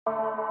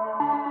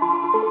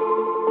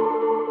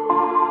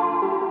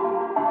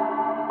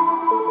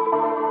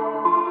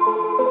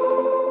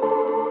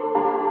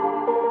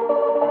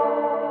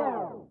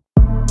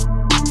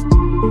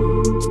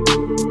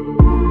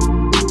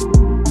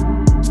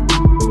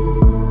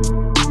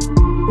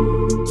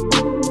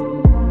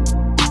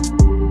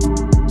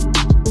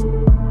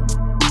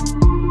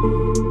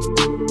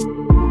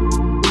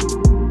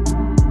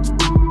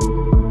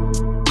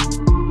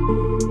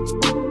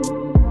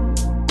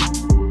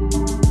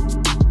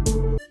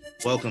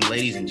Welcome,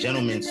 ladies and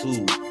gentlemen,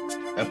 to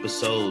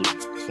episode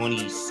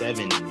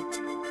 27.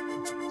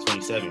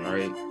 27,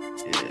 right?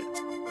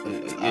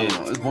 I don't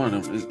know. It's one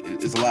of them.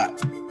 It's a lot.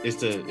 It's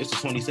the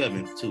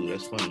 27th too.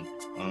 That's funny.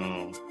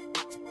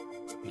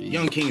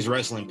 Young Kings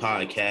Wrestling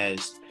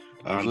Podcast.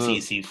 I'm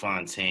TC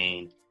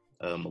Fontaine.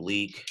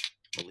 Malik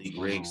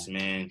Riggs,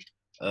 man.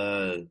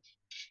 I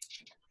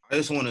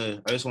just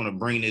wanna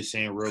bring this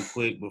in real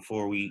quick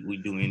before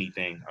we do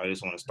anything. I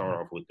just want to start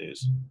off with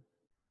this.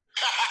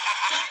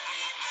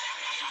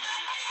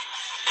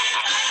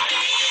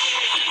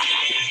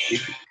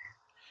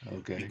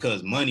 Okay.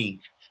 Because money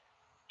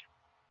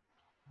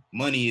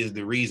is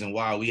the reason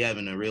why we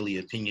having a really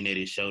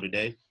opinionated show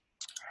today.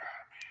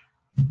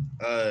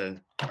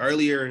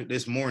 Earlier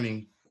this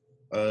morning,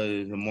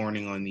 the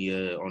morning on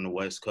the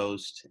West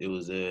Coast, it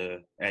was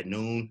at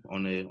noon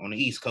on the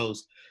East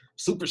Coast.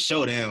 Super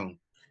ShowDown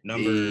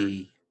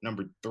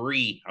number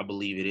 3, I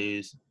believe it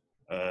is.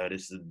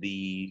 This is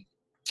the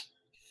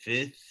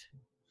 5th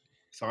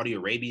Saudi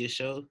Arabia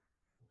show.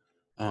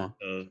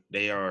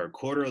 They are a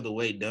quarter of the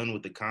way done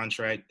with the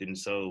contract, and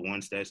so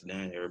once that's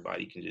done,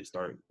 everybody can just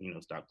start,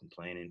 stop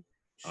complaining.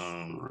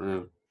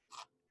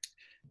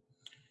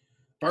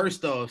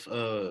 First off,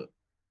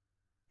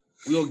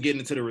 we'll get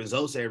into the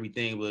results of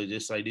everything, but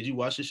just like, did you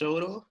watch the show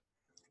at all?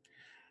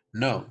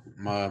 No,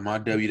 my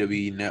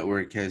WWE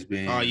network has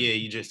been. Oh yeah,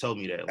 you just told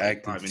me that. Like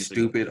acting 5 minutes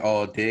stupid ago.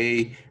 all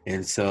day,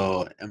 and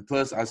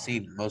plus I've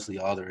seen mostly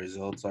all the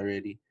results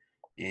already,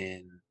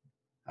 and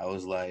I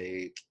was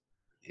like,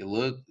 it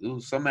was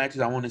some matches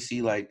I want to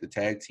see, like the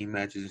tag team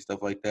matches and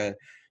stuff like that,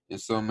 and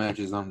some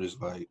matches I'm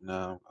just like,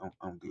 no,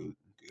 I'm good.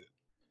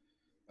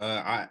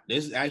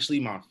 This is actually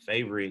my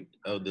favorite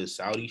of the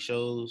Saudi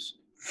shows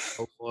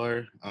so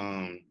far.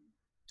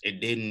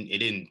 It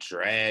didn't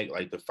drag.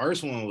 Like the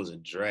first one was a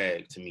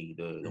drag to me.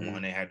 The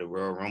one that had the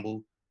Royal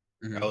Rumble,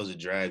 that was a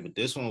drag. But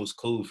this one was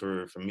cool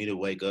for me to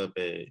wake up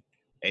at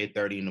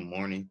 8:30 in the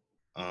morning,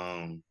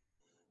 and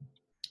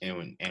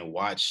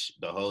watch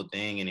the whole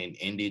thing, and it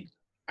ended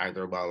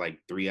after about like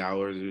 3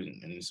 hours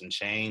and some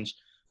change.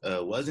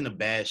 Wasn't a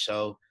bad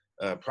show.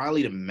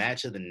 Probably the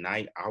match of the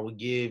night I would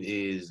give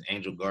is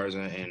Angel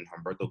Garza and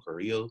Humberto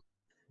Carrillo.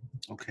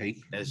 Okay.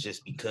 That's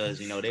just because,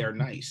 they are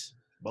nice,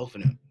 both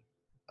of them.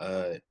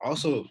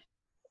 Also,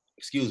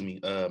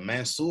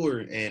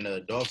 Mansoor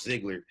and Dolph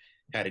Ziggler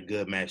had a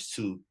good match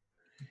too.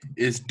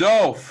 It's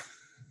Dolph.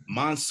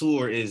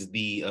 Mansoor is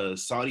the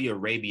Saudi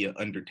Arabia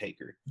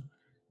Undertaker.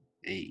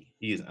 Hey.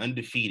 He is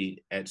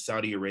undefeated at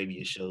Saudi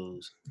Arabia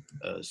shows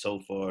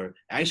so far.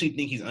 I actually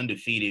think he's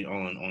undefeated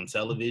on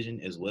television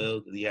as well,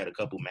 because he had a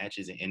couple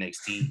matches in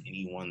NXT and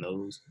he won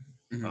those.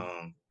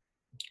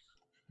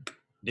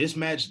 This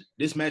match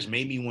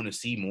made me want to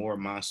see more of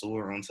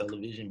Mansoor on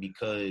television,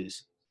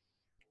 because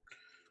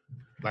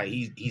like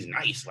he's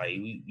nice. Like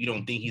you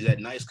don't think he's that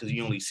nice because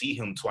you only see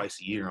him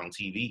twice a year on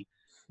TV,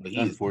 but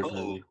he's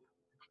cold.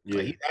 Yeah,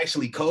 like, he's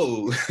actually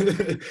cold.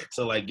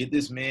 So like, get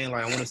this man.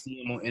 Like, I want to see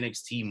him on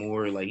NXT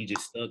more. Like, he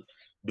just stuck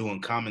doing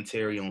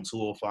commentary on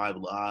 205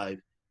 Live.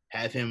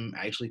 Have him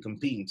actually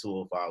competing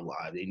 205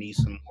 Live. They need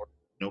some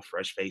more,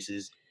 fresh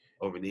faces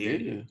over there.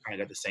 Yeah. Kind of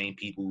got the same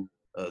people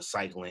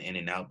cycling in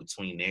and out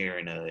between there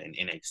and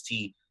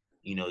NXT.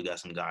 You got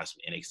some guys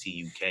from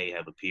NXT UK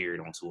have appeared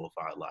on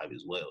 205 Live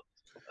as well.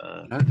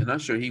 And I'm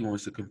sure he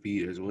wants to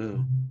compete as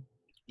well.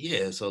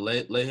 Yeah, so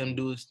let him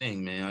do his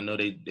thing, man. I know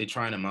they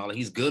trying him out.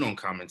 He's good on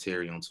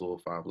commentary on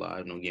 205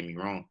 Live, don't get me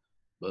wrong.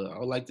 But I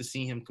would like to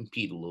see him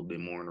compete a little bit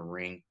more in the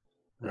ring.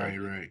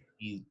 Right.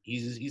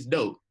 He's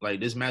dope. Like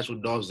this match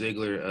with Dolph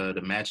Ziggler,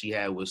 the match he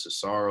had with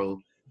Cesaro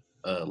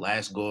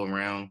last go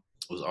around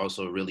was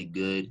also really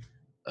good.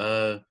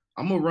 I'm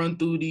gonna run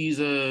through these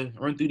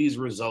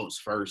results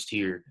first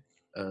here.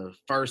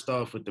 First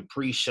off, with the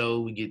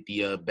pre-show, we get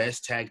the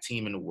best tag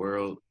team in the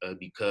world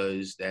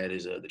because that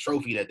is the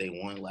trophy that they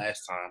won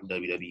last time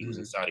WWE was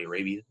in Saudi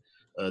Arabia.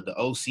 The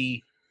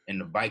OC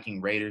and the Viking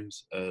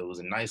Raiders. It was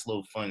a nice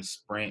little fun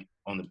sprint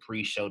on the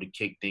pre-show to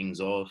kick things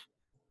off.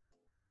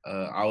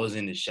 I was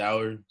in the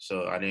shower,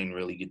 so I didn't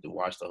really get to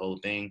watch the whole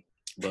thing,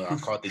 but I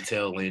caught the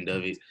tail end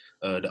of it.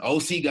 The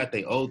OC got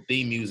their old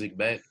theme music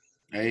back.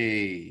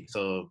 Hey,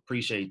 so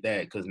appreciate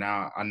that, because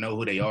now I know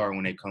who they are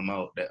when they come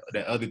out.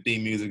 That other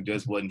theme music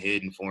just wasn't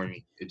hidden for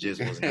me. It just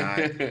was not.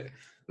 It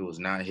was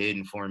not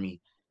hidden for me.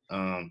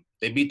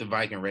 They beat the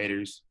Viking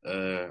Raiders.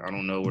 I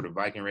don't know where the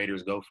Viking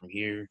Raiders go from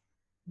here,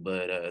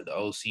 but the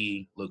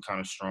OC look kind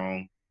of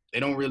strong. They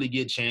don't really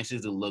get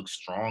chances to look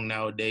strong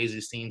nowadays.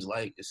 It seems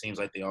like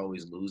they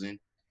always losing.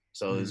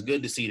 So it's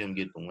good to see them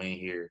get the win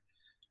here.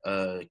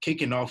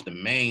 Kicking off the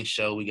main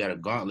show, we got a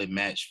gauntlet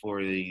match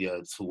for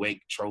the Tuwaiq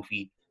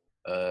Trophy.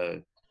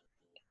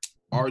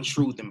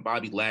 R-Truth and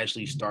Bobby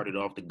Lashley started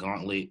off the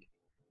gauntlet.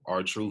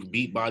 R-Truth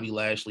beat Bobby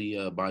Lashley.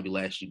 Bobby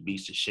Lashley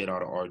beats the shit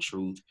out of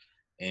R-Truth.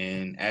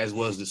 And as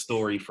was the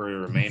story for the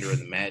remainder of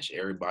the match,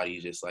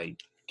 everybody's just like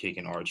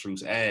kicking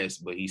R-Truth's ass,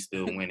 but he's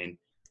still winning.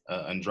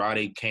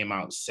 Andrade came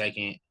out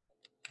second.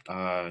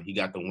 He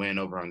got the win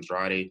over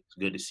Andrade. It's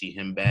good to see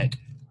him back.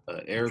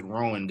 Eric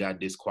Rowan got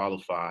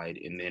disqualified,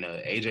 and then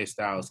AJ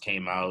Styles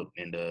came out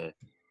and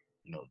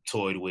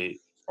toyed with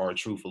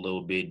R-Truth a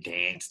little bit,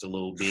 danced a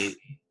little bit.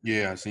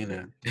 Yeah, I seen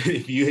that.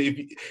 if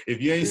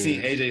you ain't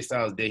seen AJ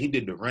Styles, he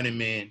did the Running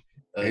Man.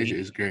 AJ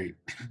is great.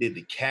 He did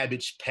the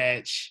Cabbage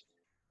Patch.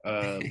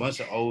 A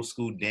bunch of old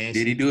school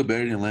dancing. Did he do it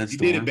better than Lance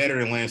Storm? He did it better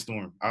than Lance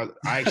Storm.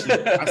 I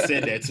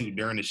said that too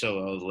during the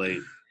show. I was like,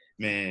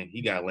 man,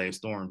 he got Lance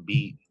Storm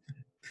beat.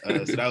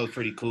 So that was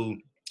pretty cool.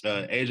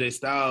 AJ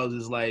Styles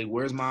is like,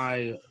 where's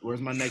my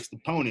next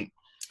opponent?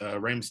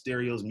 Rey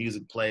Mysterio's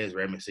music plays.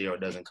 Rey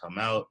Mysterio doesn't come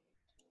out.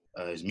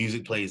 His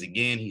music plays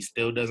again. He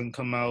still doesn't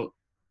come out.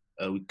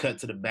 We cut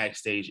to the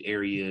backstage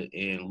area,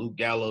 and Luke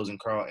Gallows and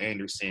Carl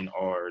Anderson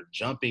are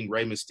jumping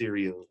Rey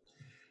Mysterio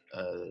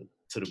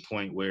to the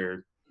point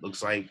where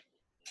looks like,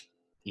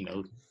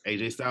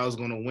 AJ Styles is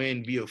going to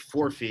win via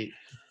forfeit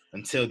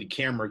until the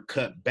camera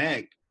cut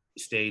back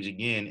stage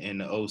again and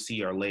the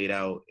OC are laid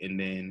out, and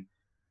then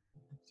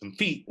some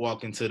feet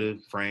walk into the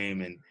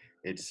frame, and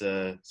it's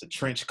a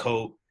trench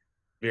coat,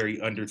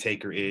 very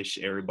Undertaker-ish.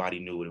 Everybody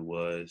knew what it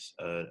was.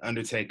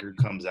 Undertaker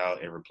comes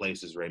out and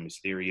replaces Rey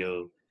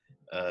Mysterio.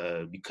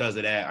 Because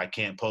of that, I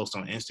can't post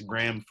on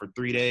Instagram for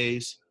 3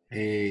 days.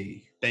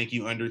 Hey. Thank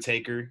you,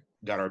 Undertaker.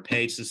 Got our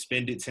page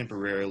suspended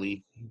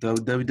temporarily.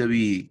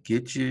 WWE,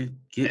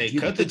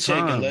 cut the check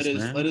and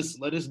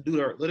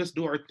let us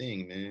do our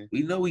thing, man.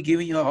 We know we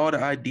giving y'all all the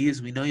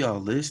ideas. We know y'all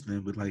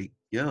listening, but like,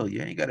 yo,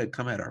 you ain't gotta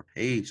come at our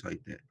page like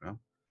that, bro.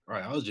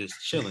 Right, I was just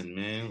chilling,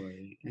 man.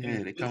 Like,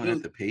 yeah, they coming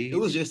at the page. It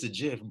was just a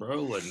GIF, bro.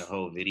 It wasn't the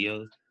whole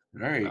video.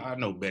 Right. I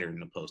know better than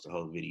to post a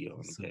whole video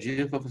on the page.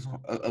 GIF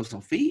of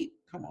some feet?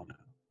 Come on now.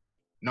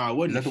 No, it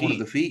wasn't. Is that the one of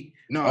the feet?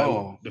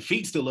 No, the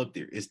feet's still up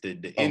there. It's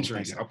the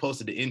entrance. I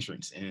posted the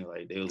entrance, and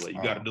like they was like,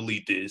 "You got to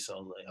delete this." I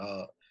was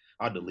like,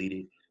 I'll delete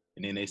it."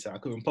 And then they said I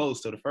couldn't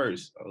post till the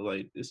first. I was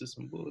like, "This is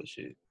some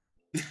bullshit."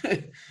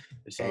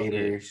 It's all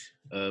good.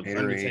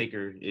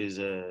 Undertaker is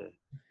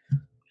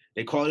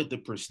they call it the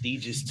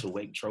prestigious to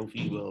wake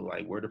trophy. Well,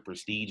 like where the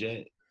prestige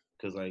at?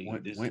 Because like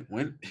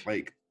when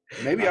like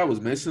maybe I was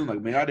missing.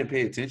 Like maybe I didn't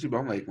pay attention, but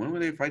I'm like, when were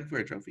they fighting for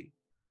a trophy?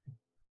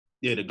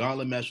 Yeah, the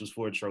gauntlet match was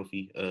for a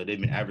trophy.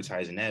 They've been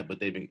advertising that, but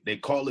they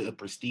call it a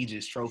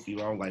prestigious trophy.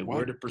 I'm like,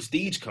 where did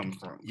prestige come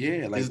from?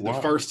 Yeah, like this is the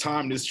first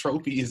time this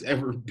trophy has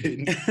ever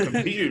been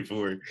competed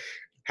for.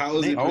 How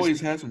is they it?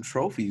 Always had some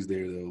trophies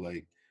there though.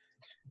 Like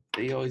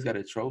they always got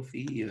a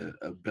trophy,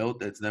 a belt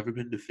that's never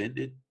been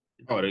defended.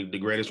 Oh, the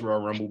greatest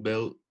Royal Rumble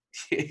belt.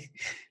 Big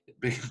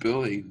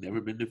Bill ain't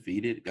never been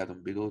defeated. Got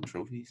them big old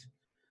trophies.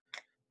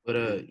 But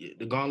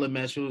the gauntlet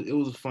match, it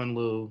was a fun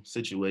little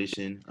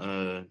situation.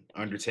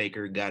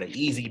 Undertaker got an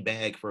easy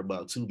bag for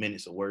about 2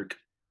 minutes of work.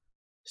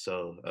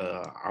 So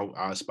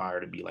I aspire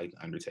to be like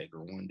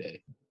Undertaker one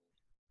day.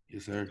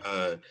 Yes, sir.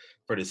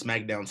 For the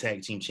SmackDown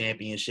Tag Team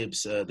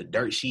Championships, the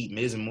Dirt Sheet,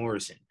 Miz and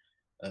Morrison,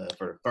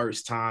 for the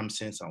first time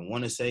since I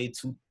want to say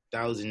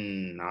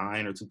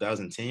 2009 or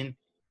 2010,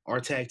 are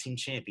tag team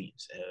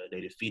champions. They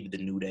defeated the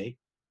New Day.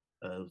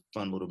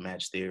 Fun little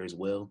match there as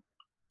well.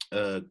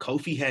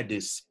 Kofi had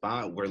this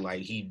spot where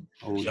like he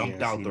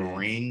jumped out the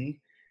ring,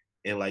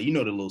 and like the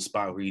little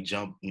spot where he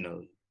jumped.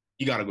 You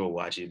gotta go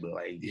watch it, but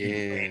like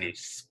he landed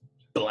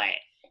splat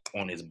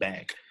on his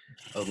back.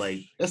 I was like,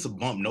 that's a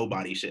bump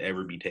nobody should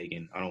ever be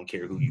taking. I don't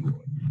care who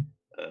you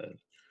are.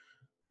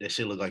 That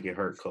shit look like it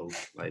hurt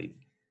Kofi. Like,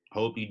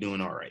 hope you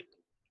doing all right.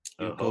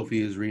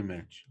 Kofi is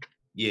rematch.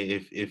 Yeah,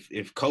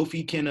 if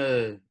Kofi can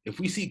if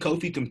we see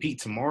Kofi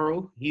compete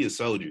tomorrow, he a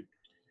soldier.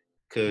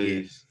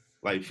 Cause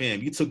like,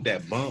 fam, you took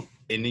that bump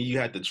and then you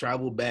had to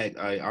travel back.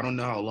 I don't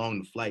know how long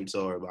the flights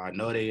are, but I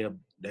know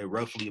they're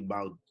roughly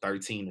about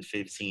 13 to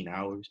 15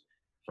 hours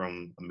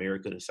from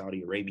America to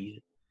Saudi Arabia.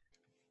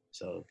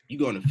 So you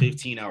go on a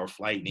 15-hour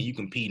flight and then you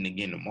competing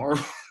again tomorrow.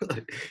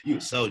 You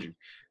a soldier.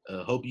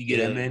 Hope you get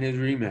that man his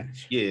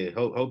rematch. Yeah,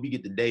 hope you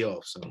get the day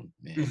off soon,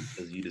 man,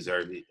 because you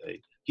deserve it.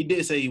 Like, he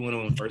did say he went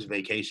on first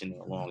vacation in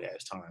a long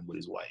ass time with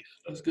his wife.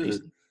 That's good.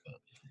 Recently.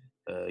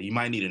 You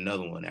might need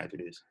another one after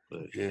this,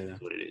 but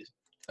that's what it is.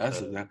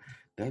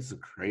 That's a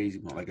crazy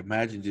one. Like,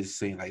 imagine just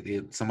saying like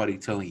somebody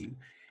telling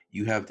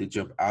you have to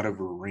jump out of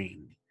a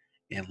ring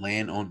and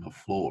land on the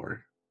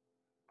floor,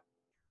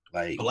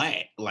 like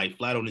flat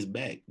on his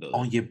back though.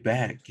 On your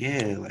back,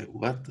 yeah. Like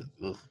what the?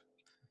 Ugh.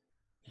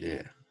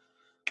 Yeah.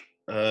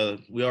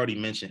 We already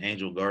mentioned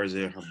Angel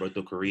Garza,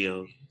 Roberto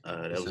Carrillo.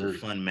 That was a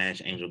fun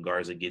match. Angel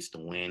Garza gets the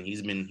win.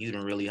 He's been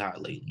really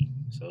hot lately,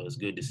 so it's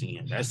good to see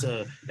him.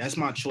 That's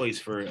my choice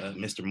for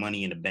Mr.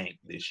 Money in the Bank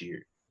this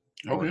year.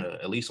 Okay.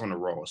 At least on the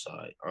Raw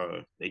side.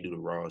 They do the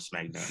Raw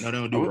SmackDown. No, they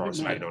don't do Raw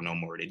SmackDown no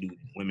more. They do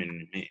women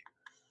and men.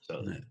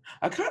 So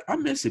I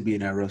miss it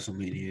being at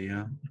WrestleMania.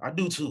 Yeah, I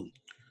do too.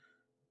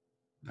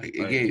 Like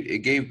it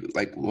gave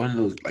like one of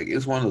those, like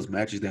it's one of those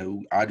matches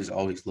that I just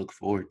always look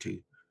forward to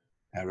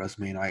at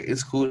WrestleMania. Like,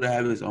 it's cool to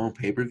have its own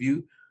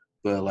pay-per-view,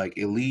 but like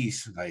at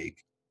least like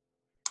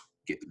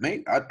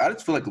I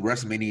just feel like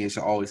WrestleMania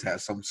should always have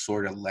some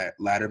sort of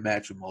ladder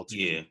match with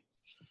multiple. Yeah.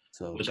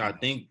 So, which I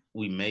think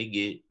we may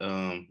get.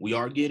 We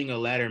are getting a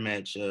ladder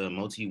match,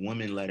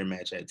 multi-woman ladder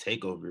match at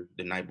Takeover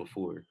the night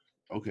before.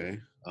 okay.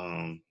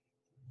 Um,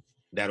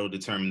 that'll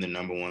determine the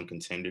number one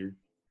contender.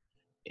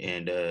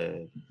 And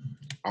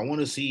I want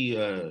to see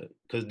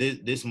because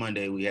this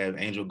Monday we have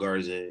Angel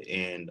Garza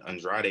and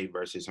Andrade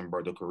versus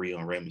Humberto Carrillo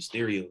and Rey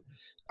Mysterio.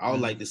 I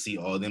would like to see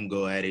all of them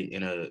go at it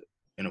in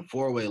a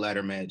four-way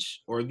ladder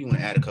match, or if you want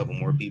to add a couple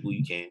more people,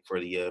 you can for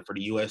the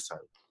US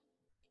title.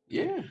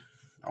 Yeah,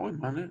 I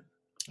wouldn't mind it.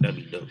 That'd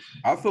be dope.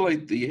 I feel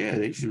like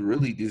they should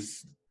really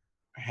just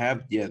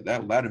have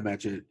that ladder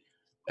match at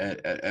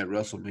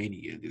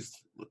WrestleMania.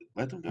 Just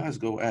let them guys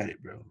go at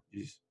it, bro.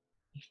 Just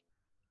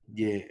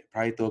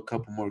probably throw a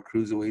couple more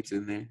cruiserweights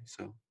in there,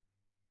 so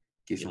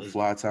get some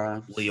fly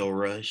times. Leo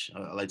Rush,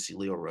 I like to see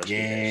Leo Rush.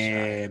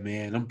 Yeah,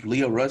 man, them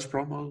Leo Rush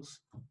promos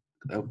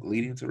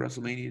leading to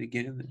WrestleMania to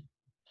get in there.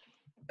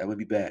 That would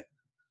be bad.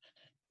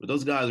 But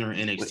those guys are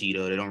in NXT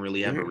though. They don't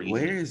really have a reason.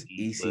 Where's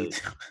EC?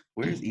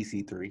 Where's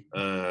EC3?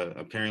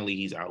 Apparently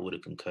he's out with a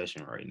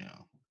concussion right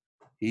now.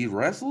 He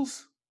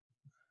wrestles?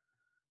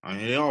 I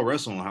mean, they all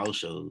wrestle on house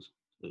shows.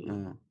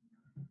 So.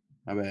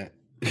 My bad.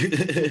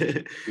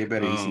 Get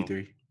better,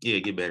 EC3. Yeah,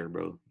 get better,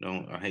 bro.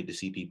 I hate to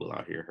see people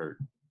out here hurt.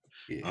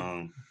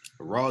 Yeah.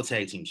 Raw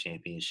Tag Team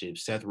Championship,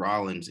 Seth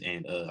Rollins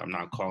and I'm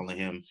not calling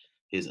him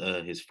his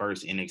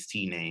first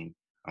NXT name.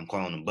 I'm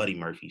calling him Buddy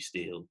Murphy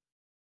still.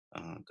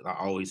 Cause I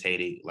always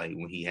hated like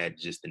when he had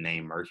just the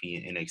name Murphy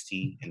in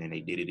NXT and then they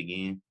did it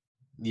again.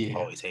 Yeah.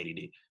 Always hated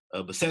it.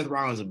 But Seth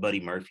Rollins and Buddy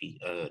Murphy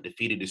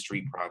defeated the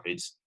Street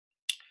Profits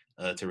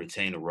to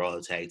retain the Raw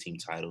Tag Team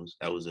titles.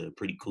 That was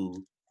pretty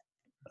cool.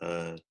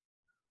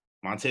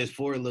 Montez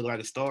Ford looked like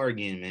a star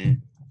again,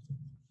 man.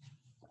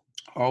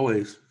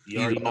 Always. You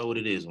already know what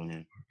it is with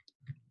him.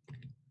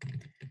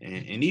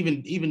 And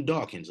even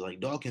Dawkins, like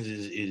Dawkins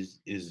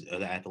is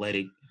an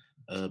athletic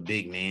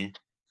big man.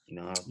 You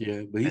know,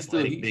 yeah, but he's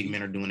still big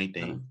men are doing their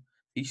thing.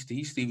 He's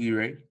Stevie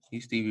Ray.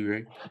 He's Stevie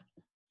Ray.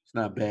 It's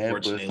not bad,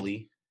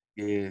 fortunately.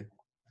 But yeah.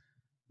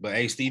 But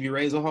hey, Stevie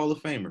Ray's a Hall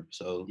of Famer,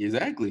 so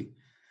exactly.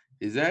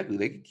 They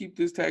can keep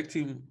this tag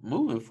team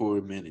moving for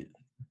a minute.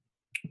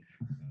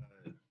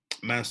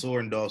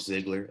 Mansoor and Dolph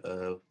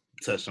Ziggler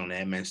touched on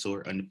that.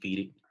 Mansoor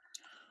undefeated.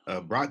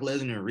 Brock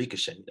Lesnar and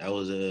Ricochet. That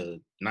was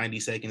 90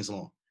 seconds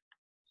long,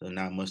 so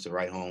not much to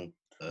write home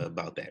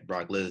about that.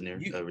 Brock Lesnar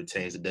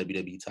retains the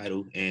WWE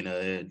title,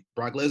 and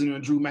Brock Lesnar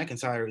and Drew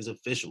McIntyre is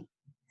official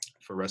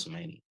for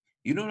WrestleMania.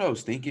 You know what I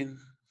was thinking?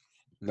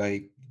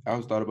 Like I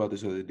was thought about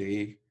this the other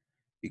day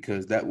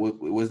because that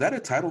was that a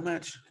title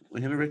match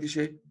with him and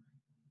Ricochet?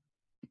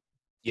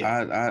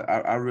 Yeah,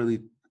 I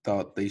really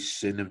thought they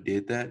shouldn't have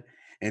did that.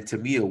 And to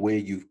me, a way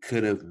you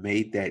could have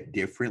made that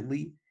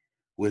differently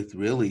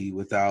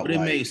without. But it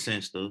made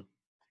sense though.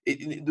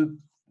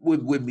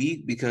 With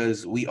me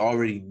because we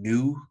already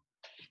knew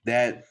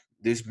that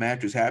this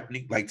match was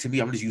happening. Like to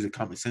me, I'm just using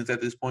common sense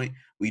at this point.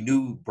 We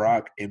knew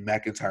Brock and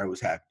McIntyre was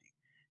happening.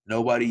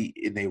 Nobody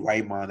in their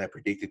right mind that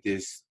predicted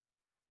this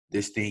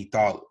thing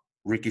thought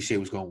Ricochet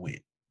was going to win.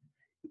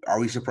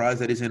 Are we surprised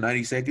that it's in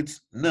 90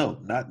 seconds? No,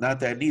 not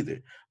that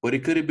neither. But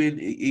it could have been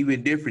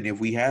even different if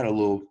we had a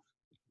little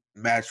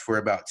match for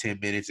about 10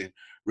 minutes and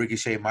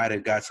Ricochet might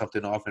have got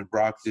something off and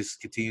Brock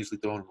just continuously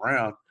throwing him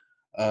around.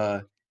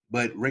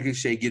 But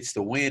Ricochet gets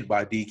the win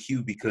by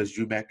DQ because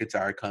Drew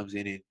McIntyre comes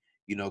in and,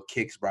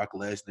 kicks Brock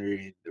Lesnar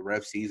and the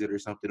ref sees it or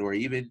something. Or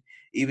even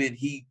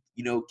he,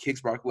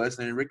 kicks Brock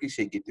Lesnar and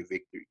Ricochet get the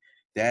victory.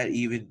 That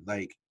even,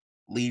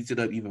 leads it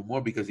up even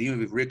more because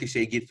even if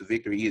Ricochet gets the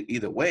victory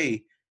either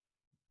way,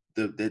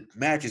 the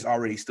match is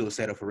already still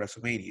set up for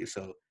WrestleMania.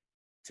 So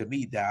to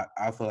me, that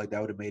I feel like that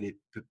would have made it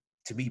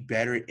to me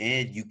better,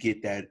 and you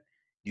get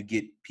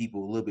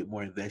people a little bit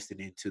more invested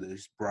into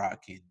this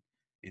Brock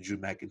and Drew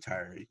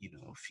McIntyre,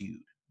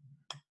 feud.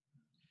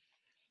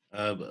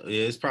 But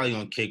yeah, it's probably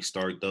gonna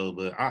kickstart though.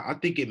 But I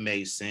think it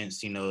made sense.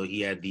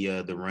 He had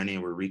the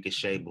run-in with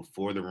Ricochet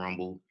before the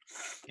Rumble,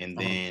 and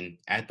then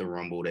at the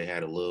Rumble they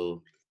had a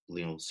little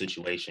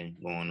situation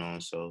going on.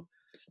 So,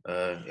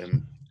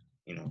 and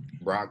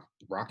Brock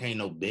ain't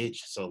no bitch,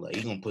 so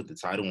he's gonna put the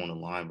title on the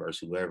line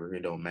versus whoever.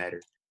 It don't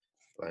matter.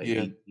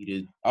 Yeah, he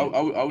did. I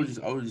was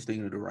just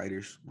thinking of the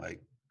writers.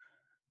 Like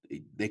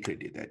they could have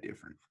did that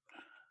different.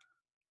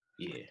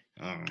 Yeah.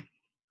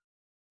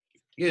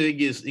 It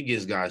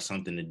gives guys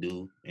something to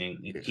do, and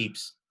it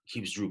keeps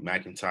Drew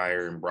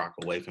McIntyre and Brock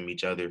away from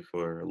each other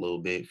for a little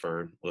bit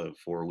for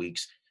 4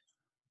 weeks.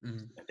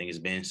 Mm-hmm. I think it's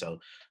been so.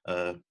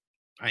 I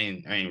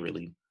ain't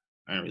really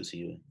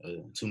see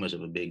too much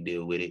of a big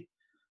deal with it.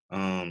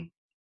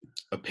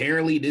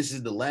 Apparently, this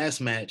is the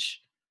last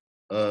match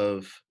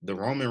of the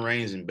Roman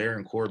Reigns and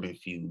Baron Corbin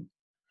feud.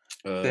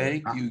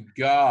 Thank you,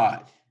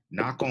 God.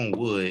 Knock on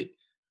wood.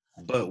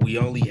 But we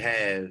only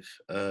have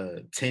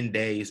 10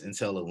 days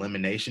until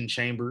Elimination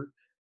Chamber.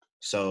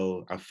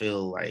 So I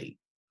feel like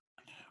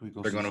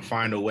they're going to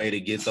find a way to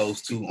get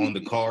those two on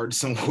the card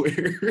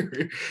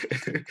somewhere.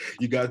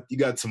 You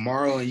got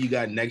tomorrow and you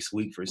got next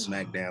week for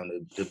SmackDown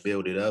to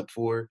build it up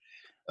for.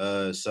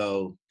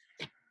 So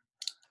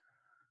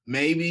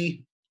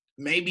maybe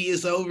maybe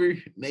it's over,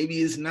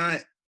 maybe it's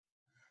not.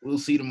 We'll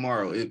see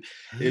tomorrow.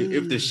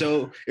 If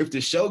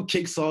the show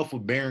kicks off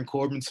with Baron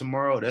Corbin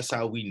tomorrow, that's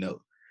how we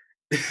know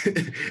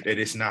that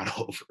it's not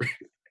over.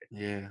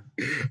 Yeah.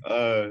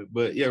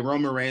 But yeah,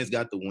 Roman Reigns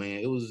got the win.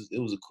 It was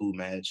a cool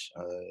match.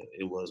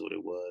 It was what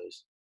it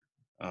was.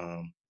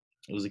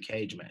 It was a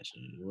cage match.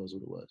 It was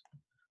what it was.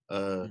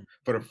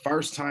 For the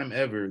first time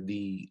ever,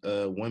 the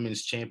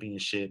women's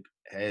championship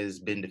has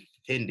been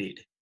defended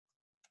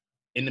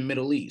in the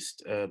Middle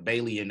East.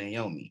 Bayley and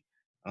Naomi.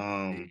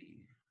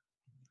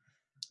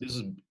 This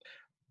is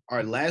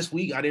our last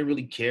week. I didn't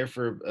really care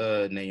for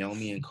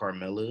Naomi and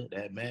Carmella,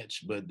 that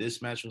match, but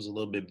this match was a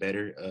little bit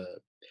better.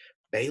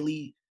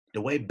 Bayley,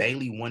 the way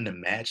Bayley won the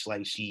match,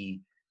 like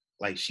she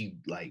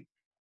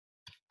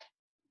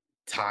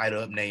tied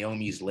up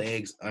Naomi's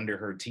legs under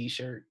her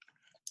t-shirt,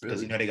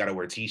 because Really? they gotta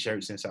wear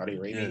t-shirts in Saudi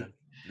Arabia.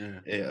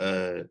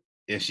 Yeah.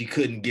 And she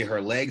couldn't get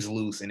her legs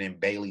loose, and then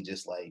Bayley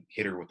just like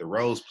hit her with the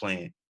rose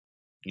plant,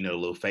 a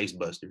little face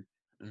buster,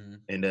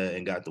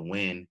 and got the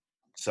win.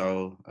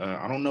 So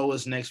I don't know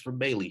what's next for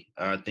Bayley.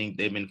 I think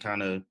they've been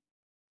kind of.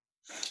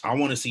 I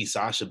want to see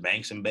Sasha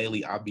Banks and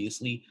Bayley,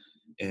 obviously,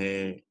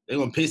 and they're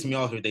gonna piss me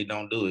off if they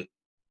don't do it.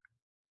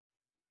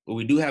 But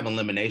we do have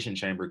Elimination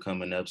Chamber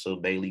coming up, so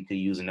Bayley could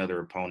use another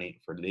opponent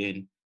for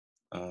then.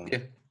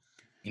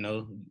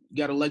 You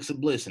got Alexa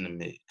Bliss in the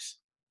mix.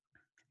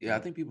 Yeah, I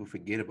think people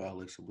forget about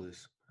Alexa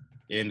Bliss.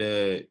 And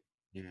and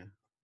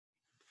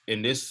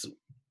this,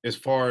 as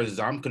far as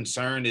I'm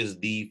concerned, is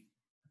the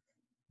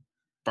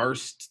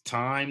first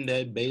time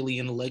that Bayley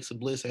and Alexa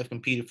Bliss have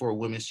competed for a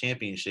women's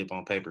championship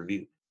on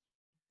pay-per-view.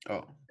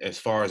 Oh. As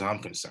far as I'm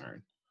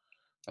concerned.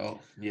 Oh,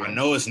 yeah. I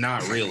know it's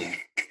not really.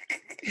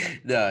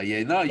 No,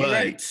 you're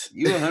right.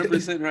 You're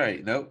 100%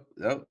 right. Nope,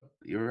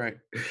 you're right.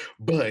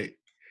 But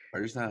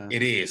first time.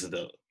 It is,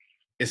 though.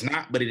 It's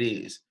not, but it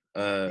is.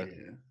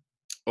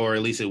 Or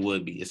at least it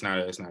would be. It's not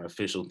an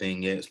official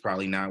thing yet. It's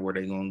probably not where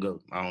they're gonna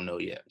go. I don't know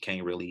yet.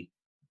 Can't really,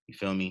 you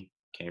feel me?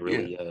 Can't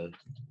really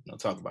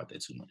talk about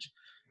that too much.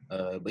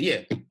 But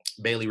yeah,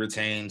 Bayley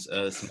retains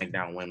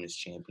SmackDown Women's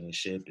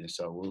Championship, and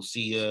so we'll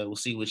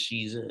see what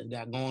she's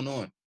got going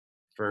on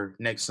for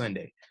next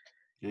Sunday.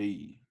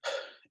 Hey.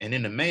 And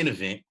in the main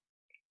event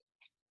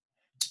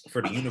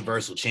for the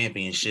Universal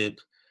Championship,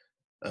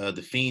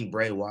 the Fiend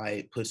Bray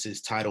Wyatt puts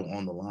his title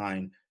on the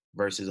line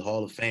versus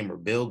Hall of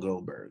Famer Bill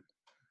Goldberg.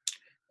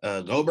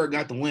 Goldberg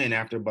got the win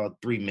after about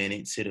 3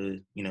 minutes.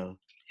 Hit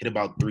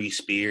about 3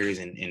 spears,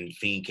 and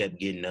Fiend kept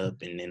getting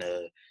up, and then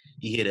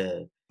he hit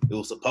it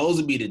was supposed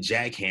to be the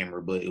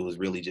jackhammer, but it was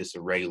really just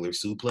a regular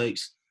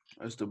suplex.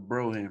 That's the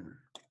bro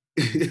hammer.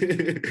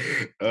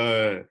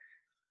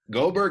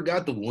 Goldberg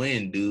got the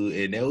win, dude,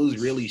 and that was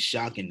really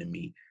shocking to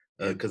me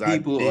because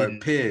people are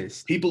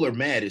pissed. People are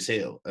mad as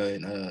hell.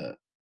 And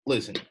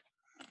listen,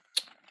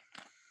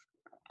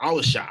 I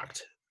was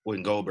shocked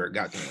when Goldberg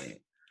got the win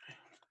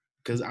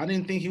because I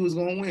didn't think he was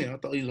gonna win. I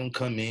thought he was gonna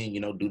come in,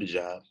 do the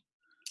job.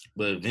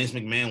 But Vince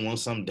McMahon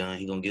wants something done.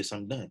 He's gonna get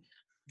something done.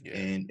 Yeah.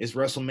 And it's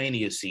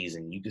WrestleMania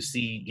season. You can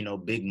see,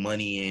 big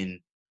money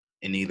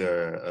in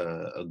either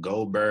a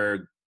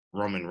Goldberg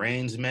Roman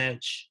Reigns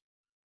match,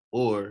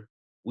 or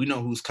we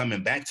know who's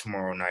coming back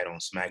tomorrow night on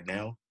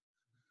SmackDown.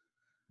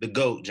 The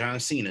GOAT, John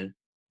Cena.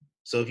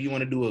 So if you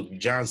want to do a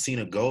John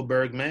Cena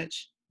Goldberg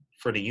match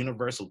for the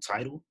Universal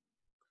title,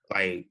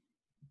 like,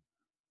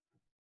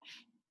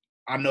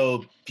 I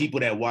know people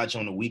that watch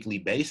on a weekly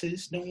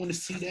basis don't want to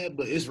see that,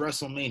 but it's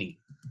WrestleMania.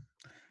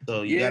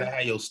 So you gotta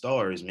have your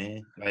stars,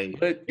 man. Like,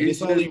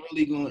 it's only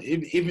really going.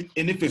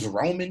 If it's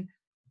Roman,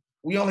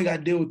 we only got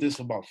to deal with this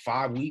for about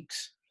 5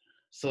 weeks,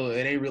 so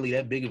it ain't really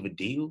that big of a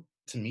deal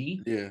to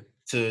me. Yeah.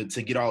 To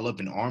get all up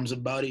in arms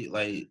about it,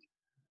 like,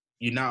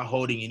 you're not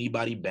holding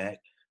anybody back.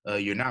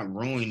 You're not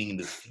ruining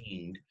the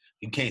Fiend.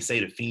 You can't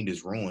say the Fiend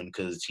is ruined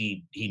because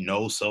he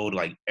no-sold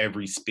like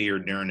every spear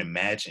during the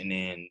match and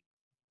then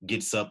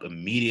gets up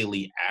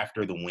immediately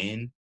after the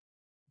win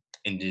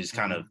and just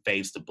kind of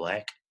fades to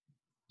black.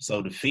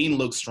 So the Fiend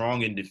looks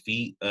strong in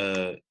defeat.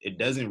 It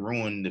doesn't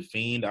ruin the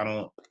Fiend. I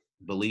don't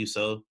believe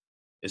so,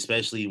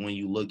 especially when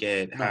you look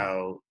at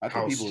how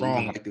people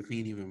strong. Even like the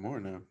Fiend even more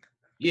now.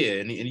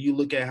 Yeah, and you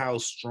look at how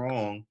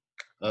strong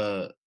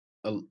the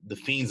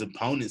Fiend's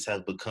opponents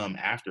have become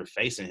after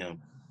facing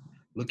him.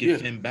 Look at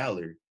Finn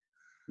Balor.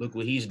 Look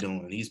what he's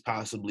doing. He's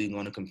possibly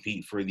going to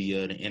compete for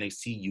the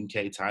NXT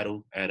UK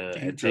title at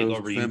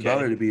TakeOver Finn UK.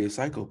 Balor to be a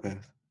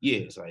psychopath.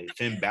 Yeah, it's like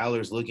Finn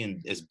Balor's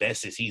looking as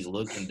best as he's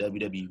looked in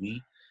WWE.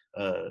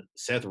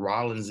 Seth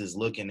Rollins is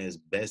looking as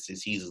best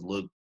as he's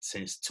looked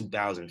since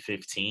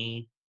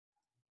 2015.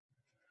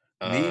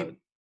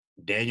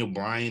 Daniel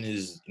Bryan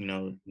is,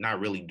 not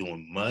really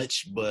doing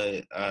much,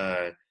 but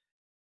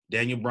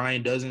Daniel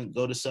Bryan doesn't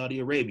go to Saudi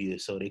Arabia,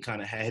 so they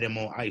kind of had him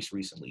on ice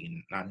recently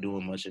and not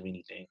doing much of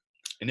anything.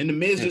 And then The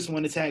Miz just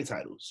won the tag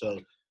title, so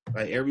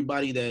like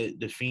everybody that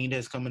the Fiend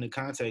has come into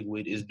contact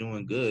with is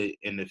doing good,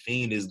 and the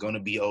Fiend is gonna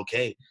be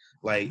okay.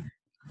 Like,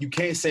 you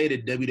can't say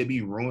that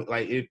WWE ruined.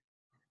 Like,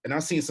 and I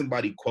seen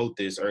somebody quote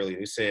this earlier.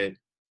 They said,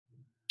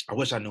 I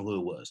wish I knew who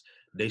it was.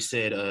 They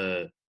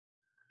said,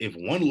 if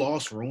one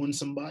loss ruins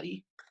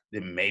somebody,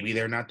 then maybe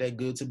they're not that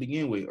good to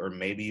begin with, or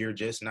maybe you're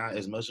just not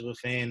as much of a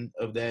fan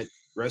of that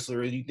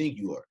wrestler as you think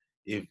you are.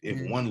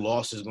 If one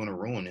loss is going to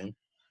ruin him,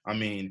 I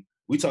mean,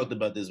 we talked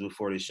about this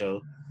before the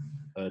show.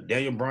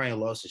 Daniel Bryan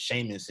lost to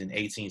Sheamus in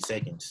 18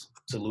 seconds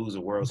to lose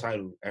a world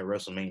title at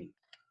WrestleMania.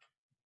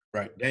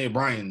 Right. Daniel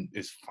Bryan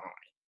is fine.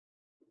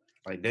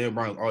 Like, Daniel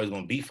Bryan's always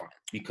going to be fine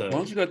because as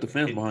long as you got the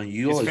fans behind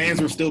you, his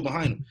fans are are still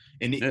behind him.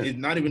 And it's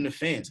not even the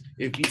fans.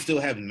 If you still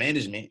have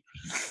management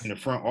in the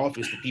front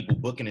office, the people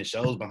booking the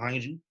shows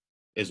behind you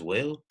as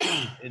well,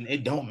 and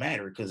it don't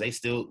matter because they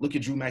still look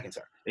at Drew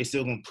McIntyre. They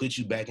still going to put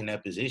you back in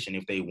that position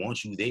if they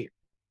want you there.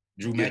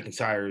 Drew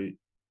McIntyre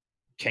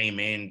came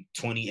in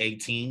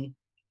 2018,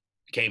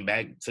 came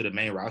back to the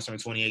main roster in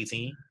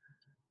 2018,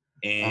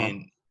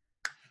 and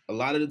a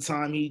lot of the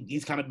time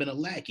he's kind of been a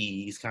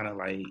lackey. He's kind of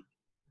like,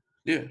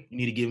 you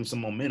need to give him some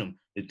momentum.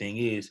 The thing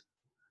is,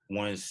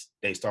 once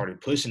they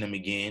started pushing him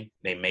again,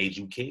 they made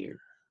you care.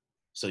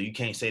 So you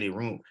can't say they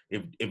ruined.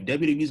 If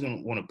WWE's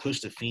gonna want to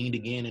push the Fiend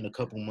again in a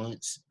couple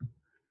months,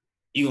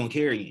 you gonna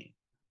care again.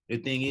 The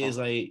thing is,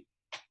 like,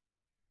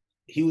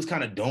 he was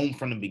kind of domed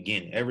from the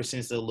beginning, ever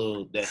since the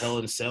Hell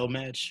in a Cell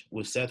match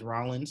with Seth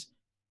Rollins,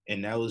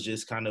 and that was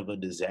just kind of a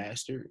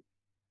disaster.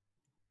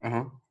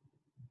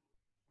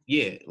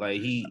 Yeah,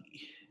 like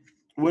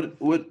What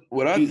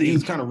I think he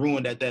was kind of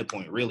ruined at that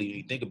point, really, when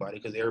you think about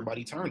it, because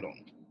everybody turned on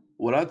him.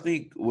 What I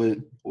think what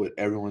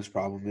everyone's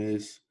problem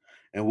is,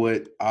 and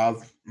what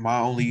my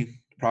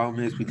only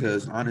problem is,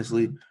 because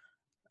honestly,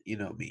 you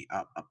know me,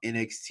 I'm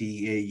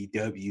NXT,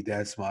 AEW,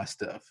 that's my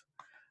stuff.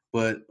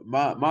 But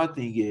my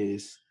thing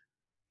is,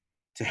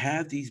 to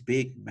have these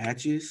big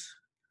matches,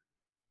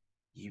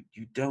 you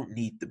don't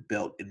need the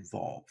belt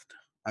involved.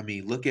 I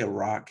mean, look at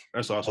Rock.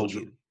 That's also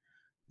true.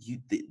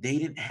 They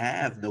didn't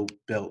have no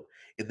belt,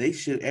 and they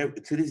should,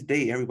 to this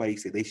day, everybody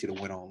said they should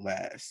have went on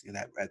last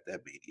at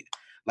that Mania.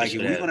 Like,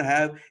 if we're gonna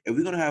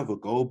have a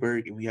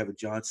Goldberg and we have a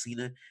John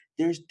Cena,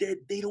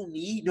 they don't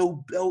need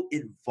no belt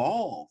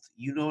involved.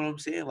 You know what I'm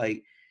saying?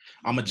 Like,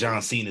 I'm a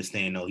John Cena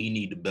stan though. He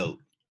need the belt.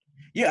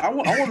 Yeah, I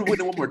want to win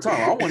it one more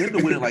time. I want him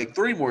to win it like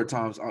 3 more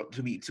times.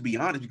 To be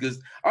honest, because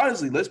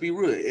honestly, let's be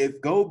real.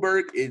 If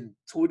Goldberg in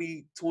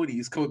 2020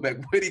 is coming back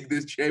winning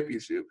this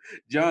championship,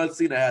 John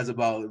Cena has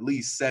about at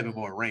least 7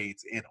 more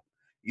reigns in him.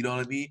 You know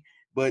what I mean?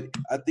 But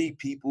I think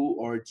people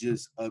are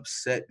just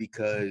upset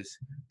because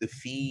the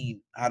Fiend,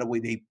 how the way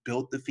they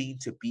built the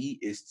Fiend to be,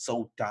 is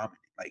so dominant,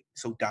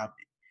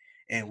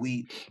 And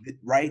we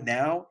right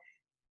now,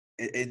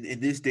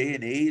 in this day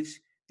and age,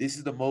 this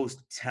is the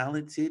most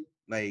talented,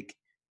 like,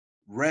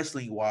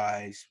 wrestling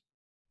wise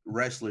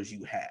wrestlers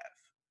you have,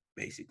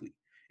 basically,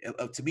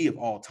 to me, of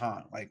all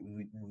time. Like,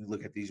 when we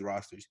look at these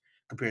rosters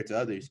compared to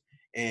others,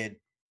 and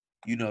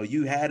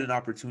you had an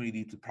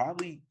opportunity to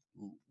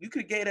you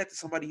could have gave that to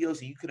somebody else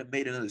and you could have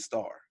made another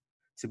star.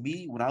 To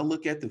me, when I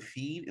look at the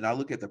Fiend and I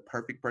look at the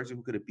perfect person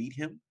who could have beat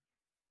him,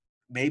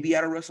 maybe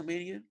at a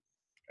WrestleMania,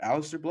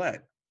 Aleister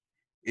Black.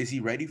 Is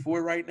he ready for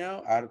it right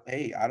now? I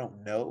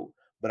don't know,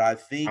 but I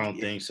don't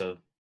think so.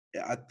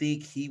 I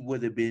think he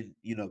would have been,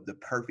 the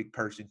perfect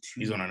person to.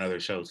 He's on another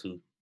show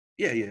too.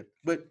 Yeah.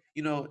 But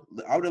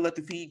I would have let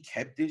the Fiend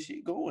kept this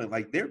shit going.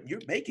 Like, you're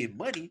making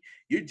money,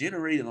 you're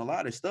generating a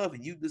lot of stuff,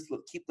 and you just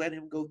keep letting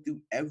him go through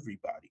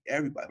everybody.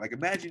 Like,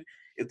 imagine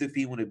if the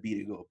Fiend would have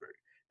beat Goldberg.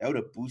 That would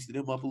have boosted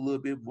him up a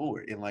little bit more.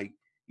 And, like,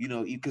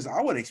 because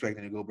I wasn't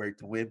expecting Goldberg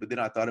to win, but then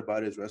I thought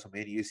about it as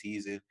WrestleMania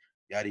season,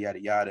 yada yada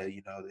yada.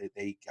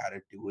 They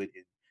gotta do it,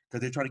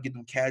 because they're trying to get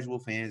them casual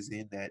fans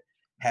in that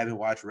haven't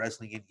watched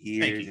wrestling in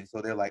years, and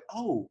so they're like,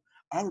 oh,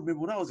 I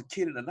remember when I was a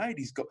kid in the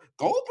 90s,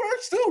 Goldberg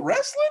still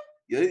wrestling?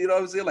 You know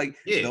what I'm saying? Like,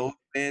 those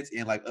fans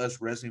and, like,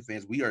 us wrestling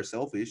fans, we are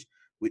selfish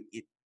with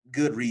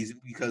good reason,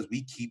 because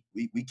we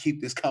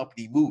keep this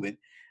company moving.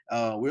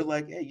 We're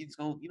like, hey, you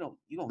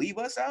gonna leave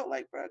us out?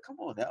 Like, bro, come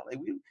on now.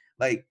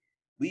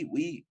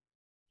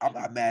 I'm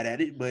not mad at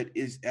it, but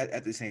it's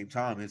at the same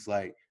time, it's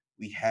like,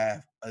 we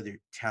have other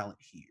talent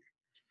here.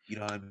 You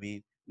know what I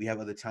mean? We have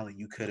other talent.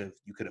 You could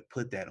have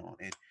put that on,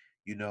 and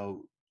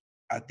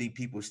I think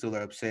people still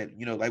are upset.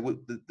 Like, with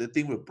the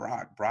thing with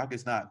Brock. Brock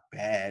is not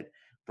bad.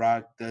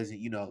 Brock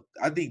doesn't.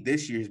 I think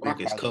this year's Brock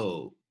been is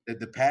cold.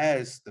 The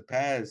past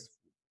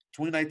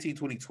 2019,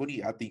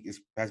 2020, I think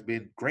has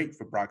been great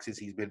for Brock since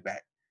he's been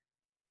back.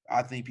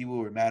 I think people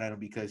were mad at him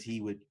because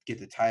he would get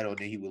the title and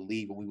then he would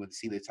leave and we wouldn't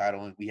see the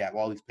title, and we have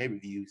all these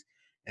pay-per-views,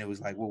 and it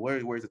was like, well,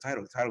 where's the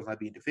title? The title's not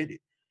being defended.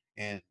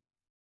 And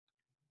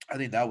I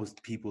think that was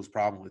people's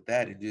problem with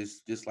that. And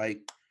just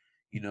like,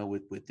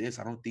 with this,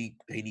 I don't think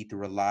they need to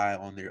rely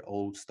on their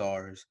old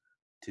stars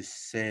to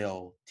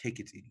sell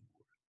tickets anymore.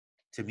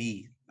 To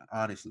me,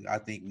 honestly, I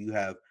think we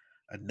have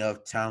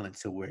enough talent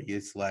to where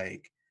it's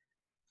like,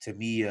 to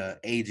me,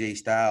 AJ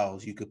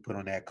Styles, you could put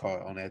on that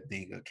card, on that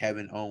thing,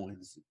 Kevin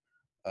Owens,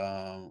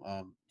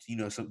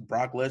 some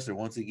Brock Lesnar,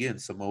 once again,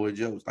 Samoa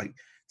Joe. Like,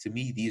 to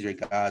me, these are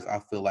guys I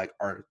feel like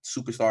are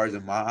superstars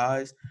in my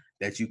eyes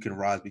that you can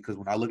rise, because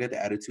when I look at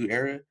the Attitude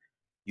Era,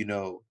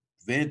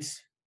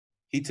 Vince,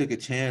 he took a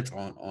chance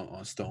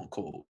on Stone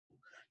Cold.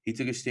 He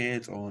took a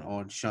stance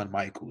on Shawn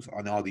Michaels,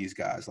 on all these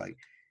guys. Like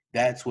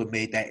that's what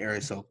made that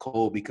era so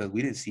cold because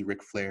we didn't see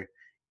Ric Flair,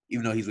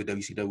 even though he's with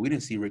WCW, we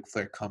didn't see Ric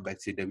Flair come back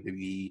to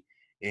WWE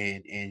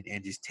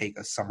and just take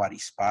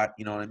somebody's spot.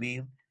 You know what I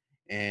mean?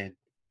 And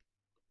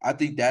I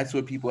think that's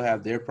what people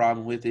have their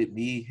problem with it.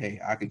 Me,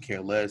 hey, I could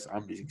care less.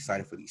 I'm just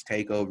excited for these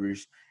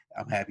takeovers.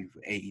 I'm happy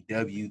for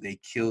AEW. They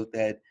killed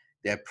that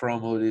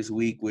promo this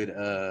week with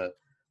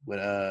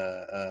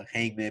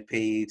Hangman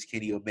Page,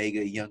 Kenny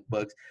Omega, Young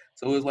Bucks.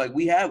 So it's like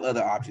we have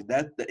other options.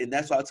 And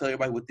that's why I tell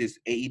everybody with this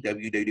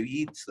AEW,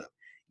 WWE stuff.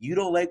 You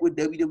don't like what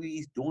WWE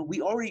is doing.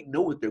 We already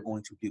know what they're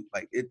going to do.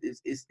 Like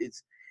it's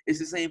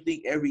the same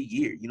thing every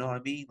year. You know what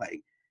I mean?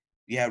 Like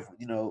you have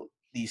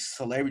these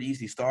celebrities,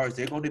 these stars.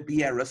 They're going to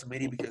be at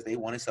WrestleMania because they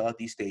want to sell out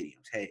these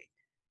stadiums. Hey,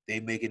 they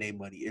making their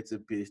money. It's a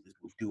business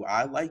move. Do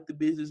I like the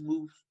business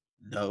moves?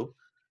 No.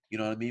 You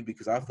know what I mean?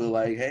 Because I feel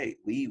like, hey,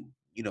 we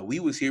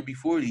was here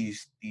before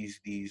these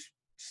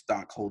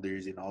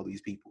stockholders and all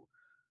these people,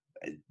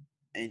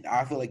 and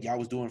I feel like y'all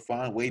was doing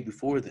fine way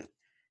before them.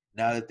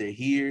 Now that they're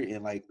here,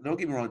 and like, don't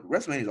get me wrong,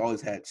 WrestleMania's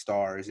always had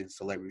stars and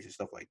celebrities and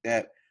stuff like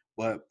that,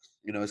 but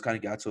it's kind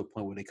of got to a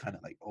point where they kind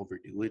of like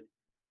overdo it.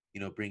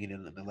 Bringing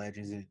in the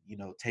legends and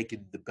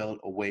taking the belt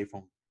away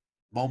from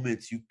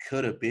moments you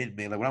could have been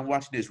made. Like when I'm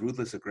watching this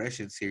Ruthless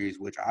Aggression series,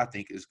 which I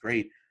think is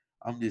great,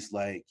 I'm just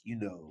like,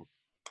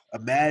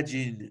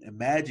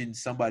 imagine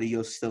somebody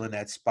else still in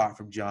that spot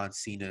from John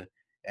Cena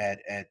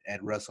at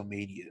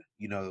WrestleMania,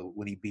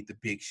 when he beat the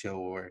Big Show,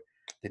 or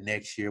the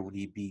next year when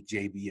he beat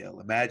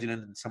JBL.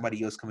 Imagine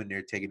somebody else coming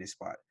there taking his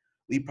spot.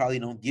 We probably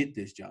don't get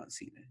this John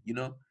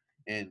Cena,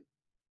 and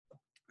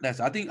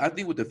I think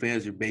what the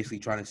fans are basically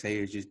trying to say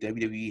is just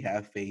WWE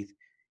have faith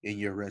in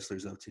your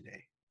wrestlers of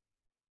today.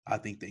 I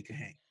think they can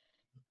hang.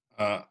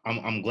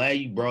 I'm glad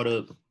you brought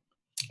up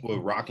with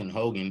Rock and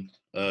Hogan.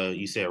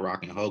 You said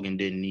Rock and Hogan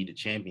didn't need a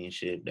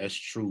championship. That's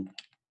true,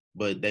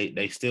 but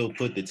they still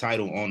put the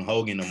title on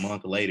Hogan a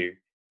month later.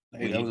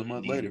 Hey, that was a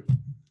month later.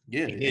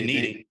 Yeah, he didn't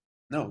need it.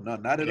 No,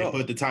 not at all. They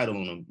put the title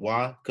on him.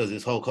 Why? Because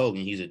it's Hulk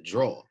Hogan. He's a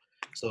draw.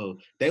 So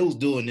they was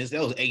doing this.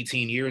 That was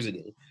 18 years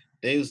ago.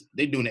 They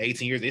doing it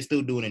 18 years. They're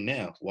still doing it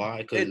now. Why?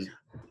 Because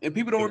and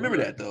people don't remember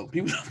that though.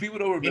 People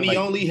don't remember. And he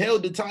only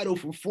held the title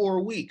for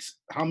 4 weeks.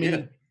 How many?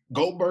 Yeah.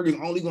 Goldberg is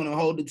only going to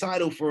hold the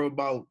title for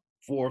about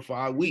 4 or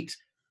 5 weeks.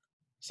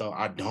 So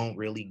I don't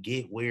really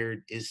get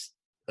where it's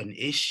an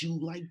issue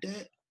like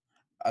that.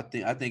 I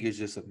think it's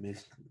just a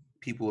miss.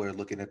 People are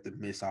looking at the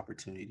missed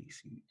opportunities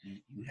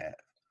you have,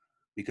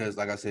 because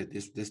like I said,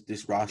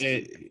 this roster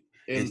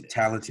is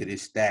talented,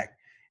 is stacked,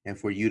 and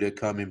for you to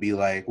come and be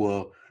like,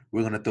 well,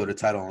 we're gonna throw the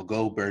title on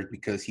Goldberg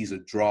because he's a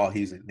draw,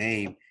 he's a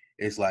name.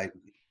 It's like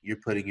you're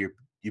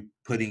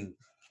putting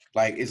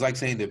like, it's like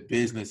saying the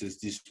business is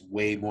just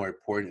way more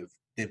important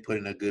than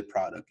putting a good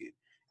product in.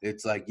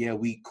 It's like, yeah,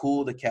 we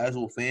cool the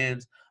casual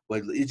fans,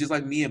 but it's just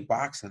like me in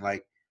boxing.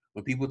 Like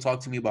when people talk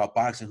to me about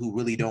boxing who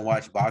really don't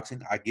watch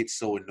boxing, I get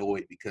so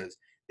annoyed because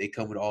they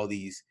come with all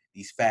these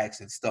facts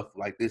and stuff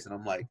like this, and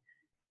I'm like,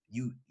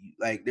 you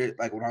like, they're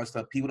like, when I was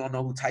talking, people don't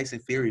know who Tyson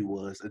Fury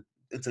was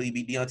until he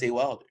beat Deontay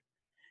Wilder.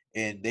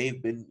 And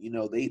they've been,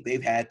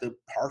 they've had the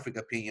perfect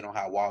opinion on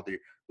how Wilder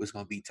was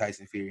going to beat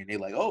Tyson Fury, and they're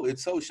like, "Oh,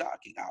 it's so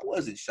shocking." I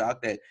wasn't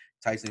shocked that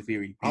Tyson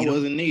Fury beat him. I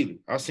wasn't either.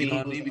 I seen he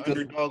was an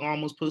underdog,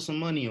 almost put some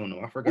money on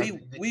him. I forgot.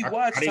 We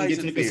watched. I didn't get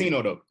to the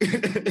casino though.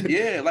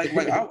 Yeah, like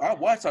I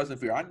watched Tyson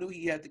Fury. I knew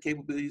he had the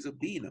capabilities of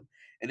beating him,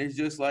 and it's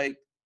just like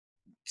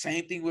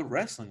same thing with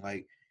wrestling.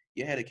 Like,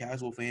 yeah, the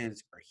casual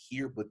fans are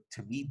here, but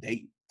to me,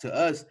 to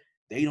us,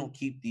 they don't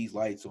keep these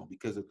lights on,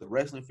 because if the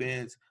wrestling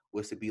fans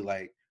was to be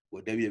like,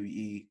 well,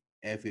 WWE,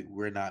 F it,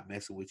 we're not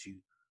messing with you,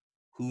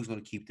 who's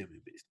going to keep them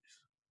in business?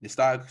 The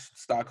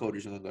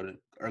stockholders are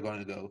going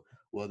to go,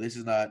 well, this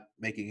is not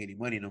making any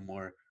money no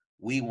more.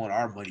 We want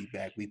our money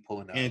back. We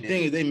pulling out. And the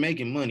thing is, they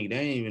making money. They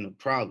ain't even a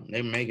problem.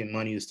 They're making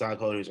money. The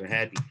stockholders are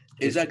happy.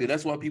 Exactly.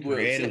 That's why people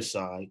creative are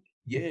upset. Side.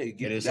 Yeah,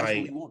 that's like,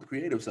 what we want, the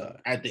creative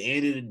side. At the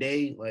end of the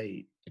day,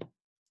 like,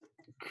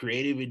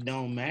 creative, it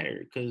don't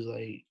matter, because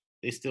like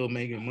they still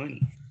making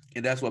money.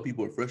 And that's why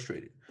people are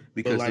frustrated,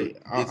 because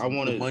like, I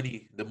want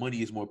the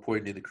money is more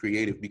important than the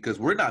creative, because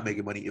we're not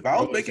making money. If I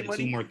was making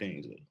money, 2 more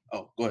things.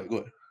 Oh, go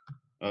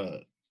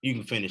ahead. You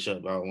can finish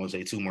up. I want to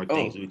say 2 more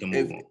things so we can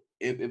move on.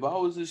 If I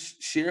was a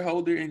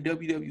shareholder in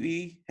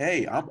WWE,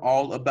 hey, I'm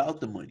all about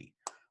the money.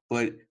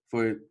 But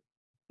for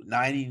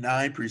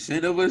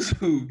 99% of us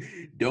who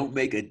don't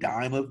make a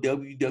dime of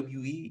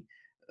WWE,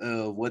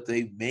 what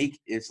they make,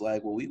 it's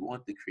like, well, we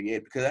want the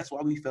creative, because that's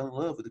why we fell in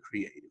love with the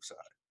creative side.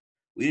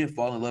 We didn't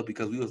fall in love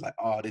because we was like,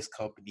 oh, this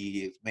company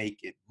is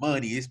making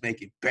money, it's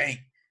making bank.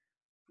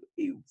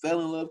 We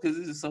fell in love because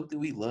this is something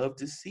we love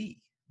to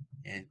see.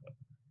 And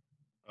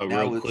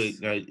real quick,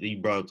 you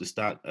brought up the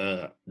stock.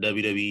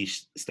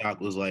 WWE stock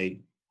was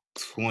like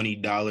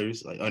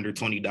 $20, like under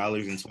 $20 in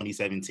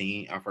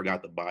 2017. I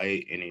forgot to buy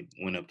it, and it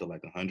went up to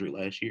like 100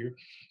 last year.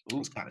 It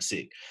was kind of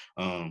sick.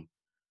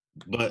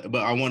 But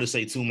I want to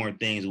say 2 more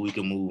things we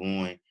can move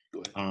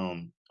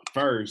on.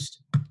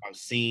 First, I've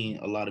seen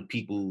a lot of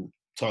people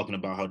talking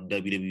about how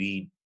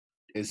WWE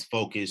is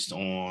focused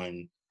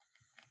on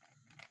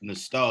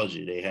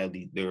nostalgia. They have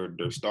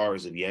their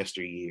stars of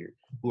yesteryear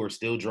who are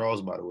still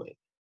draws, by the way.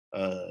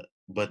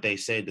 But they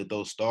said that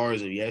those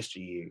stars of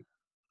yesteryear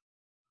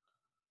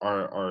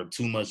are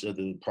too much of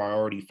the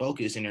priority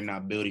focus, and they're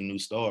not building new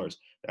stars.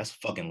 That's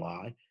a fucking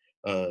lie.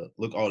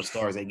 Look all the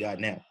stars they got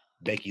now.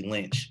 Becky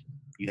Lynch.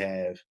 You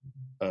have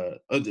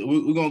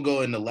we're gonna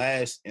go in the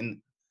last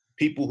and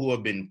people who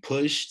have been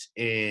pushed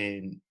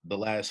in the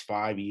last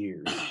 5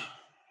 years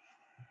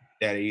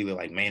that are either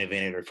like main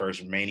evented or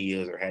first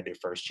manias or had their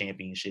first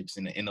championships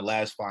in the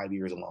last 5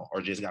 years alone,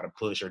 or just got a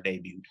push or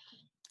debuted,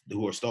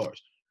 who are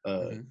stars.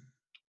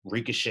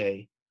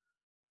 Ricochet,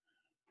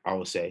 I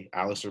would say.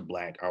 Aleister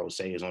Black, I would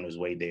say, is on his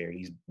way there.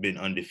 He's been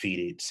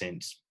undefeated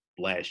since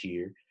last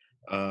year.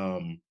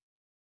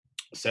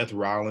 Seth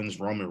Rollins,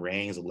 Roman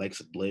Reigns,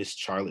 Alexa Bliss,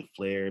 Charlotte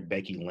Flair,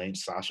 Becky Lynch,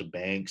 Sasha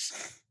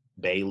Banks,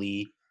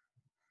 Bayley.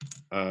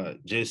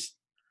 Just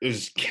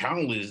there's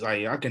countless.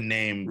 Like I can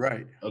name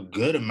a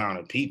good amount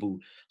of people.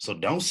 So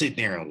don't sit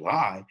there and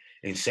lie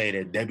and say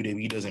that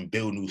WWE doesn't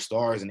build new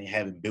stars and they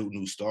haven't built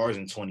new stars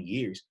in 20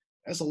 years.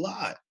 That's a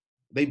lie.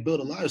 They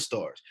built a lot of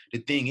stars. The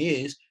thing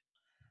is,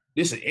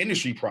 this is an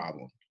industry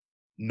problem.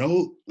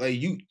 No, like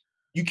you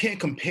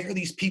can't compare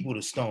these people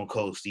to Stone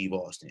Cold Steve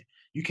Austin.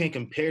 You can't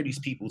compare these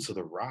people to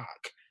The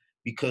Rock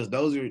because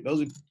those are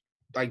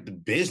like the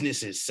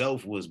business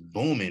itself was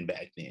booming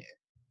back then.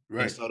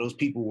 Right. And so those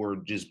people were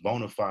just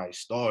bona fide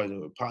stars that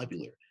were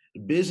popular.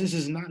 The business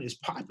is not as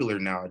popular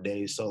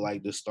nowadays. So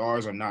like the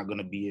stars are not going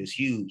to be as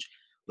huge.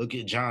 Look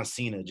at John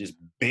Cena, just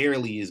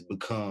barely has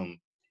become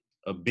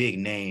a big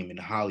name in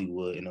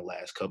Hollywood in the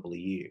last couple of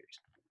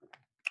years.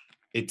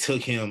 It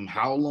took him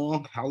how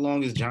long? How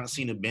long has John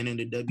Cena been in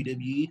the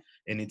WWE?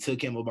 And it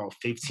took him about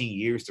 15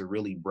 years to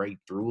really break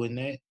through in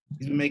that.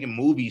 He's been making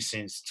movies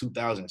since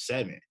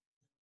 2007.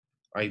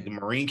 Like the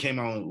Marine came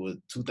out with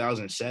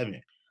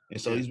 2007. And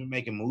so he's been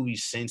making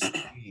movies since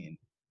then.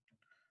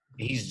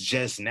 He's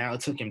just now,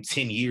 it took him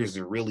 10 years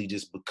to really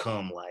just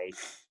become like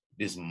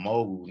this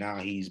mogul. Now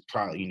he's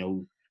probably,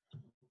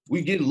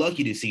 we get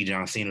lucky to see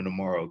John Cena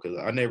tomorrow because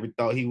I never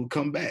thought he would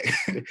come back.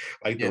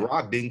 Like The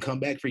Rock didn't come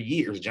back for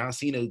years. John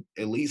Cena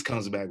at least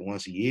comes back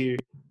once a year.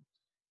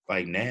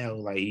 Like now,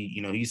 like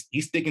he's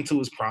sticking to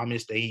his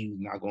promise that he's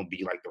not gonna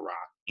be like The Rock.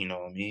 You know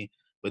what I mean?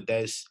 But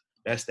that's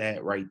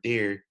that right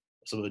there.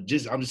 So I'm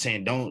just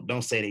saying,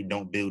 don't say they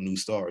don't build new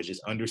stars.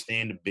 Just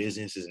understand the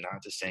business is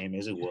not the same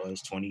as it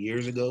was 20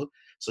 years ago.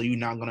 So you're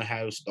not gonna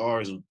have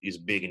stars with as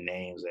big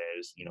names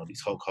as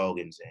these Hulk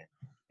Hogan's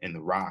and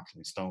The Rock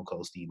and Stone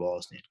Cold Steve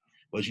Austin.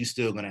 But you're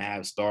still gonna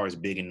have stars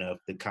big enough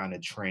to kind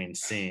of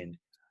transcend.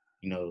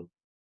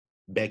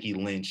 Becky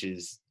Lynch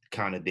is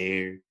kind of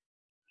there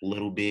a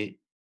little bit.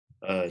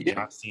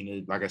 John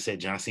Cena, like I said,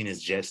 John Cena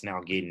is just now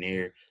getting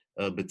there.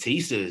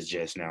 Batista is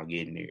just now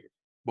getting there.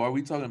 But are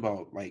we talking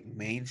about like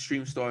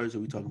mainstream stars, or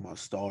are we talking about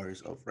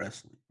stars of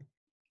wrestling?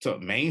 So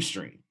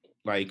mainstream,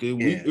 like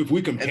if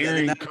we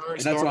comparing and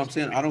that's what I'm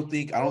saying. I don't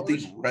think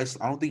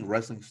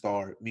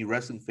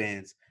wrestling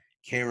fans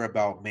care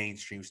about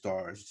mainstream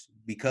stars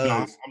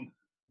because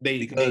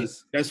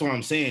that's what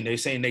I'm saying. They're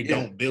saying they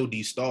don't build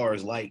these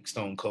stars like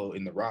Stone Cold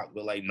and The Rock,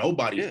 but like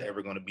nobody's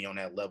ever going to be on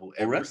that level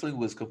ever. Well, wrestling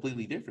was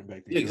completely different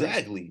back then.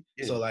 Exactly.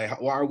 Right. So like,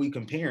 why are we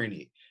comparing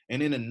it?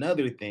 And then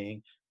another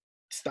thing,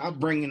 stop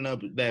bringing up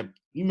that.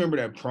 You remember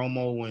that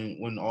promo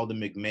when all the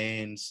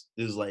McMahons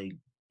is like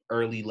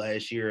early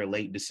last year or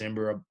late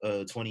December of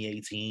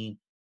 2018.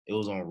 It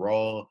was on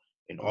Raw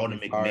and all the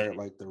McMahon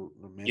like the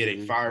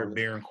they fired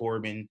Baron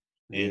Corbin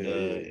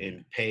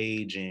and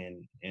Paige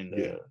and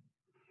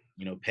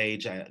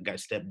Paige got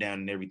stepped down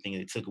and everything.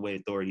 They took away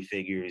authority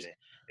figures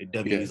and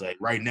WWE's like,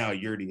 right now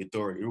you're the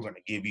authority. We're gonna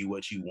give you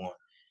what you want.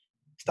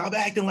 Stop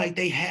acting like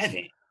they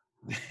haven't.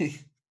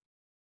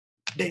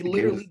 They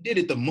literally did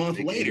it the month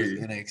later.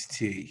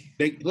 NXT.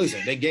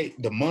 They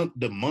gave the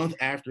month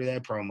after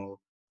that promo.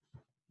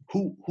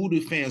 Who do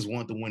fans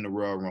want to win the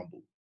Royal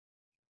Rumble?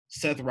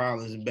 Seth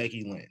Rollins and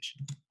Becky Lynch.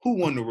 Who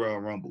won the Royal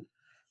Rumble?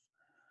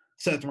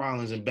 Seth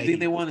Rollins and Becky. You think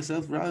they wanted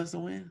Seth Rollins to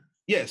win?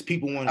 Yes,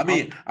 people wanted.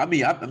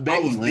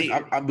 Becky Lynch.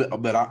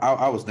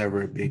 I was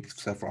never a big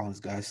Seth Rollins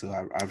guy, so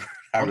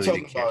I'm really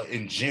talking about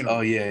in general.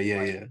 Oh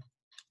yeah.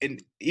 And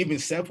even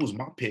Seth was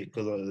my pick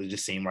because it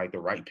just seemed like the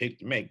right pick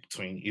to make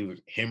between either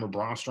him or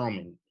Braun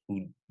Strowman,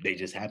 who they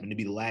just happened to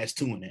be the last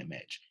two in that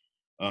match.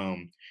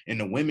 In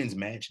the women's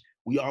match,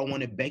 we all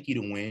wanted Becky to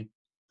win.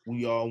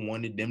 We all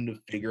wanted them to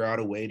figure out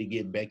a way to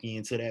get Becky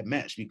into that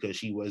match because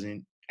she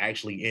wasn't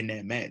actually in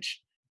that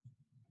match.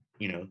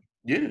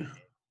 Yeah.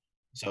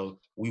 So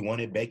we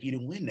wanted Becky to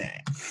win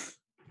that.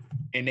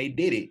 And they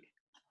did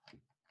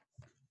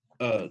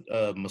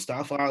it.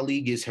 Mustafa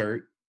Ali gets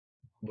hurt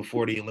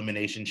before the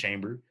Elimination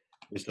Chamber.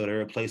 And so they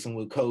replace him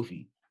with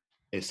Kofi.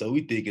 And so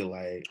we thinking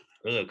like,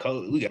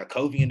 we got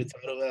Kofi in the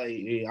title.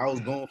 Like, I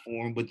was going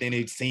for him, but then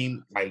it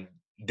seemed like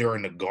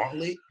during the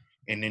gauntlet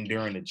and then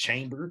during the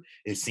chamber,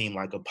 it seemed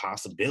like a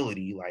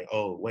possibility. Like,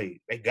 oh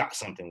wait, they got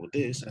something with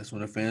this. That's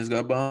when the fans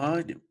got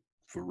behind him.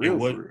 For real.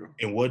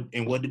 And what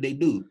did they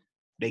do?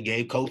 They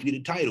gave Kofi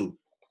the title.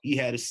 he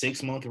had a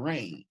 6-month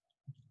reign.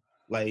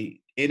 Like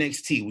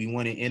NXT, we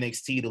wanted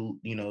NXT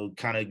to,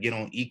 kind of get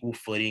on equal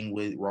footing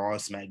with Raw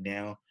and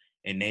SmackDown,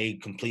 and they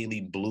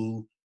completely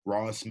blew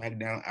Raw and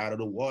SmackDown out of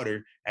the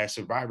water at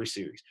Survivor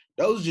Series.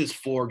 Those are just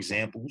 4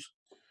 examples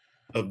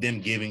of them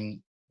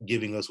giving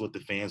us what the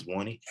fans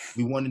wanted.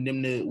 We wanted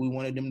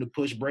them to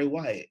push Bray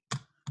Wyatt.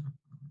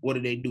 What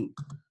did they do?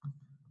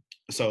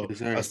 So Yes,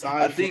 sir.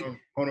 aside from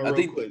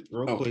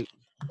real oh, quick,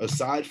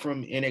 aside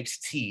from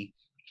NXT,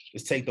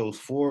 let's take those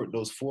four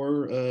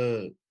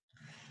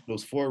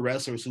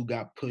wrestlers who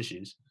got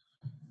pushes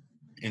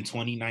in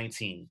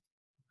 2019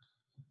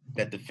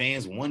 that the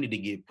fans wanted to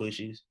get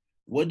pushes.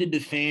 What did the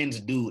fans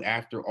do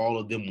after all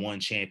of them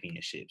won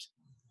championships?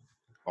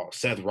 Oh,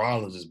 Seth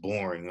Rollins is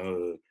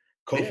boring.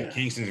 Kofi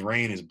Kingston's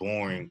reign is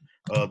boring.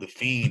 The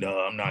Fiend,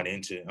 I'm not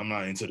into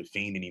the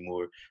Fiend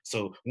anymore.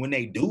 So when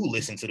they do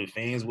listen to the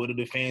fans, what do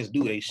the fans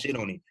do? They shit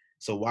on it.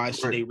 So why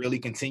should they really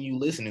continue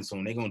listening to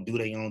them? They're gonna do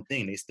their own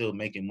thing. They still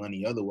making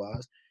money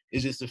otherwise.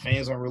 It's just the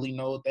fans don't really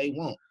know what they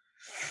want.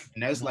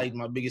 And that's like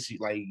my biggest,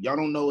 like, y'all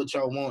don't know what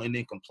y'all want and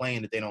then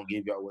complain that they don't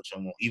give y'all what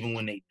y'all want, even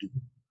when they do.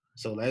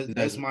 So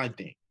that's my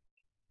thing.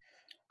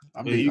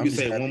 You can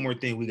say happy. One more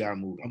thing, we gotta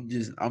move on.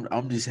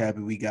 I'm just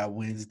happy we got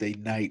Wednesday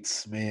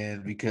nights,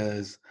 man,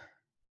 because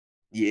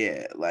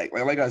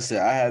like I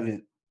said, I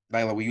haven't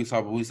like we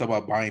talked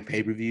about buying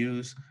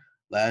pay-per-views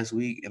last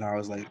week, and I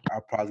was like, I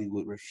probably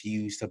would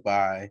refuse to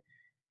buy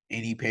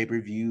any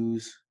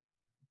pay-per-views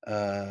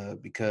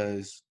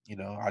because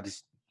I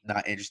just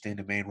not interested in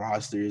the main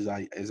roster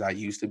as I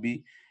used to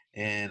be.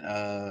 And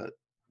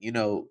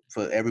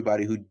for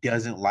everybody who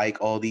doesn't like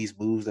all these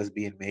moves that's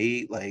being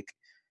made, like,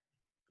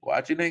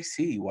 watch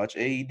NXT, watch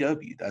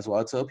AEW. That's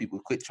why I tell people,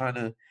 quit trying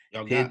to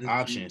y'all got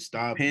options.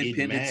 Stop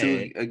getting mad. the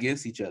two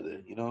against each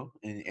other,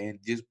 and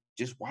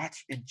just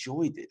watch,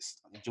 enjoy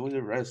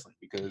the wrestling.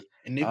 Because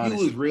and if honestly,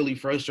 you was really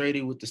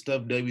frustrated with the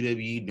stuff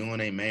WWE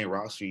doing a main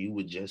roster, you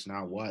would just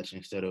not watch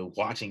instead of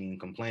watching and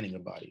complaining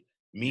about it.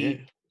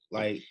 Me,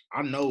 like,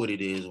 I know what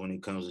it is when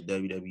it comes to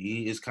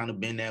WWE. It's kind of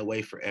been that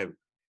way forever.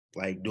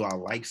 Like, do I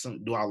like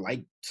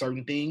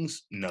certain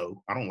things?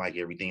 No, I don't like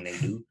everything they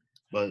do.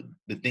 But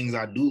the things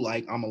I do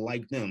like, I'ma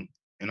like them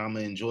and I'm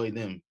gonna enjoy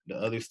them. The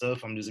other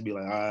stuff, I'm just gonna be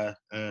like,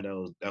 that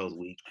was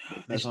weak.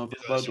 But that's something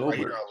about Goldberg.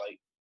 Right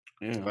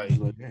here, I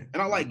like.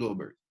 And I like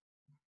Goldberg.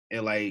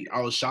 And like,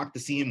 I was shocked to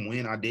see him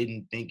win. I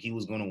didn't think he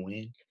was gonna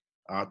win.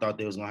 I thought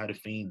they was gonna have the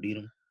Fiend beat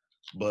him.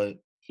 But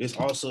it's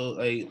also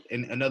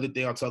and another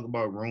thing I'll talk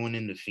about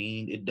ruining the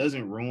Fiend. It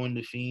doesn't ruin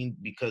the Fiend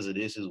because of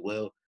this as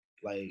well.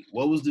 Like,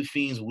 what was the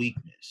Fiend's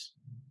weakness?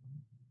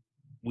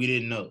 We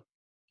didn't know.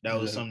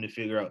 That was something to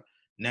figure out.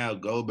 Now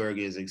Goldberg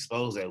is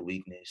exposed that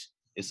weakness.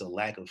 It's a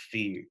lack of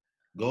fear.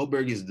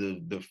 Goldberg is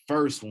the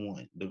first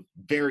one, the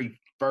very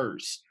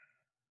first,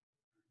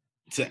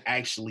 to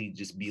actually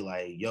just be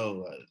like,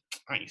 yo,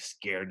 I ain't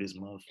scared of this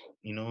motherfucker.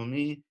 You know what I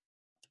mean?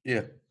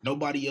 Yeah.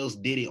 Nobody else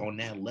did it on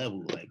that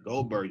level. Like,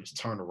 Goldberg just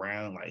turned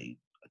around, like,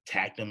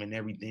 attacked him and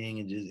everything,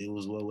 and just, it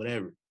was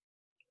whatever.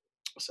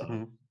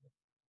 So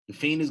the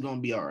Fiend is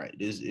gonna be all right.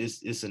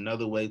 It's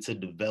another way to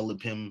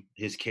develop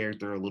his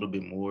character a little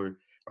bit more.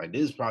 Like,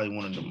 this is probably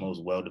one of the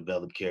most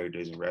well-developed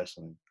characters in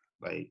wrestling,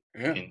 like,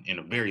 in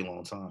a very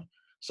long time.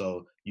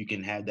 So you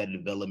can have that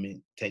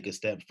development take a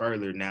step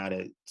further now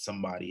that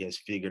somebody has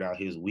figured out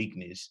his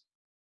weakness.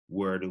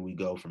 Where do we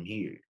go from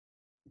here?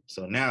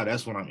 So now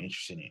that's what I'm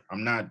interested in.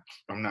 I'm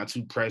not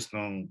too pressed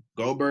on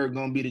Goldberg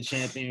gonna be the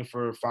champion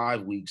for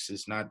 5 weeks.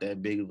 It's not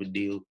that big of a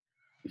deal.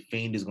 The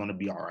Fiend is gonna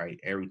be all right.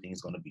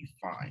 Everything's gonna be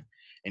fine.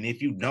 And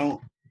if you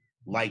don't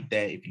like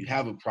that, if you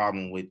have a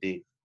problem with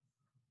it,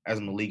 as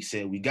Malik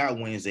said, we got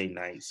Wednesday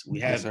nights. We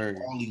have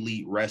All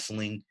Elite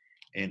Wrestling.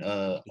 And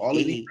All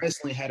Elite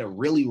Wrestling had a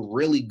really,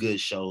 really good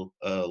show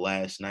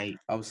last night.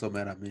 I was so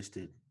mad I missed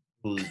it.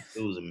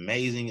 It was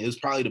amazing. It was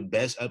probably the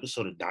best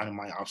episode of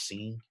Dynamite I've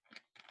seen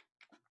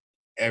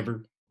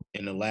ever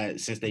in the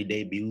last since they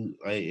debuted.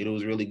 Like, it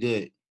was really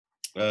good.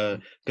 Because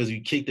we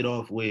kicked it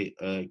off with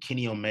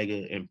Kenny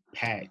Omega and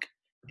Pac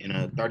in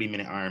a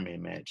 30-minute Iron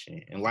Man match.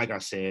 And like I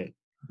said,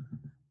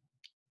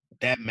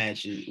 that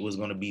match was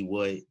going to be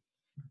what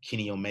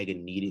Kenny Omega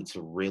needed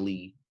to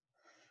really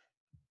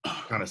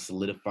kind of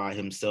solidify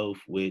himself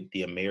with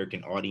the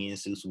American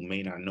audiences who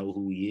may not know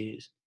who he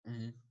is.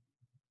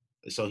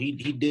 So he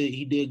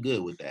did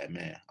good with that,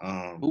 man.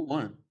 Who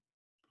won?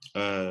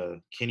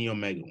 Kenny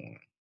Omega won.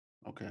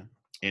 Okay.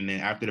 And then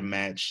after the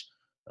match,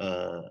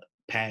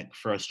 Pac,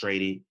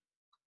 frustrated,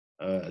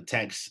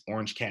 attacks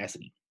Orange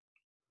Cassidy.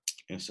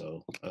 And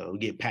so we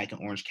get Pac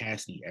and Orange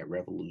Cassidy at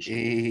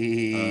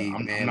Revolution.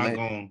 I'm not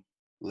going to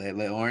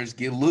let Orange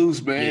get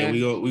loose, man.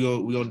 Yeah, we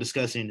go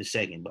discuss it in a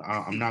second, but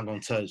I'm not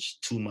going to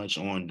touch too much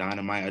on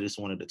Dynamite. I just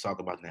wanted to talk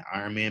about that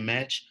Iron Man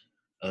match.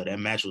 That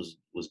match was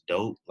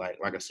dope. Like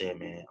I said,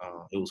 man,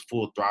 it was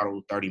full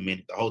throttle, 30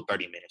 minutes. The whole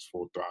 30 minutes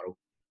full throttle.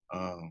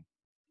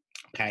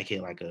 Pac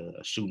hit like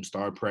a shooting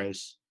star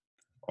press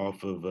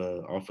off of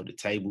the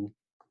table.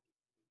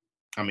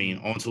 I mean,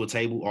 onto a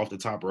table off the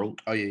top rope.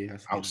 Oh yeah.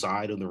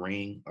 Outside of the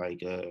ring,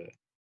 like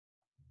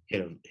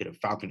hit a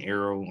Falcon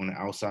Arrow on the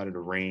outside of the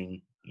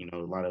ring. You know,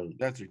 a lot of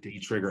That's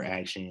ridiculous. trigger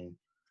action.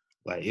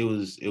 Like it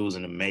was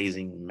an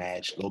amazing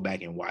match. Go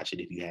back and watch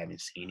it if you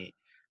haven't seen it.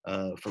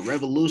 For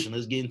Revolution,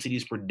 let's get into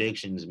these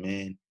predictions,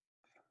 man.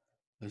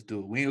 Let's do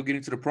it. We ain't gonna get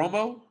into the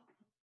promo.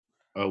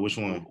 Which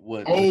one?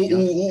 What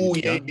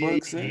Yeah, young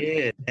Bucks said?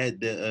 yeah. At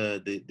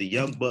the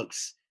Young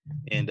Bucks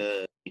and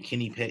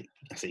Kenny Page.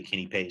 I say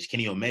Kenny Page,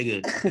 Kenny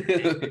Omega,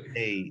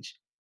 Page.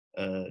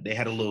 They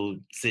had a little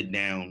sit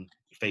down,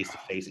 face to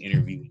face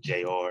interview with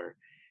JR.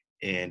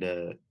 And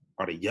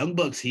are the Young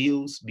Bucks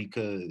heels?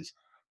 Because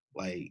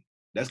like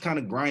that's kind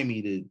of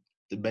grimy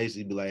to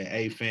basically be like,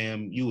 hey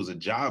fam, you was a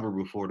jobber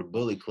before the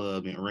Bullet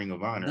Club and Ring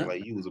of Honor. No,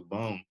 Like you was a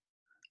bum.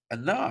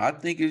 no, I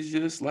think it's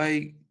just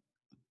like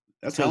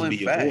That's supposed to telling be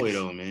your boy facts,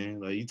 though, man.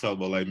 Like you talk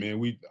about like,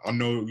 man, I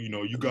know,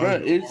 you guys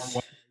bro. know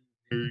our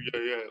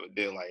yeah.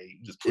 They're like you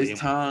just put It's him.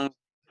 time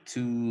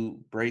to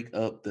break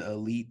up the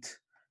elite.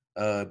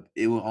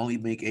 It will only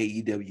make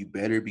AEW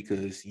better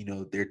because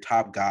their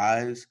top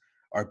guys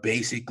are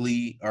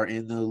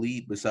in the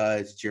elite.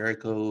 Besides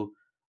Jericho,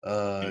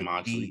 And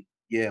Moxley.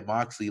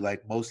 Moxley.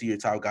 Like most of your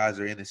top guys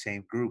are in the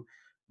same group.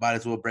 Might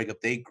as well break up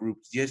their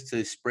groups just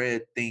to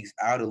spread things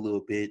out a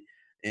little bit.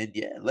 And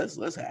yeah,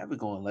 let's have it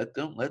going.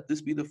 Let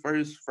this be the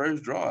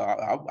first draw.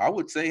 I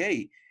would say,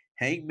 hey,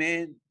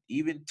 Hangman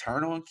even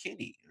turn on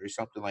Kenny or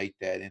something like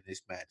that in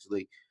this match.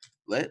 Like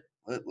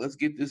let's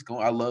get this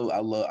going. I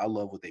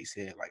love what they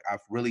said. Like I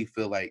really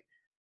feel like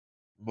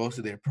most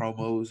of their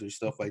promos or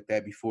stuff like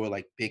that before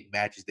like big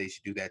matches, they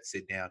should do that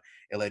sit down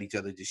and let each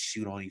other just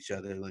shoot on each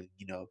other. Like,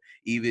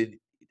 even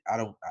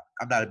I'm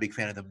not a big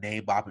fan of them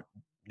name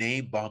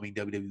bombing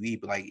WWE,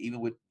 but like even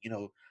with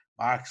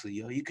Moxley,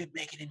 you couldn't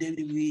make it in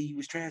WWE. You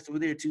was trash over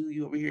there too.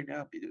 You over here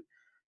now.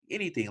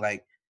 Anything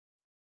like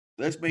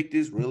let's make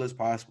this real as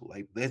possible.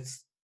 Like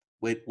let's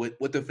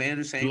what the fans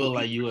are saying. Do it What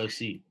like people,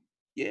 UFC.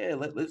 yeah,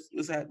 let's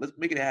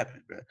make it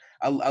happen, bro.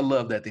 I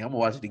love that thing. I'm gonna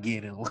watch it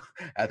again and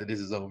after this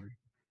is over.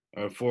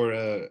 For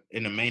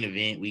in the main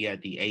event, we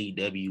got the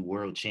AEW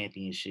World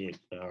Championship,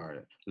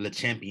 or Le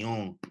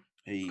Champion,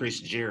 Chris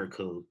Hey,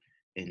 Jericho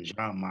and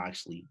John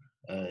Moxley.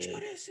 sure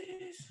this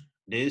is.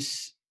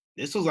 This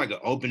this was like an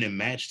opening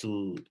match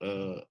to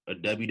a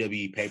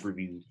WWE pay per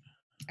view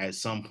at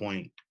some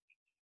point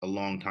a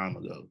long time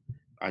ago.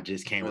 I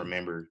just can't Really?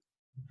 remember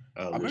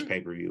I which remember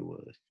pay per view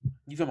it was.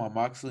 you talking about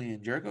Moxley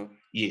and Jericho.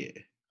 Yeah,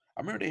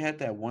 I remember they had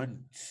that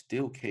one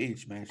steel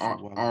cage match a I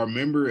while.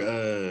 remember.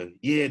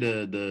 Yeah,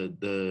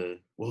 the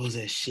what was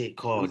that shit It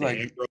called? was The like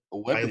Ambrose a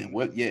weapon. Asylum?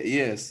 What? Yeah,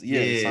 yes,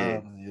 yes.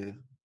 Yeah, Yeah.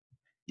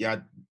 yeah,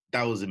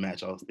 that was the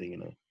match I was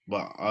thinking of.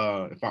 But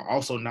if I'm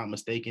also not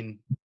mistaken,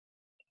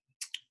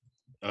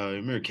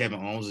 remember Kevin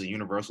Owens is a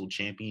Universal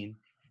Champion,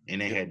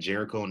 and they Yep. had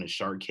Jericho in the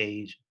shark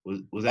cage.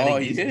 Was that Oh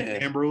against Dean yeah.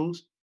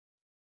 Ambrose?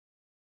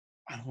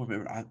 I don't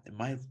remember. It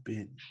might have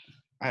been.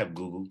 I have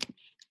Google.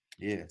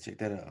 Yeah, check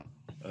that out.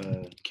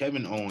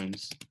 Kevin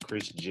Owens,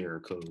 Chris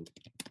Jericho,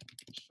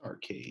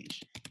 shark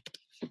cage.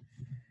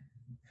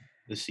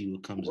 Let's see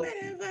what comes up. What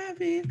have I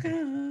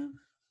become?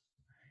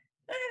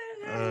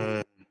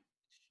 Uh,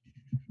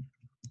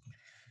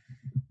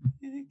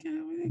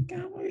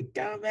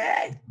 Come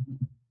back.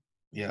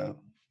 Yo, yeah,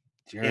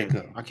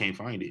 Jericho. I can't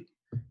find it.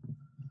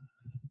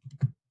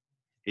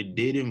 It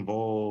did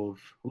involve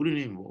who did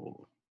it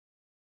involve?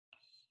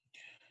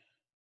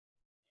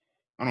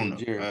 I don't Yeah, know.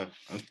 Jericho.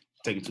 It's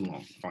taking too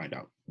long to find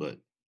out. But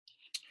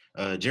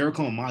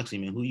Jericho and Moxley,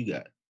 man, who you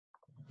got?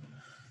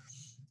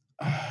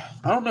 I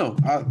don't know.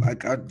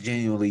 I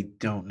genuinely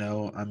don't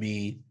know. I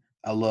mean,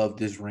 I love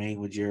this ring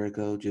with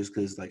Jericho just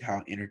because like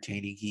how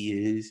entertaining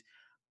he is.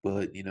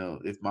 But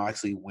if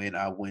Moxley win,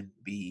 I wouldn't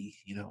be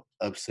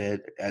upset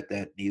at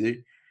that neither.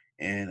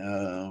 And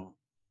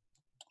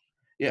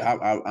yeah,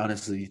 I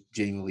honestly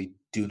genuinely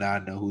do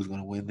not know who's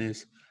gonna win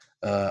this.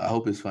 I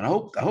hope it's fun.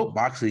 I hope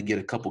Moxley get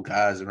a couple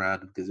guys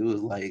around him because it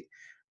was like,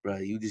 bro,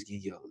 you just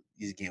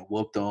getting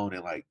whooped on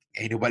and like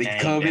ain't nobody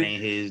coming.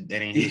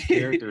 That ain't his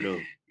character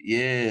though.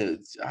 Yeah,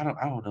 I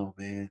don't know,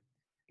 man.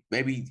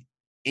 Maybe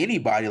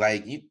anybody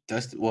like you,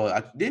 Dustin.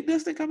 Well, did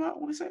Dustin come out? I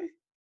want to say.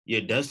 Yeah,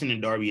 Dustin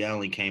and Darby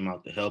Allin came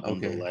out to help him,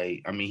 but Okay,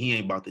 like, I mean, he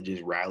ain't about to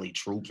just rally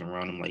troops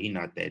around him. Like, he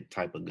not that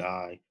type of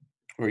guy.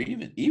 or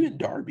even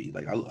Darby.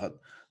 Like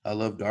I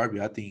love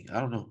Darby. I think I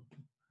don't know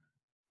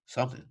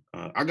something.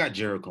 I got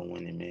Jericho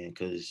winning, man,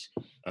 because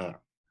uh,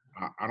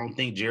 I don't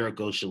think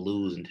Jericho should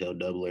lose until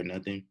Double or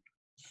Nothing.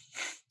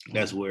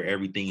 That's Okay. where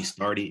everything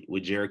started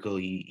with Jericho.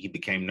 He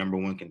became number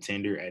one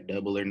contender at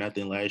Double or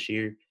Nothing last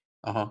year.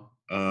 Uh-huh.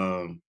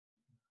 Um,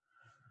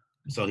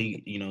 so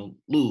he,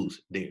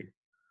 lose there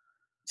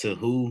to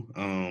who?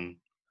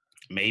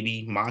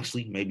 Maybe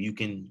Moxley. Maybe you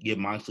can give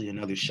Moxley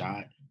another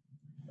shot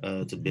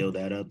to build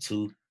that up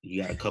too.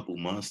 You got a couple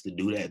months to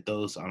do that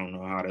though, so I don't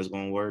know how that's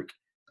gonna work.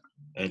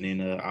 And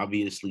then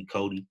obviously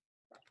Cody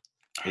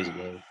as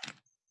well.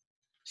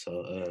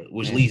 So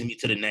which Man, leads me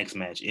to the next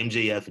match,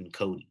 MJF and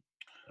Cody.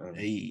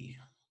 hey,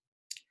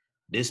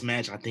 This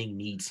match I think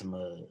needs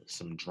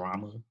some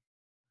drama.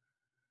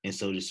 And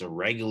so just a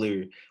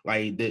regular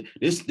this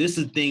is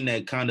the thing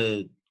that kind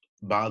of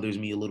bothers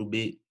me a little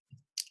bit.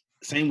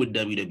 Same with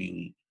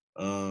WWE.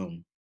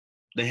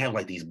 They have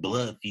like these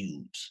blood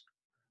feuds,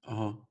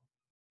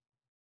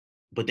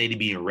 but they'd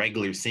be in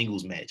regular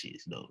singles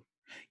matches though.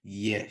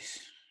 Yes,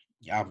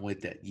 I'm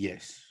with that.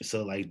 Yes.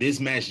 So like this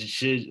match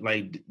should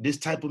like this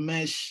type of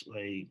match,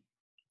 like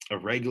a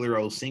regular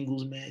old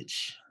singles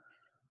match.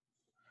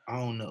 I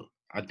don't know.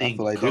 I I feel think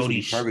like this would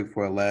be Cody perfect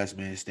for a last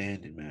man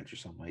standing match or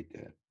something like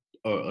that.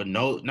 or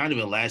no, not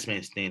even last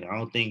man standing. I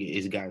don't think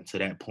it's gotten to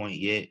that point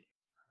yet.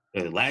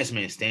 The last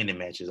man standing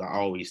matches, I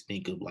always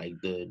think of like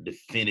the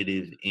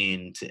definitive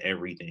end to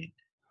everything.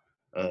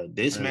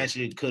 This Really? match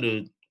it could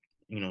have,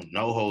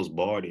 no holds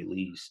barred at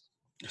least.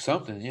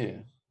 Something, yeah.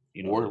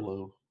 You know,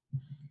 Wardlow.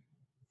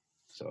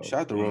 so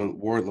Shout out to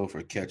Wardlow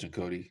for catching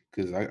Cody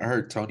because I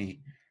heard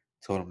Tony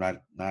told him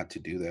not to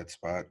do that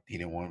spot. He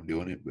didn't want him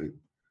doing it, but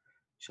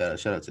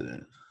shout out to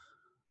that.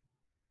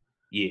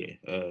 yeah.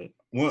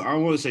 Well, I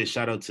want to say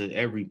shout out to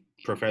every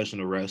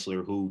professional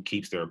wrestler who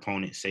keeps their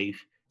opponent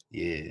safe.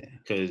 Yeah,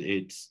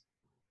 Because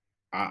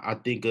I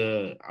think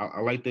I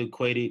like to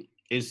equate it.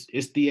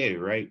 It's theater,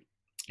 right?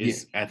 yeah.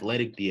 It's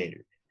athletic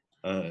theater.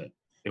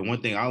 And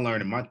one thing I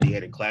learned in my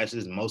theater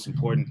classes, the most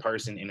important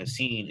person in a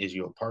scene is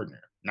your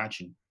partner, not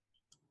you.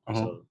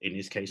 So in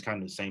this case,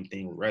 kind of the same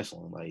thing with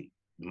wrestling. Like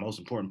the most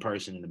important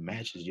person in the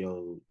match is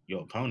your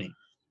opponent.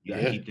 You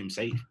gotta keep them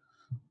safe.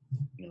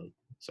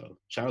 So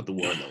shout out to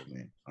Wardlow,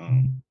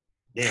 man.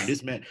 Damn,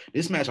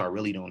 this match I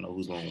really don't know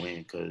who's gonna win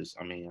because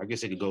I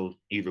guess it could go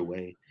either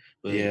way.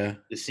 But Yeah.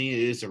 the scene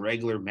it's a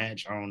regular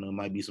match. I don't know,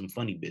 might be some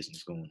funny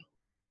business going on.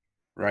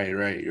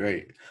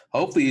 Right.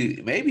 Hopefully,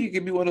 maybe it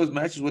could be one of those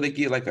matches where they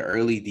get like an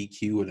early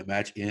DQ and the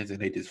match ends and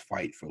they just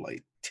fight for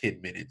like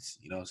 10 minutes.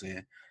 You know what I'm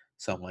saying?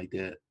 Something like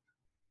that.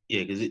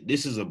 Yeah, because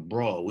this is a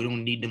brawl. We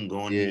don't need them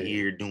going in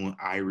here doing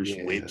Irish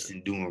whips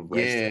and doing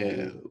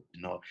wrestling.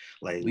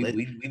 Like we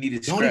need to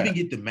don't scrap. even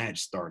get the match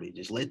started.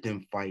 Just let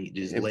them fight.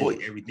 Just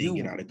let everything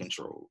get out of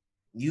control.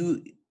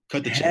 You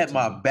cut the had check,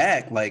 my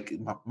back, like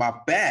my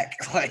back,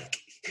 like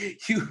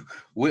you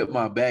whipped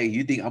my back.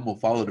 You think I'm gonna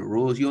follow the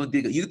rules? You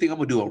think I'm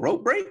gonna do a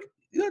rope break?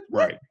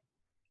 Right.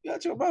 You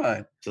got your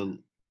mind. So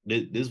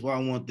this is what I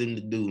want them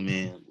to do,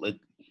 man.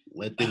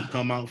 Let them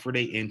come out for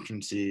their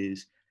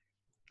entrances.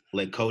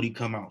 Let Cody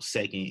come out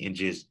second and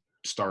just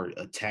start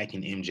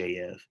attacking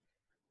MJF.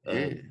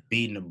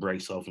 Beating the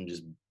brakes off and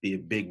just be a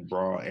big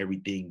brawl.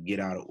 Everything get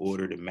out of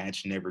order. The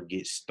match never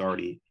gets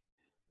started.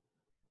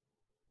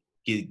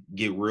 Get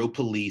real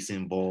police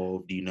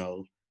involved,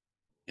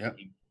 Yeah.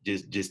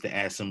 Just to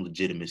add some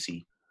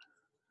legitimacy.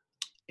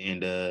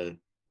 And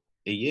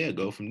yeah,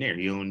 go from there.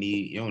 You don't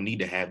need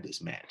to have this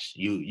match.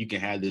 You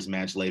can have this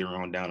match later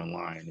on down the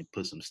line and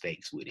put some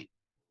stakes with it.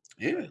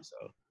 Yeah.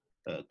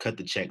 So cut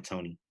the check,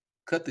 Tony.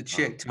 Cut the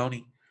check,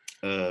 Tony.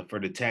 For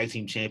the tag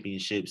team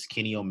championships,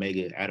 Kenny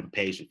Omega, Adam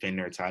Page defend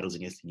their titles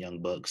against the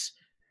Young Bucks.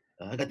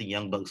 I got the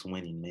Young Bucks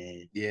winning,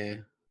 man. Yeah.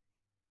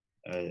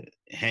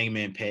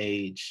 Hangman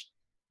Page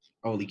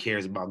only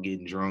cares about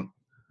getting drunk.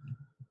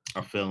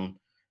 I feel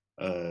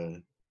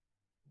him.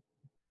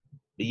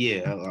 But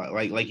yeah,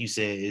 like you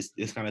said,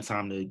 it's kind of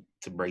time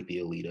to break the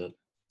Elite up.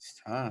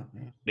 It's time,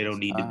 man. They don't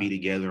need to be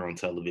together on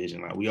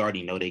television. Like we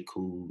already know they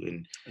cool,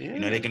 and yeah.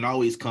 They can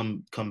always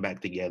come back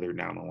together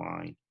down the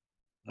line.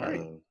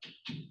 Right.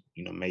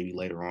 Maybe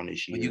later on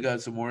this year. When you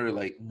got some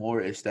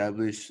more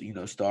established,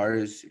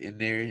 stars in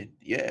there, and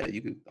yeah,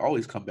 you could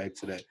always come back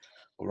to that.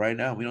 But right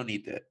now, we don't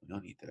need that.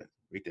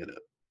 Break that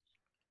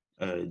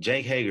up.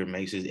 Jake Hager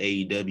makes his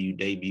AEW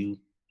debut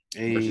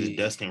versus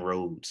Dustin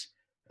Rhodes.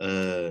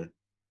 I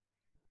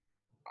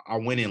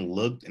went and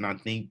looked, and I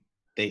think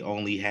they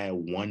only had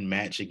one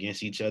match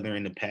against each other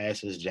in the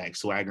past as Jack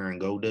Swagger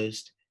and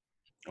Goldust.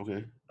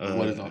 Okay.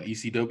 What is on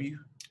ECW?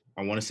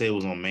 I want to say it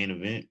was on Main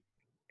Event.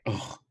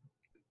 Oh,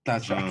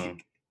 that's right.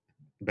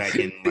 Back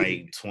in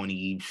like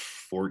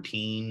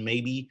 2014,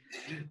 maybe.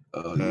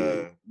 Oh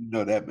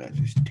yeah, that match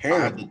is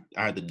terrible.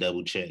 I had to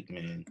double check,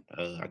 man.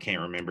 I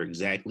can't remember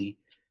exactly,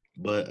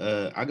 but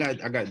I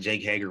got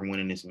Jake Hager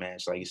winning this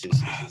match. Like it's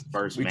his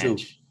first match.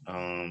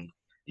 Too.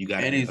 You got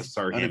to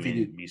assert him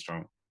and be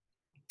strong.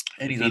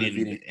 And he's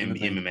undefeated in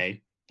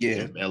MMA.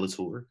 Yeah,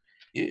 Bellator.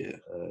 Yeah,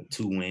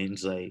 2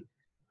 wins. Like,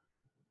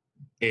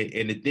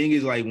 and the thing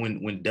is, like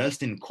when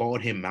Dustin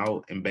called him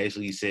out and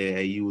basically said,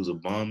 "Hey, you was a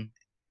bum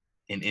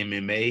in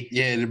MMA."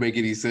 Yeah, it didn't make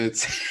any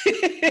sense.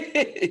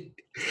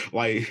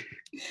 Like,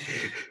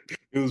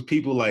 it was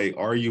people like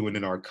arguing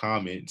in our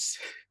comments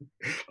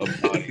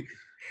about it.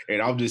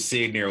 And I'm just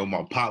sitting there with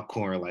my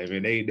popcorn, like,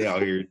 man, they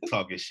out here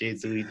talking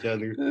shit to each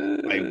other.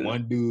 Like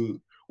one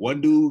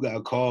dude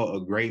got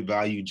called a great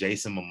value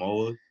Jason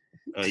Momoa.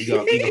 He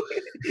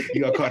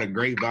got called a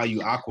great value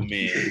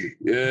Aquaman.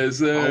 Yes,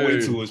 sir. I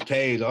went to his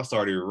page. I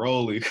started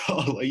rolling. I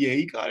was like, yeah,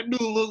 he kind of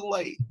do look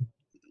like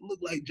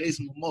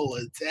Jason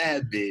Momoa a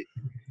tad bit.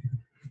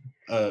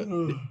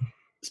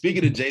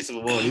 Speaking of Jason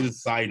Momoa, this is a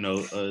side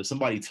note.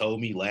 Somebody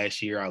told me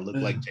last year I look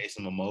like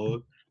Jason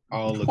Momoa. I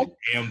don't look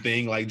a damn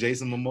thing like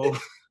Jason Momoa.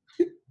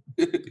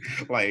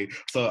 Like,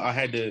 so I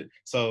had to.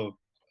 So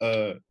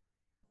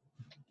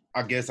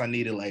I guess I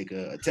needed like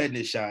a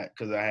tetanus shot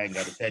because I hadn't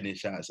got a tetanus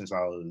shot since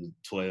I was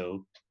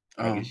 12.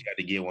 I guess you got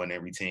to get one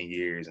every 10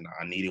 years, and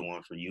I needed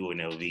one for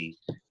UNLV.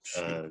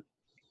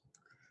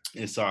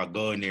 And so I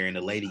go in there, and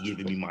the lady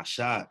giving me my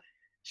shot,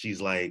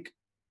 she's like,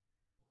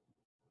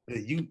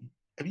 "You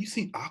have you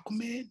seen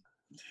Aquaman?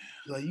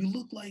 Like you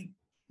look like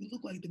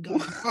the guy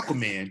from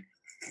Aquaman."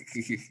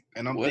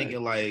 And I'm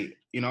thinking like,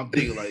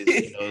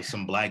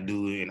 some black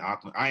dude in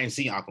Aquaman. I ain't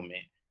seen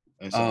Aquaman,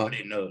 and so I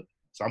didn't know.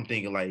 So I'm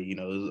thinking like,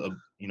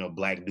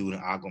 black dude in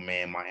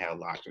Aquaman might have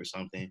locks or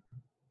something.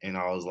 And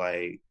I was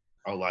like,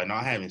 no,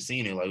 I haven't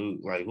seen it.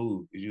 Like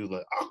who? She was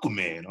like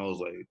Aquaman. I was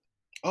like,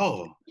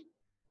 oh,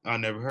 I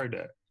never heard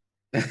that.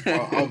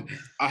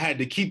 I had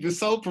to keep it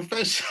so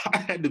professional. I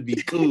had to be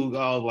cool.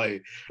 I was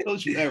like,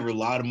 don't you ever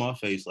lie to my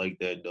face like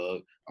that,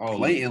 dog. I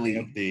don't look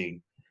damn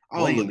thing. I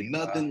don't look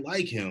nothing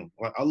like him.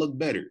 I look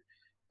better.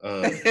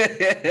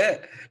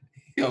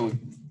 Yo,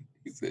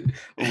 he said,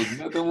 I was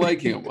nothing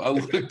like him. I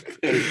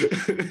look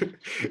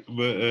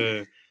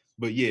better.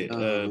 But yeah.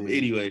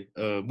 Anyway,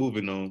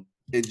 moving on.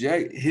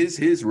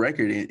 His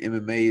record in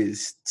MMA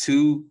is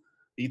 2-0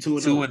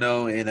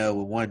 and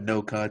with 1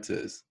 no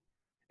contest.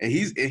 And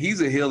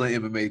he's a heel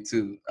in MMA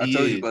too. I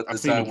told you about the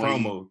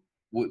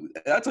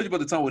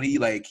time when he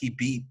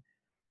beat,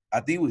 I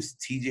think it was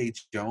TJ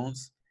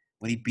Jones,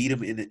 when he beat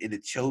him in the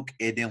choke,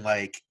 and then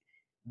like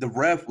the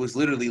ref was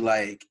literally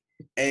like,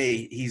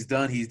 "Hey, he's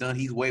done. He's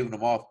waving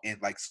him off,"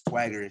 and like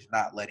Swagger is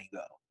not letting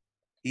go.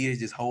 He is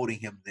just holding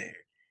him there,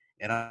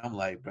 and I'm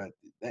like, bro,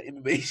 that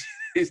MMA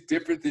is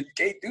different. You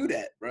can't do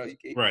that, bro. You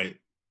can't. Right.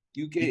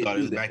 You can't. You thought do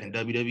it was that. back in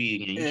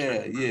WWE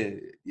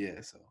again.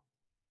 Yeah. So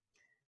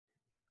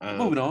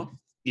moving on.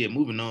 Yeah,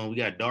 moving on. We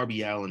got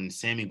Darby Allin and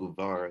Sammy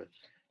Guevara.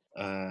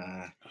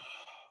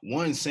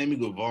 Sammy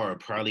Guevara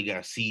probably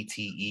got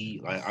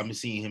CTE. Like I've been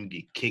seeing him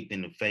get kicked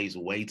in the face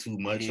way too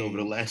much over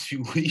the last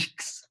few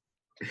weeks.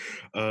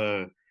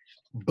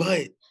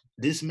 But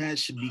this match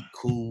should be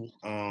cool.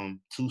 2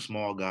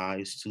 small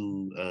guys,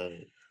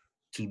 2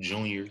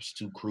 juniors,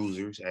 2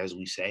 cruisers, as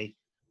we say.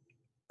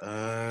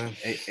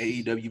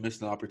 AEW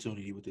missed an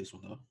opportunity with this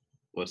one though.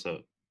 What's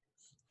up?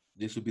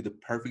 This would be the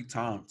perfect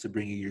time to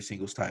bring in your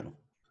singles title.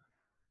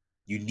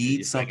 You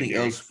need something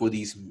else for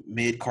these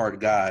mid-card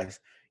guys.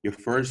 Your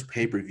first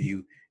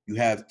pay-per-view, you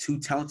have 2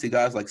 talented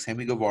guys like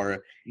Sammy Guevara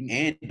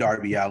and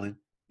Darby Allin.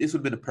 This would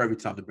have been the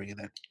perfect time to bring in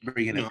that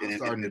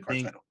mid-card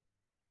title.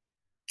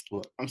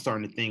 What? I'm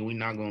starting to think we're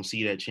not going to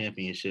see that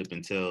championship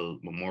until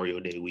Memorial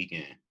Day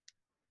weekend.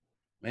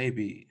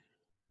 Maybe.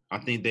 I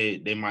think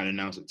they might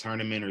announce a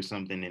tournament or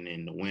something, and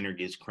then the winner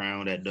gets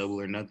crowned at Double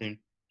or Nothing.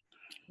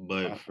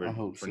 But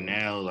for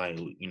now, like,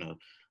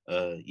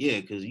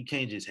 because you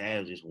can't just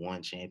have just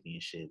one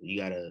championship. You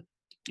gotta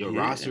your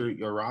roster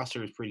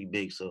is pretty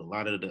big, so a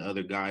lot of the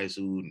other guys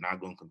who not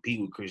gonna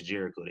compete with Chris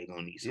Jericho, they're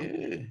gonna need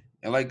something. Yeah,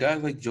 and like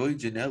guys like Joey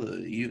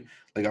Janela,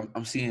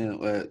 I'm seeing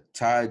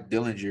Ty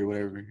Dillinger,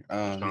 whatever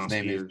his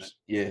name is.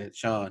 Yeah,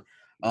 Sean.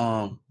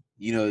 On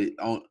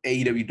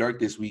AEW Dark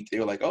this week, they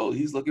were like, oh,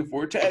 he's looking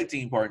for a tag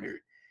team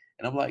partner,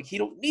 and I'm like, he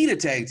don't need a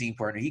tag team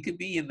partner. He could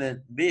be in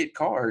the mid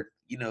card,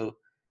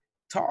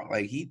 talk.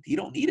 Like he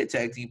don't need a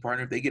tag team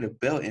partner. If they get a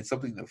belt and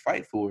something to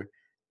fight for,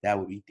 that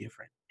would be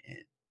different. And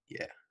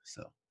yeah,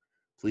 so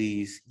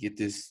please get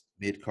this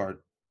mid card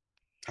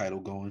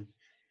title going.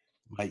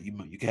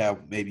 You can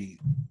have maybe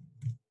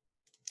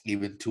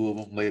even 2 of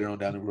them later on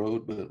down the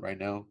road, but right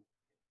now,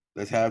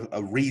 let's have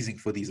a reason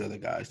for these other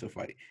guys to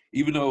fight.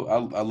 Even though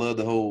I love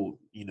the whole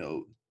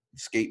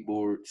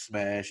skateboard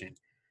smash, and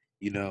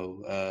even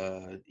though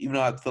I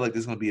feel like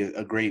this is going to be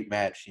a great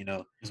match,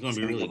 it's going to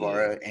be really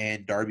Guevara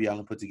and Darby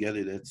Allin put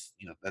together. That's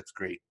that's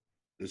great.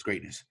 There's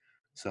greatness.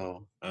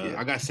 So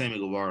I got Sammy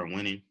Guevara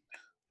winning.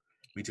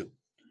 Me too.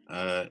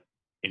 And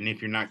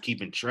if you're not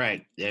keeping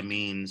track, that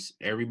means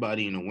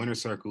everybody in the winner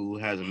circle who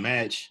has a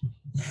match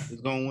is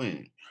going to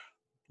win.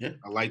 Yeah.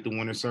 I like the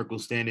winner circle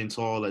standing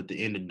tall at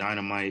the end of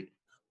Dynamite.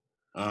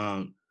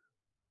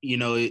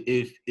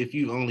 If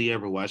you've only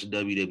ever watched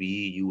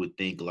WWE, you would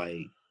think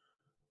like,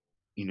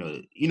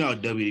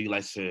 WWE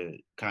likes to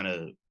kind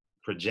of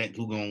project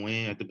who's going to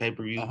win at the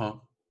pay-per-view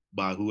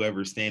by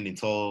whoever's standing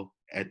tall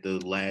at the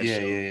last show.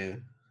 Yeah.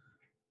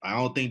 I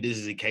don't think this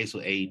is the case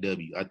with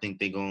AEW. I think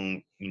they're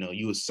going,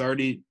 you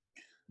asserted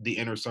the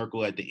inner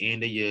circle at the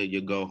end of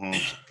your go home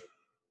show.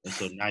 And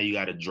so now you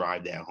got to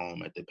drive that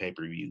home at the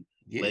pay-per-view.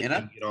 Yeah, let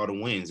them get all the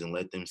wins and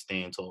let them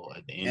stand tall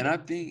at the end. And I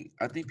think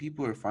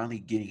people are finally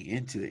getting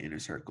into the inner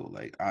circle.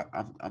 Like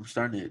I'm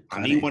starting to.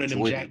 I need one of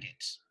them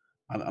jackets.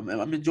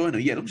 I'm enjoying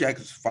them. Yeah, them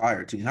jackets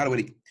fire too. How do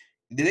did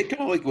they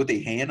come up like with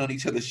their hand on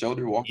each other's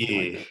shoulder walking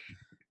like that?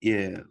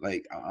 Yeah,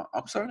 like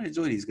I'm starting to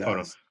enjoy these guys. Hold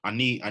on. I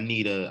need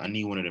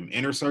one of them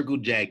inner circle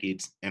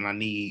jackets, and I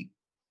need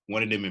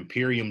one of them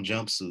Imperium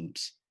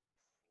jumpsuits.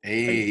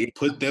 Hey,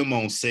 put them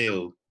on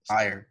sale.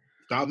 Fire.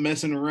 Stop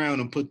messing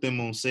around and put them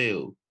on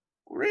sale.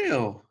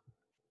 Real.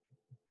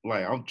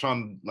 Like I'm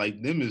trying,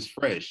 like them is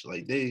fresh.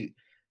 Like you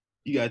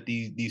got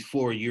these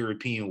 4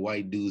 European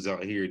white dudes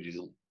out here just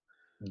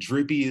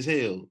drippy as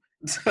hell,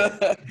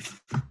 For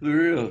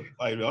real.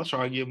 Like I'll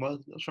try to get my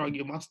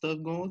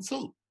stuff going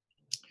too.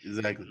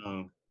 Exactly.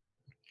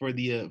 For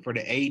the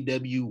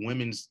AEW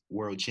Women's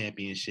World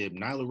Championship,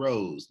 Nyla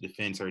Rose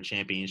defends her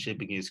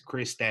championship against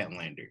Chris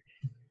Statlander.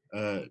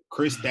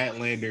 Chris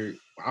Statlander,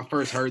 I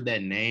first heard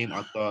that name,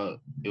 I thought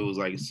it was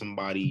like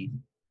somebody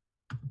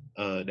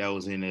that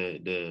was in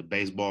the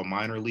baseball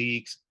minor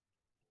leagues.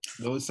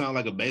 Don't it sound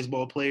like a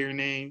baseball player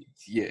name?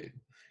 Yeah.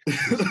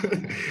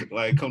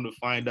 Like, come to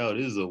find out,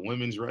 this is a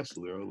women's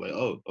wrestler. I was like,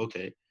 oh,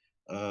 okay.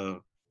 I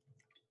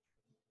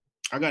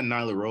got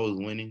Nyla Rose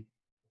winning.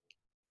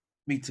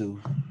 Me too.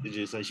 It's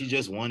just like she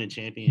just won a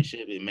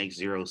championship. It makes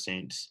zero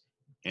sense,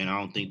 and I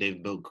don't think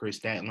they've built Chris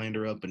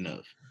Statlander up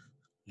enough.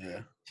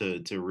 Yeah.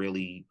 To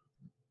really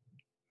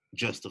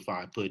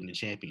justify putting the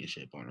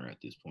championship on her at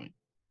this point.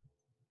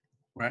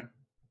 Right.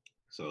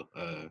 So,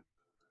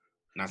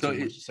 not too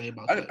much to say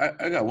about that.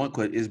 I got one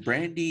question. Is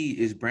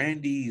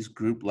Brandy's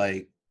group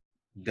like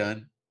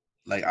done?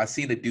 Like I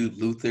seen the dude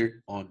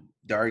Luther on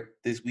Dark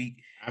this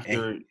week.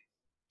 After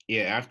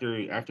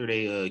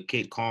they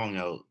kicked Kong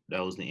out,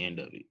 that was the end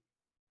of it.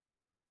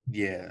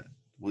 Yeah.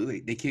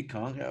 Wait, they kicked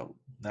Kong out?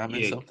 Now I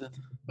missed something.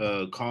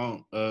 So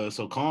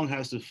Kong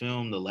has to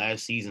film the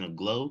last season of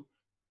Glow.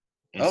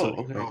 And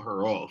so they wrote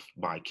her off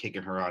by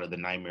kicking her out of the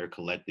Nightmare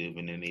Collective,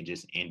 and then they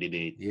just ended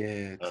it.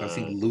 Yeah, because I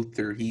see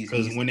Luther.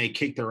 Because when they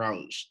kicked her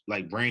out,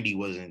 like Brandy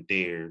wasn't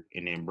there,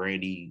 and then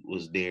Brandy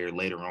was there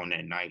later on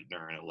that night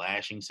during a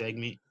lashing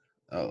segment.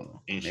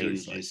 Oh, and she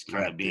was just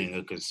kind of being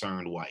a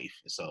concerned wife.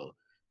 So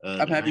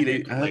I'm happy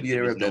they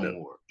wrapped that up.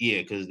 More.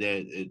 Yeah, because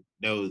that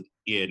was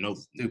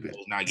stupid.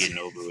 Was not getting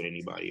over with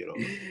anybody at all.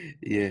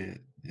 Yeah,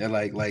 and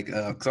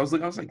because I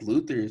was like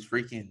Luther is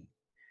freaking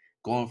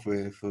going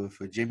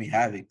for Jimmy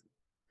Havoc.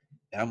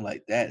 And I'm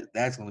like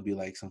that's gonna be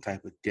like some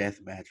type of death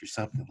match or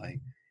something like.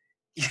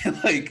 Yeah,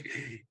 like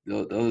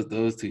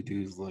those two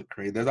dudes look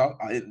crazy.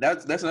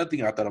 That's another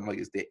thing I thought. I'm like,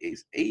 is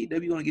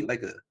AEW gonna get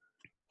like a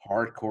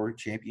hardcore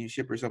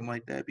championship or something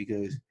like that?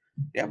 Because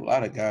they have a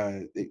lot of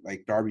guys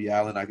like Darby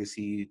Allin. I can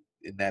see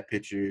in that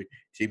picture,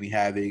 Jimmy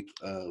Havoc,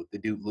 the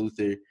dude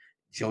Luther,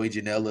 Joey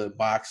Janela,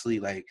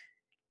 Moxley. Like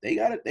they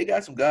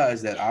got some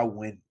guys that I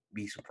wouldn't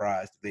be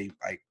surprised if they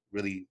like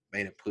really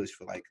made a push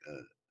for like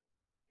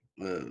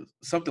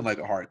something like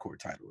a hardcore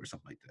title or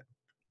something like that.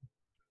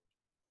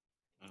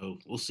 Oh,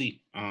 we'll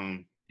see.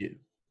 Yeah,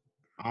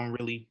 I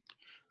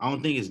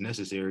don't think it's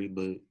necessary,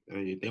 but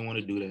if they want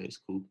to do that, it's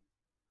cool.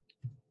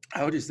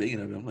 I was just thinking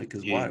of it. I'm like,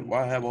 because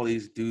why have all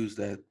these dudes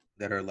that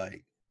are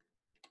like.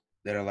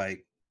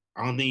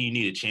 I don't think you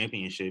need a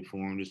championship for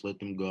them. Just let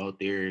them go out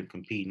there and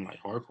compete in like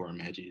hardcore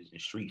matches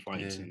and street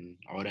fights and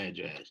all that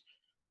jazz.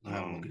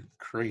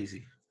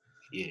 Crazy.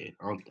 Yeah,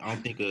 I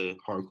don't think a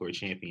hardcore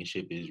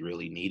championship is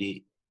really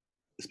needed,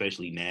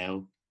 especially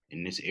now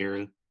in this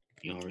era.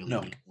 You don't really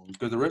need one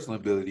because the wrestling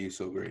ability is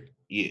so great.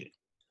 Yeah.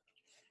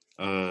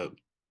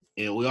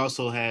 And we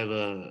also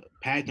have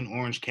Pac and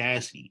Orange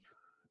Cassidy.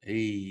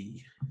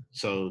 Hey.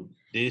 So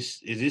is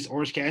this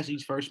Orange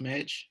Cassidy's first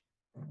match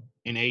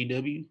in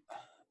AEW?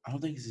 I don't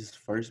think it's his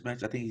first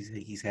match. I think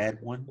he's had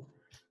one.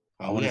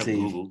 I want to say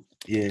Google.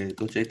 Yeah,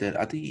 go check that.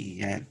 I think he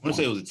had. I want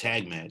to say it was a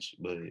tag match,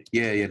 but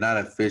yeah, not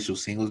an official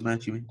singles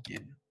match. You mean? Yeah,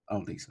 I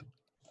don't think so.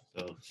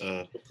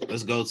 So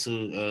let's go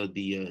to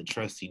the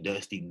trusty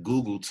dusty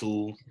Google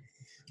tool.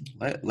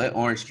 Let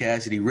Orange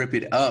Cassidy rip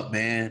it up,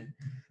 man.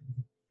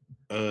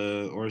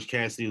 Orange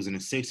Cassidy was in a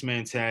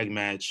 6-man tag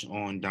match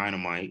on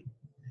Dynamite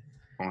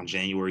on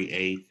January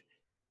 8th.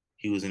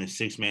 He was in a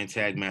 6-man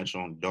tag match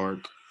on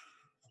Dark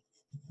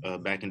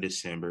back in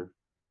December.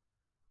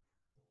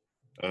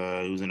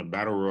 He was in a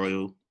Battle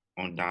Royal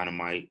on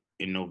Dynamite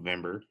in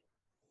November.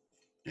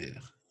 Yeah.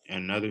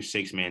 Another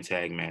 6-man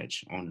tag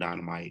match on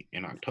Dynamite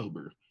in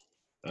October.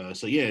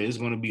 So yeah, it's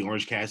going to be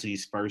Orange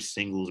Cassidy's first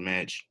singles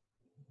match.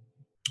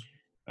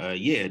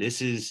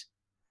 This is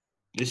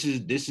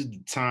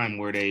the time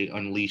where they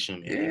unleash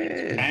him.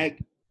 Yeah. Pac,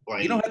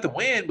 like, you don't have to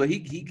win, but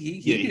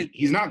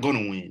he's not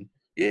going to win.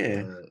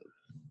 Yeah.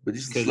 But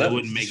just because it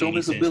wouldn't make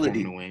any sense for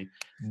him to win.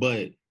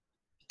 But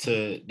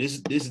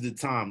this is the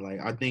time. Like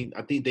I think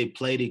they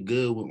played it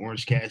good with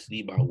Orange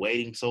Cassidy by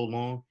waiting so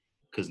long,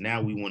 because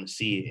now we want to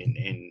see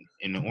it.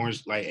 And the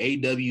Orange, like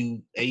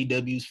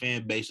AEW's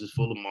fan base is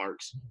full of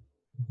marks,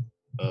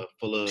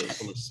 full of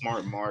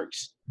smart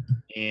marks,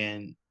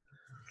 and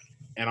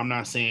I'm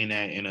not saying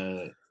that in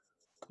a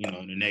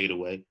in a negative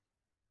way.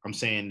 I'm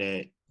saying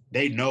that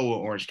they know what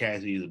Orange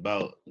Cassidy is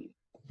about,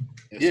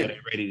 and so they're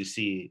ready to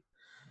see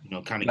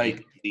it. Kind of like,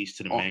 get these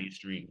to the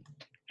mainstream.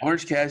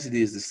 Orange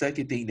Cassidy is the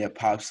second thing that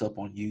pops up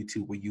on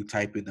YouTube when you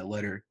type in the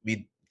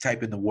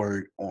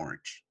word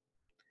orange.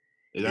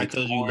 Is that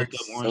because you look up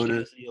Orange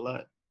Cassidy a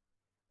lot?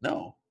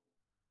 No,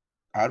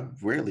 I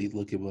rarely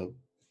look him up,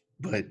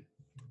 but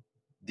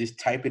just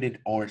type it in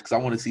orange because I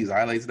want to see his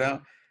highlights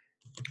now.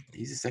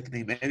 He's the second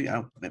thing.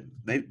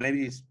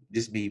 Maybe it's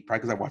just me, probably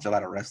because I watch a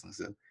lot of wrestling.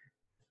 So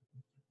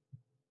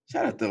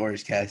shout out to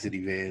Orange Cassidy,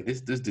 man.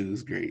 This dude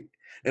is great,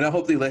 and I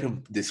hope they let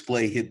him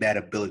display that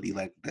ability,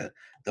 like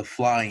the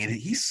flying. And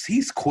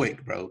he's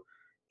quick, bro.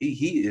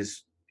 he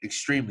is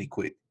extremely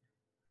quick.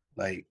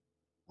 Like,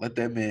 let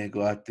that man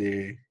go out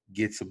there,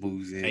 get some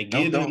moves in. Hey,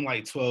 give Don't them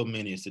like 12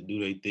 minutes to do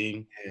their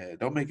thing. yeah,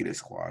 don't make it a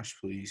squash,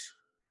 please.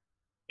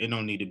 It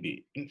don't need to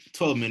be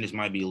 12 minutes.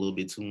 Might be a little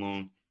bit too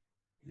long.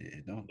 Yeah,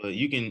 don't. But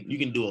you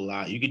can do a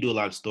lot. You can do a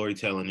lot of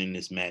storytelling in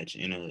this match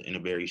in a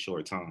very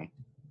short time.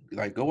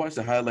 Like, go watch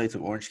the highlights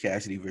of Orange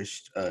Cassidy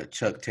versus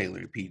Chuck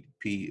Taylor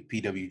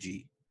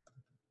PWG.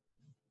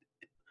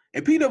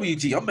 And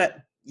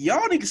PWG,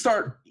 y'all need to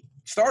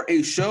start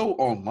a show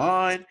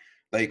online.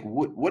 Like,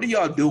 what are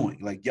y'all doing?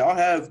 Like, y'all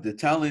have the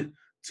talent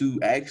to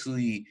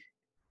actually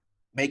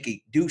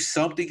do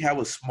something, have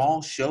a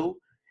small show,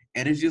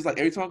 and it's just like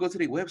every time I go to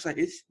their website,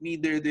 it's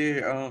their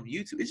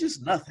YouTube. It's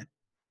just nothing.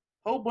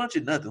 Whole bunch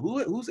of nothing.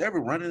 Who's ever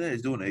running that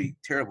is doing a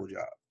terrible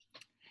job.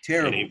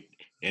 Terrible.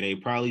 And they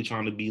probably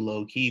trying to be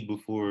low key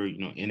before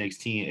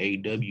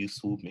NXT and AEW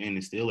swoop in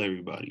and steal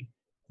everybody.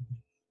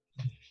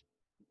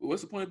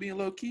 What's the point of being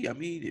low key? I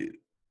mean,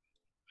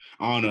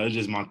 I don't know. It's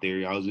just my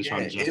theory. I was just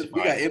trying to justify.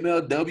 We got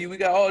MLW. We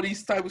got all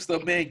these type of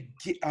stuff, man.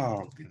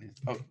 Oh goodness.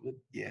 Oh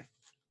yeah.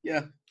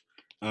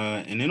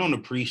 And then on the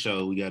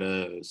pre-show, we got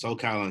a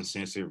SoCal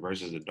Uncensored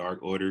versus the Dark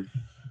Order.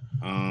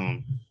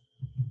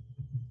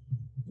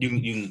 You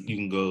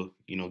can go,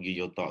 give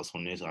your thoughts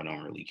on this. I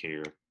don't really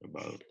care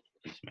about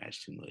this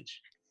match too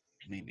much.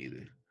 Me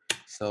neither.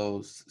 So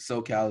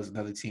SoCal is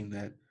another team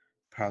that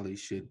probably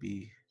should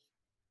be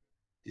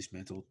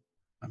dismantled.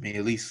 I mean,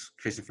 at least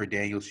Christopher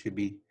Daniels should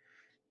be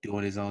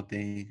doing his own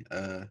thing.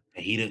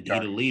 He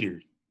the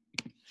leader.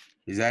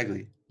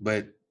 Exactly,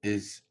 but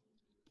it's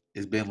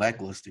been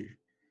lackluster.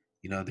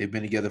 They've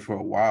been together for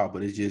a while,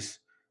 but it's just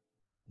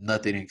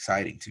nothing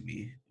exciting to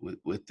me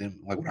with them.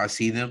 Like when I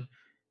see them,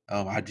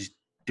 I just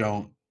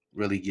don't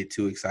really get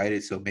too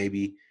excited. So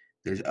maybe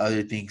there's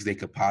other things they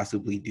could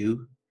possibly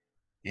do.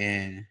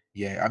 And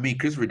yeah, I mean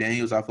Christopher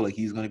Daniels, I feel like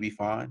he's going to be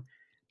fine.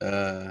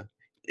 And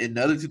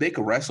the other two, they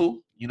could wrestle.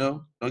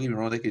 Don't get me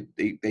wrong, they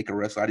could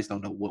wrestle. I just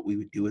don't know what we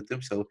would do with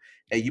them. So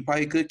hey, you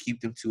probably could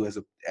keep them two as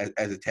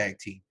a tag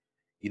team.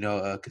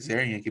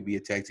 Kazarian could be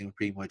a tag team with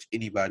pretty much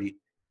anybody.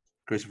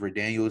 Christopher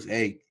Daniels,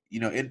 hey,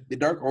 in the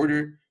Dark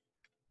Order,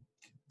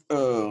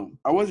 I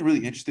wasn't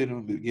really interested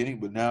in the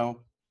beginning, but now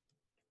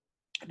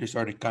they're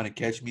starting to kind of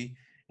catch me.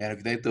 And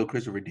if they throw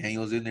Christopher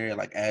Daniels in there,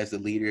 like as the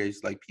leader,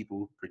 it's like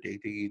people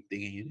predicting,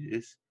 thinking it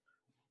is.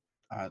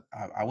 I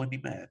wouldn't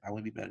be mad. I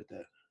wouldn't be mad at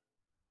that.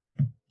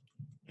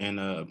 And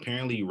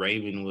apparently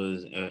Raven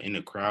was in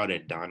the crowd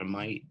at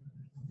Dynamite.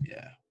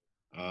 Yeah.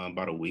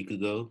 About a week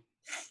ago.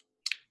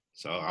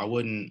 So I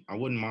wouldn't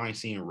mind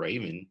seeing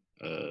Raven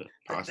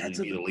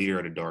possibly be the leader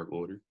of the Dark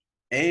Order.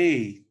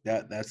 Hey,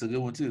 that's a good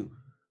one too.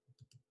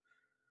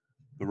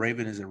 But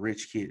Raven is a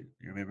rich kid.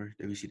 You remember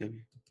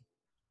WCW?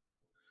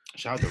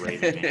 Shout out to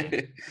Raven,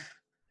 man.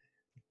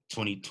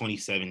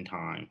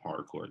 27-time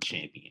hardcore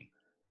champion.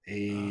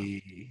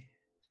 Hey.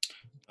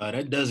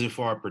 That does it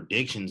for our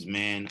predictions,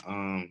 man.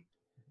 I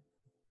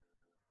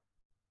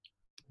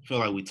feel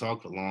like we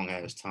talked a long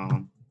ass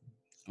time.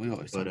 We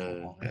always talk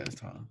a long ass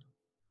time.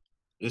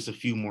 There's a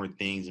few more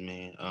things,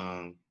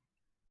 man.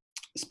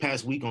 This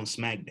past week on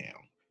SmackDown,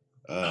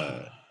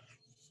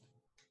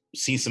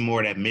 see some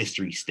more of that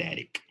mystery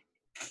static.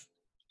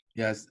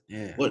 Yes,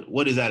 yeah.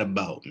 What is that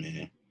about,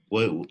 man?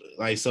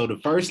 So the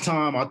first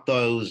time I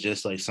thought it was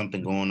just like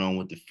something going on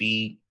with the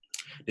feed.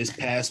 This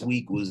past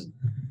week was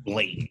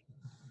blatant,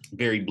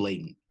 very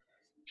blatant.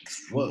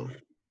 What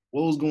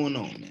was going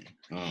on, man?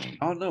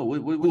 I don't know.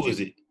 What who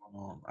is it?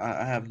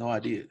 I have no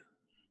idea.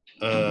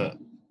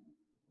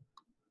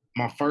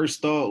 My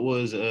first thought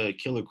was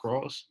Killer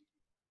Cross,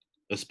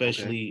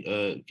 especially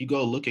if you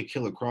go look at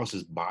Killer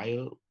Cross's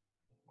bio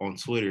on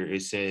Twitter,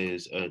 it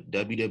says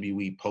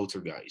WWE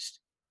Poltergeist.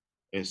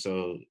 And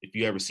so if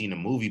you ever seen the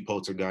movie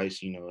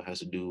Poltergeist, it has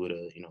to do with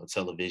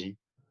television,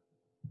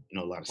 a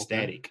lot of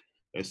static.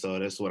 And so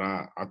that's what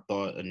I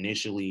thought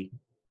initially.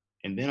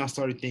 And then I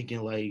started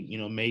thinking like,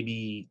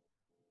 maybe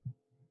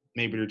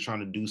they're trying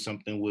to do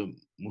something with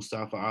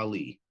Mustafa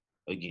Ali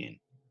again.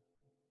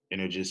 And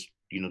they're just,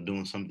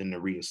 doing something to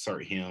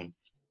reassert him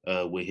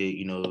with his,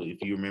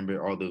 if you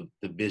remember all the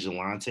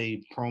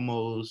Vigilante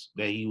promos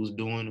that he was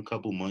doing a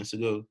couple months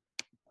ago.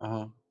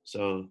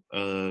 So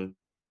I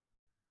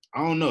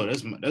don't know.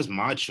 That's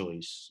my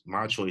choice.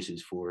 My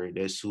choices for it.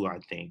 That's who I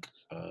think.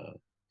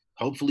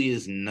 Hopefully,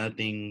 it's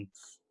nothing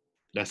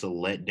that's a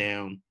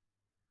letdown.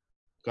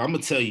 I'm gonna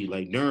tell you,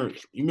 like you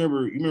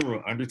remember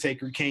when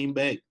Undertaker came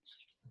back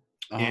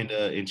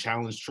and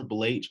challenged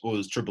Triple H, or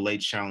was Triple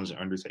H challenged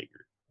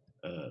Undertaker?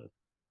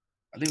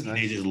 I think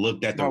they just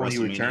looked at the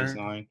WrestleMania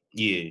sign.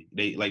 Yeah,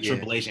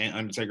 Triple H and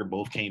Undertaker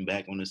both came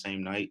back on the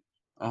same night.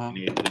 And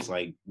it's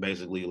like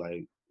basically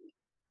like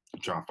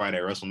trying to fight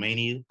at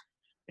WrestleMania.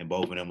 And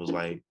both of them was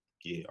like,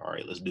 yeah, all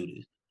right, let's do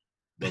this.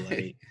 But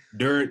like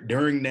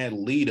during that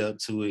lead up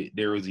to it,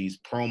 there was these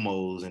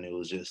promos and it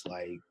was just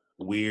like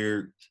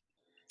weird.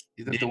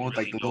 Is that the one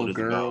like the little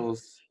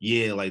girls?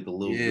 Yeah, like the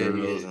little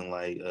girls and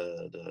like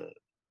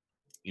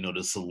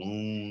the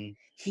saloon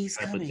He's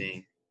type coming. of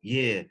thing.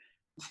 Yeah.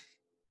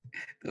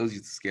 Those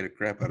used to scare the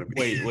crap out of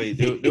me. Wait.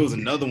 There was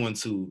another one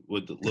too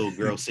with the little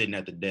girl sitting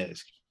at the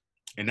desk,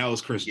 and that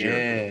was Chris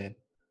Jericho. Yeah.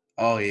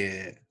 Oh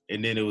yeah.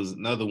 And then there was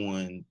another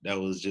one that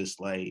was just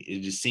like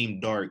it just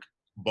seemed dark.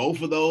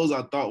 Both of those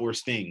I thought were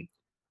Sting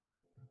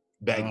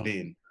back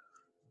then.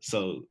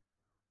 So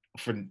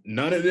for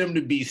none of them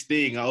to be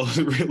Sting, I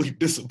was really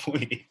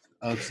disappointed.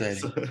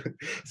 Upsetting.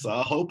 So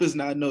I hope it's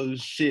not no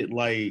shit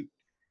like,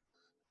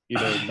 you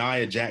know,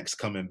 Nia Jax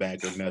coming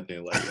back or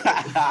nothing like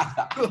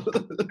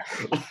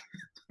that.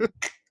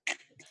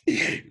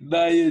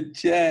 Nia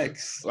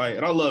Jax. Like,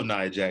 and I love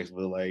Nia Jax,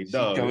 but like,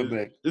 no,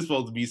 it's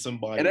supposed to be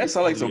somebody. And that's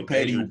all like some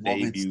petty woman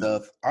debut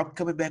stuff. I'm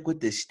coming back with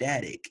the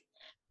static.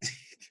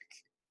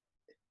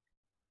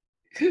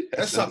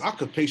 That's something I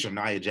could picture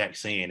Nia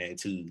Jax saying that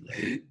too.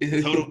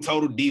 Like,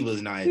 total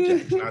Divas Nia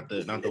Jax,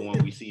 not the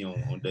one we see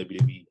on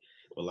WWE,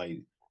 but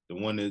like the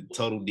one that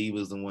Total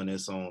Divas, the one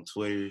that's on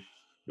Twitter,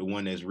 the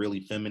one that's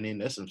really feminine.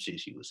 That's some shit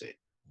she would say.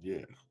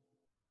 Yeah.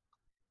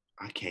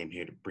 I came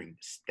here to bring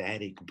the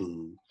static,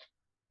 boo.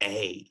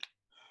 Hey.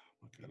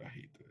 Oh my God, I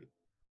hate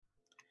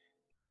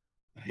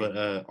that.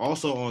 But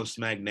also on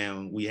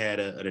SmackDown, we had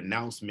an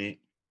announcement.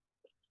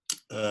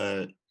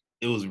 It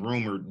was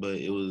rumored, but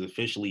it was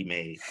officially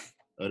made.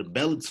 The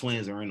Bella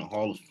Twins are in the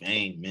Hall of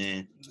Fame,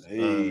 man.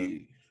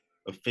 Hey.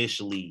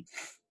 Officially.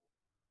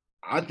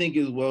 I think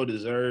it's well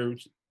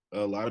deserved.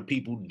 A lot of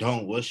people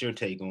don't. What's your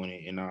take on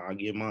it? And I'll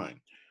give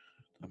mine.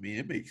 I mean,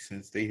 it makes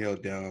sense. They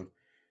held down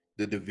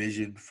the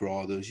division for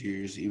all those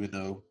years, even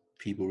though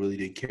people really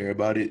didn't care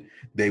about it.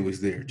 They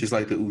was there, just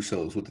like the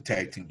Usos with the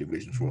tag team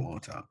division for a long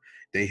time.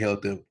 They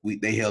held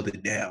they held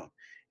it down,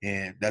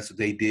 and that's what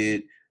they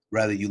did.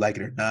 Whether you like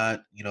it or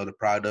not, you know, the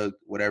product,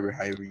 whatever,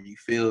 however you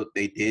feel,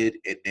 they did,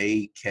 and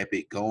they kept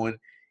it going,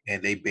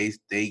 and they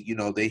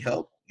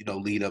helped, you know,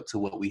 lead up to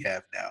what we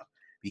have now,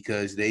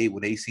 because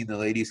when they seen the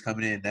ladies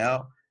coming in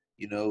now,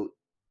 you know,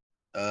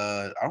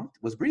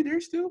 was Brie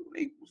there still?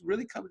 They was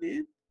really coming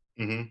in.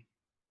 Mm-hmm.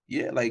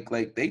 Yeah, like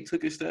they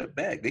took a step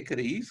back. They could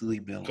have easily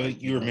been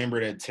like, you remember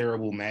that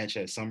terrible match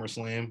at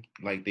SummerSlam,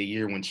 like the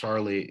year when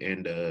Charlotte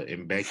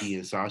and Becky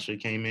and Sasha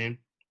came in.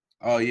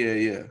 Oh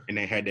yeah. And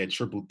they had that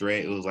triple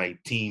threat. It was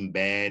like Team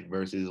Bad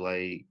versus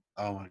like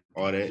all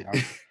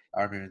that.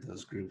 I remember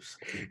those groups.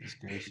 Goodness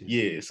gracious.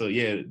 Yeah, so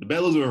yeah, the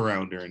Bellas were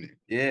around during it.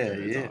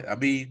 Yeah. I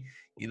mean,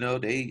 you know,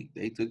 they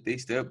took their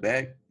step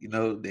back. You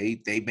know,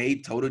 they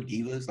made Total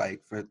Divas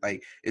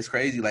it's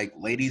crazy. Like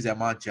ladies at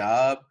my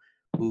job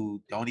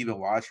who don't even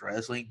watch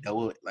wrestling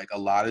know like a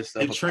lot of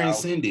stuff about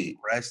transcended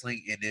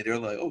wrestling, and then they're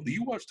like, "Oh, do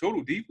you watch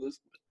Total Divas?"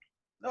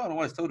 No, I don't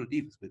watch Total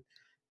Divas, but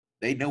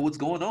they know what's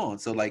going on.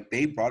 So like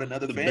they brought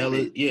another fan.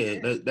 Bellas,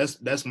 yeah,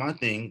 that's my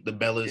thing. The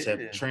Bellas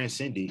have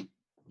transcended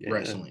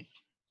wrestling.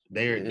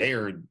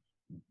 They're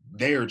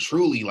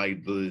truly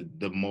like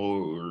the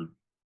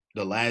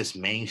last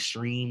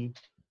mainstream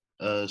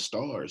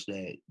stars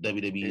that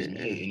WWE's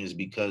made, and it's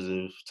because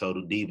of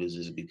Total Divas.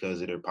 It's because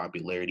of their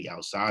popularity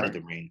outside of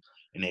the ring,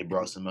 and they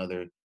brought some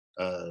other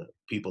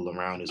people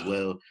around as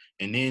well.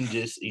 And then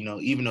just, you know,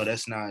 even though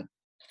that's not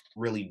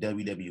really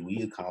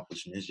WWE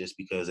accomplishments, just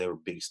because they were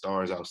big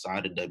stars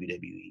outside of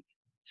WWE.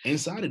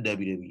 Inside of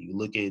WWE,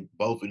 look at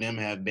both of them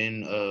have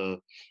been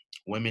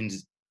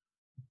women's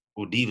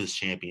or Divas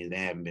champions. They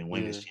haven't been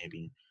women's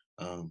champions.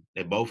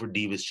 They both were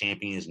Divas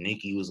champions.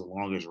 Nikki was the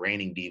longest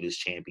reigning Divas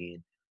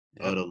champion.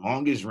 The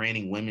longest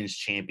reigning women's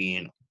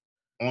champion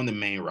on the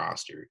main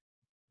roster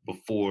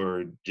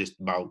before just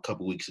about a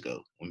couple weeks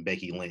ago when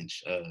Becky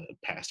Lynch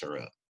passed her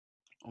up.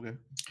 Okay.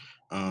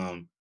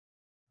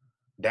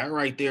 That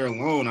right there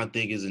alone, I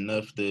think, is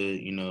enough to,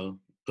 you know,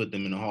 put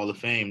them in the Hall of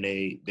Fame.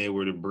 They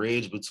were the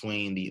bridge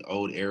between the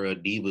old era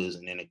Divas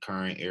and then the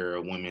current era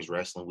of women's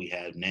wrestling we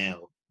have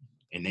now,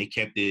 and they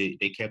kept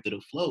it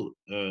afloat,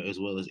 as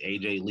well as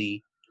AJ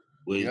Lee.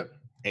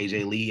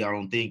 AJ Lee, I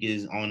don't think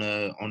is on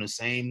the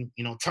same,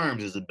 you know,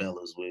 terms as the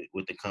Bellas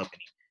with the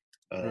company.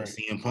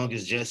 CM Punk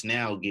is just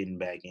now getting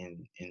back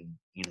in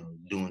you know,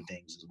 doing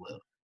things as well.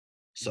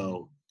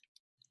 So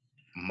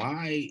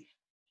my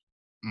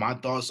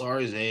thoughts are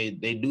is they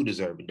do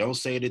deserve it. Don't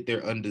say that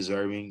they're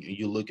undeserving.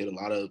 You look at a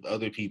lot of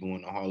other people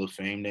in the Hall of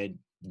Fame that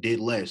did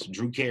less.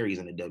 Drew Carey's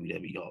in the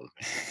WWE Hall of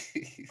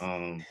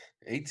Fame.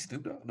 Ain't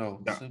Snoop Dogg?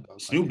 No,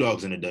 Snoop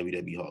Dogg's in the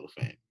WWE Hall of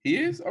Fame. He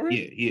is already.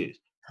 Yeah, he is.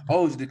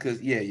 Oh, it's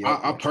because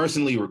I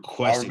personally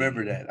requested. I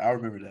remember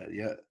that.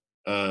 Yeah.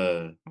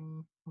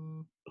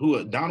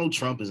 Who? Donald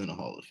Trump is in the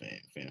Hall of Fame,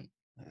 fam.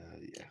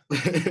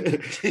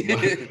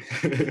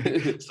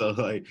 So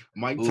like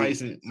Mike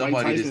Tyson.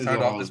 Somebody just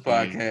turned off this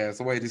podcast.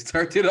 Somebody just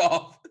turned it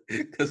off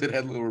because it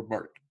had a little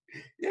remark.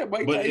 Yeah,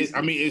 Mike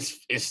Tyson.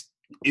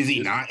 Is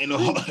he not in the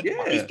Hall?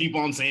 Yeah. Is people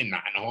I'm saying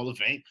not in the Hall of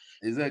Fame?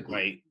 Exactly.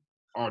 Like,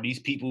 are these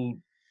people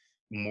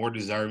more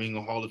deserving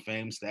of Hall of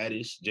Fame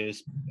status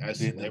just as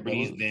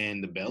celebrities than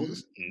the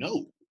Bellas?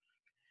 No.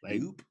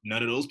 Like,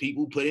 none of those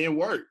people put in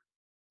work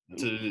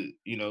to,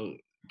 you know,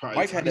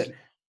 probably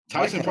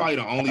Tyson probably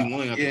the only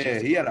one. Yeah,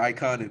 he had an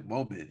iconic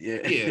moment.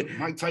 Yeah.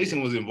 Mike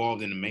Tyson was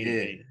involved in the main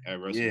event at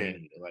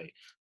WrestleMania. Like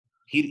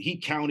he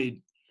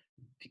counted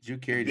Drew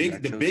Carey just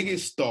got the choked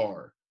biggest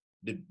star,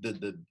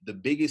 the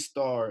biggest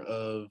star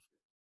of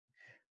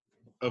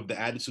the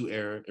Attitude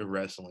Era in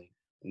wrestling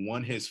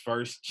won his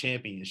first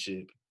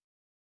championship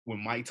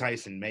when Mike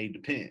Tyson made the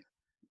pin.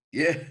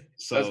 Yeah,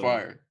 that's So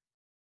fire.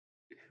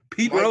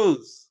 Pete Mike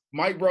Rose.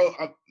 Mike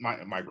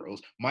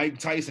Rose. Mike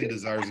Tyson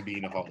deserves to be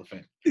in the Hall of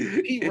Fame.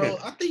 Pete Yeah. Rose,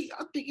 I think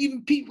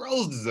even Pete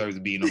Rose deserves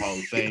to be in the Hall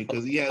of Fame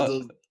because he has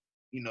those,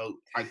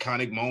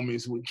 iconic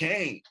moments with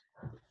Kane.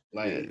 Yeah.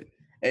 Like,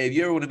 Hey, if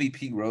you ever want to meet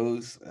Pete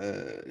Rose,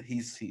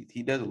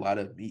 he does a lot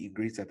of meet and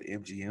greets at the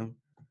MGM.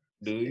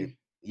 do And, you?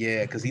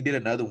 yeah, because he did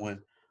another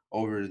one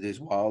over this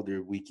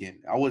Wilder weekend.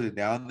 I wasn't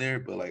down there,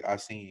 but like I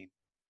seen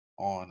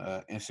on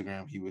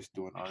Instagram he was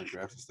doing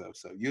autographs and stuff.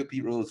 So if you're a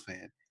Pete Rose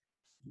fan,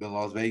 go to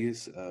Las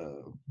Vegas,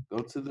 go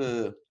to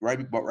the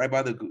right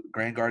by the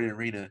Grand Garden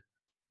Arena.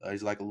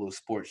 It's like a little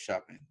sports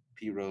shopping.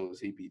 Pete Rose,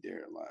 he be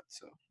there a lot.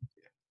 So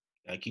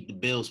Gotta keep the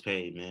bills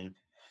paid, man.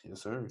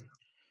 yes, sir.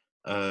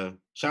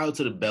 Shout out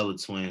to the Bella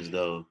twins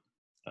though.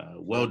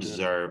 Well Definitely.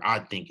 deserved. I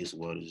think it's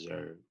well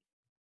deserved.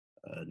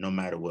 No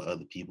matter what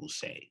other people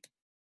say.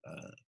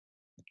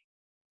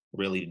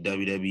 Really, the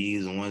WWE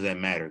is the ones that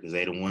matter because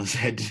they're the ones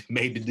that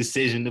made the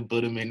decision to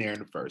put them in there in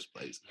the first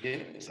place. Yeah.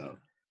 So,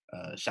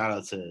 shout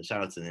out to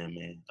them,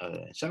 man.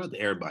 Shout out to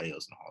everybody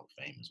else in the Hall of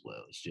Fame as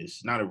well. It's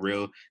just not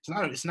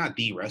it's not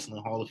the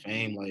Wrestling Hall of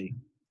Fame. Like,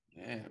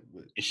 Yeah,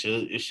 but it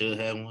should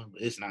have one,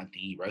 but it's not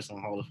the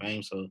Wrestling Hall of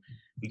Fame. So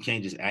we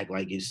can't just act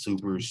like it's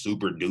super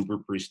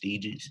duper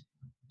prestigious.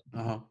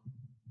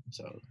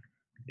 So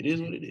it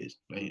is what it is.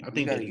 Like, I we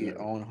think got they to get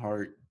deserve it. on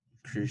Hart,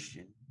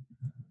 Christian.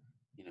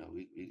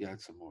 We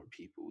got some more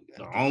people. We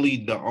got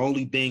The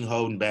only thing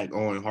holding back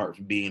Owen Hart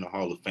from being a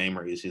Hall of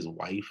Famer is his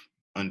wife,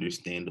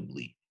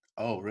 understandably.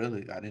 Oh,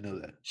 really? I didn't know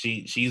that.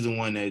 She's the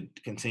one that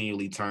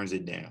continually turns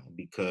it down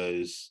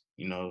because,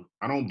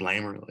 I don't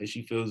blame her. Like,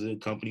 she feels the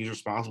company's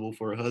responsible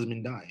for her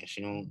husband dying.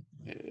 She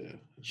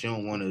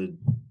don't want to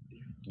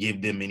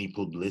give them any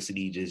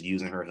publicity just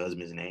using her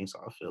husband's name. So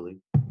I feel it.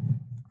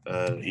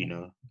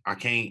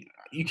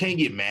 You can't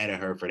get mad at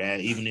her for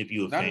that. Even if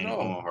you're a Not at fan of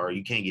all. Owen Hart,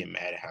 you can't get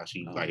mad at how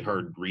she like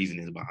her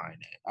reasoning is behind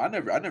that. I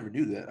never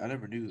knew that. I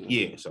never knew.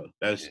 Yeah, so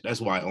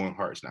that's why Owen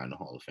Hart's not in the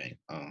Hall of Fame.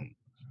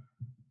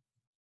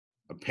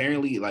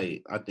 Apparently,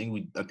 like I think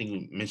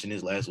we mentioned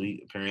this last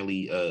week.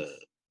 Apparently,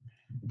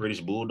 British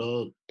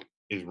Bulldog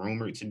is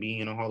rumored to be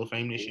in the Hall of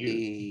Fame this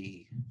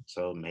year.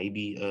 So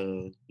maybe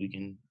we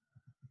can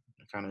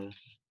kind of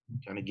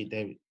get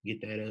that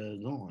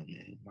going,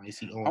 man. Might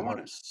see Owen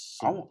Hart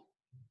soon.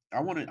 I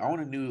want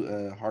a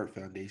new Hart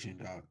Foundation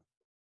doc,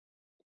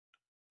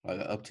 like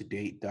an up to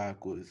date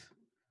doc with,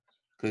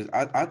 because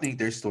I think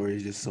their story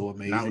is just so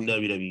amazing. Not with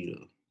WWE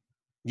though.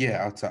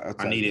 Yeah, outside.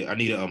 I need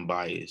an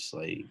unbiased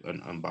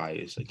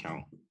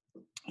account.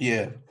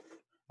 Yeah,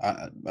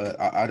 I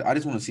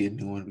just want to see a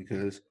new one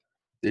because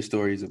their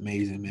story is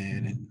amazing,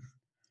 man, and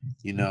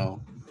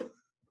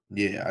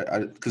yeah,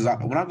 because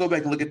when I go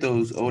back and look at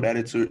those old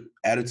Attitude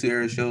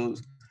Era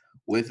shows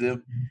with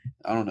them,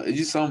 I don't know, it's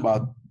just something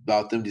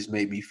about them just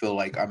made me feel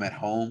like I'm at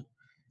home,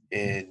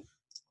 and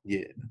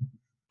yeah,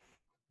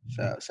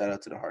 shout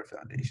out to the Hart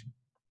Foundation.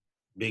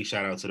 Big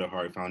shout out to the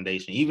Hart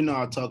Foundation. Even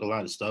though I talk a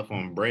lot of stuff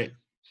on Brett,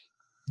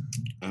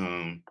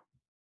 I'm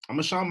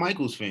a Shawn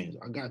Michaels fan.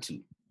 I got to.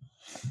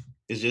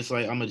 It's just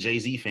like I'm a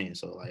Jay-Z fan,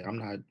 so like I'm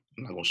not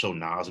gonna show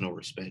Nas no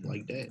respect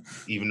like that.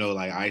 Even though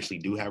like I actually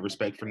do have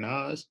respect for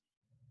Nas,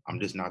 I'm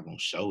just not gonna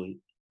show it.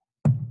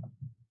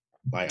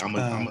 Like I'm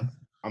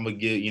gonna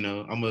get,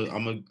 I'm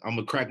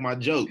gonna crack my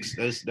jokes.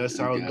 That's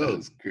how it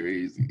goes. That's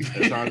crazy.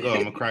 That's how it goes.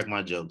 I'm gonna crack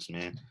my jokes,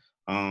 man.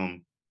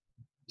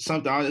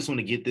 Something I just want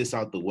to get this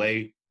out the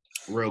way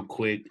real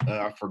quick.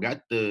 I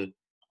forgot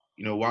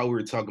while we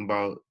were talking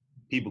about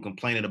people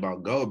complaining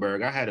about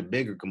Goldberg, I had a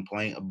bigger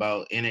complaint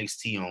about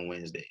NXT on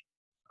Wednesday.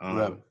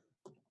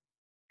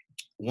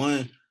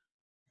 One,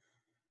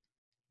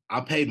 I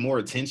paid more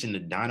attention to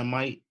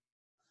Dynamite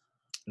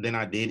than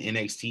I did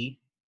NXT,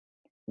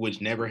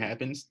 which never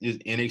happens.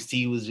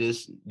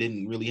 NXT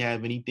didn't really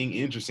have anything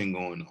interesting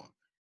going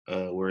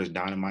on. Whereas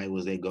Dynamite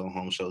was a go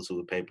home show to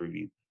a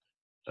pay-per-view.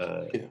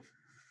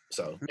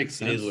 So Makes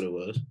sense. It is what it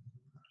was.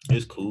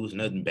 It's cool. It's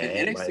nothing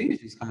bad. NXT is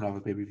just coming off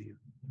a pay-per-view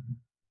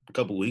a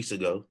couple weeks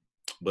ago,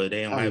 but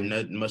they don't have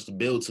nothing much to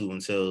build to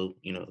until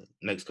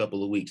next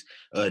couple of weeks.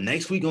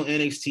 Next week on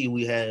NXT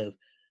we have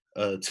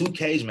 2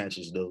 cage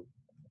matches though.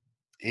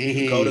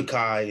 Dakota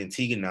Kai and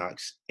Tegan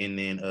Nox, and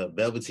then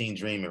Velveteen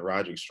Dream and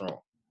Roderick Strong.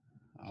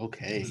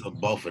 Okay. So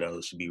both of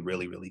those should be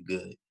really, really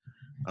good.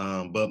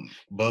 But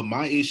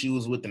my issue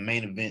is with the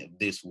main event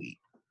this week.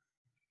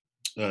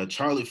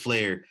 Charlotte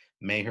Flair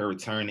made her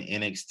return to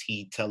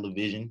NXT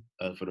television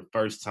for the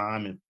first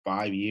time in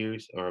 5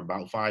 years, or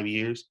about 5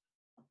 years.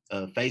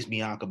 Faced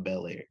Bianca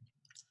Belair.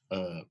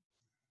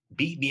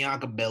 Beat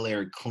Bianca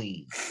Belair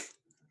clean.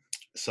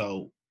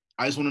 So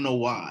I just want to know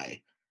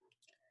why.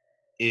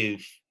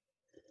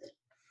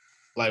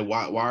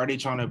 Why are they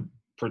trying to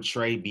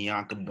portray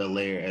Bianca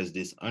Belair as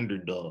this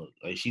underdog?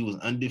 Like, she was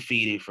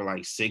undefeated for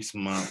like 6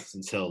 months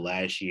until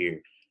last year.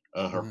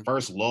 Her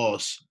first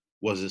loss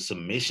was a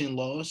submission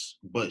loss,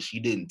 but she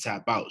didn't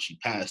tap out. She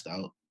passed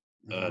out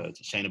to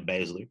Shayna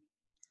Baszler.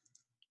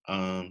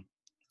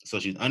 So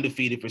she's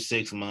undefeated for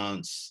 6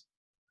 months,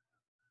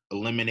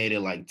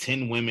 eliminated like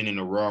 10 women in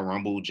the Royal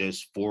Rumble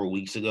just 4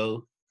 weeks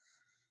ago.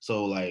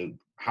 So like,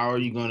 how are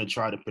you going to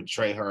try to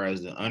portray her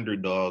as the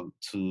underdog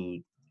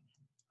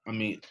I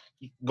mean,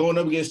 going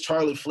up against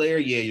Charlotte Flair,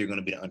 yeah, you're going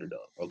to be the underdog.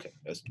 Okay,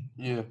 that's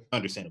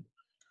understandable.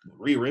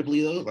 Rhea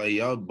Ripley though, like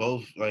y'all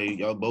both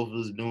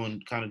was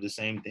doing kind of the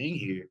same thing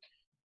here.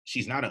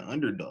 She's not an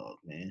underdog,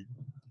 man.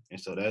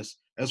 And so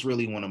that's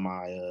really one of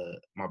my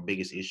my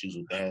biggest issues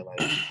with that.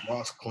 Like,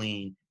 lost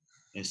clean.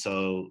 And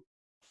so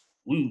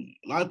a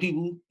lot of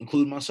people,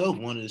 including myself,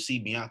 wanted to see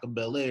Bianca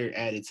Belair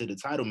added to the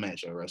title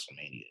match at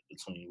WrestleMania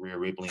between Rhea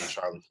Ripley and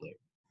Charlotte Flair.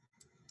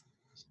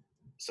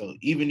 So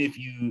even if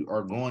you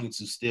are going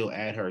to still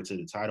add her to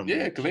the title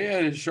match, because they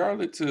added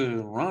Charlotte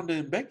to Ronda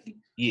and Becky.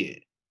 Yeah.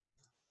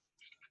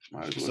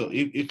 So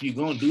if you're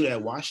gonna do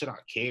that, why should I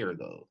care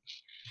though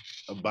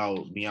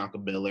about Bianca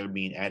Belair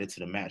being added to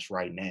the match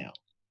right now?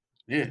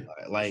 Yeah,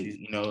 like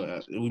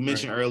we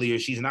mentioned earlier,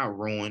 she's not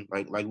ruined.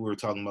 Like we were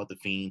talking about the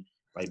Fiend.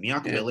 Like,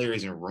 Bianca Belair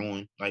isn't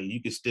ruined. Like,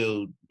 you could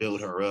still build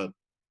her up,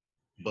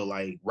 but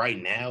like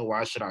right now,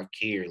 why should I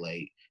care?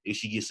 Like, if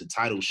she gets a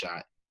title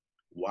shot,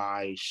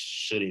 why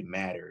should it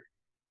matter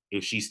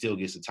if she still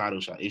gets a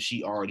title shot? If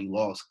she already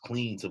lost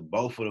clean to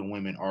both of the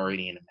women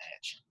already in the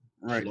match.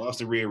 Right. She lost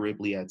to Rhea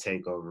Ripley at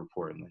TakeOver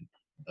Portland.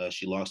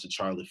 She lost to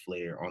Charlotte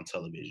Flair on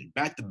television.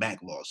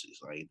 Back-to-back losses.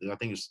 Like, I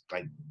think it's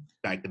like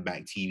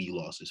back-to-back TV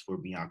losses for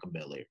Bianca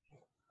Belair.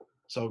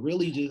 So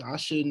really, I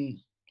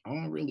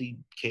don't really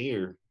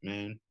care,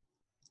 man,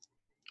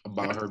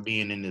 about her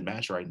being in the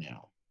match right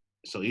now.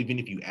 So even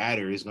if you add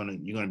her,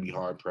 you're gonna be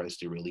hard pressed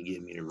to really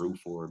get me to root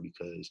for her,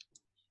 because,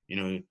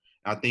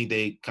 I think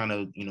they kind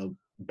of,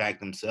 back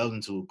themselves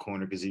into a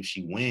corner, because if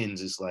she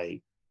wins, it's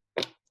like,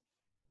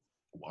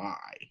 why?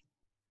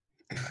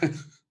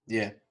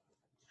 Yeah.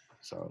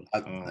 So I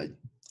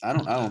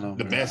don't know.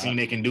 The best thing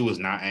they can do is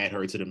not add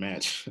her to the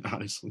match,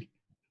 honestly.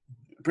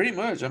 Pretty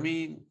much. I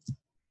mean,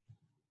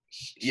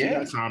 she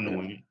got time to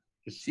win it.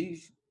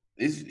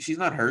 She's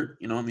not hurt.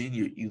 You know what I mean?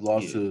 You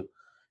lost to.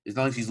 It's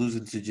not like she's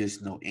losing to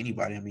just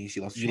anybody. I mean,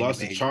 she lost. You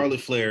lost to Charlotte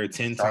Flair,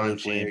 10-time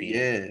champion.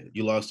 Yeah.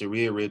 You lost to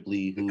Rhea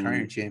Ripley, the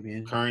current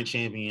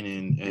champion,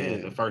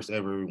 and the first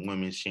ever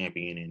women's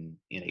champion in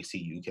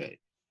NXT UK.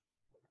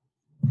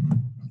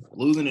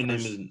 Losing to them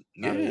is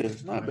not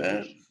it's not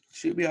bad.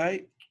 Should be all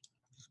right.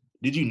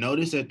 Did you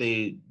notice that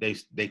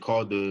they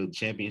called the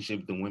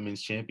championship the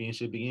women's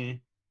championship again?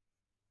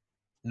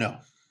 No.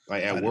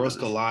 Like, at Worlds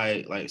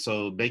Collide, like,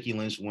 so Becky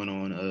Lynch went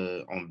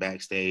on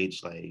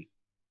Backstage, like,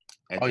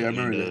 at the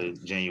end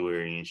of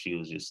January, and she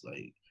was just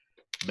like,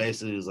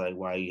 basically, it was like,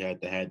 why you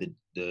had to have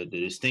the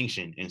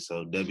distinction. And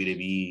so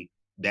WWE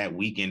that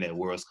weekend at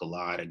Worlds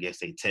Collide, I guess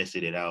they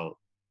tested it out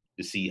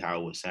to see how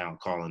it would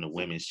sound calling the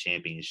women's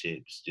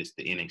championships just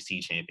the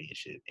NXT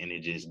championship, and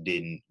it just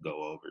didn't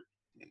go over.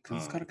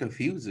 Because it's kind of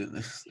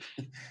confusing.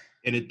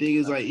 And the thing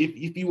is, like,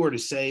 if you were to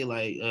say,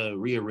 like,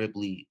 Rhea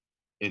Ripley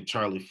and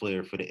Charlotte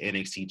Flair for the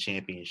NXT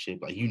championship,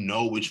 like,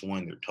 which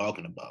one they're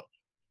talking about.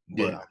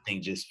 But I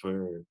think just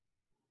for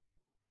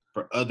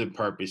other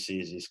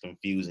purposes, it's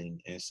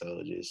confusing. And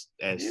so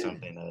that's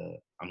something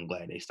I'm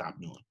glad they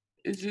stopped doing.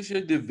 It's just your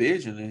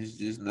division.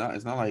 It's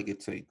not like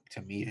it's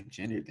to me a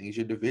gender thing. It's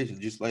your division.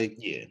 Just like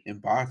in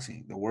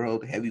boxing, the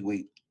World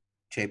Heavyweight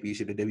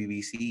Championship, the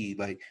WBC,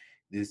 like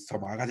this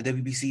talking about, I got the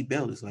WBC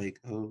belt. It's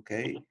like,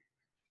 okay.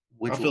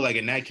 I feel like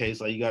in that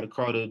case, like, you got to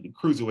call the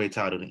Cruiserweight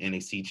title the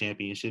NXT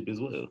Championship as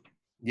well.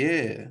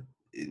 Yeah,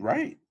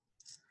 right.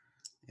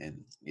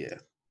 And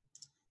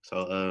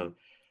so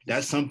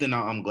that's something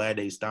I'm glad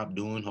they stopped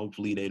doing.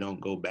 Hopefully they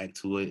don't go back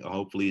to it.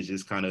 Hopefully it's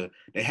just kind of,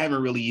 they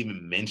haven't really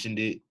even mentioned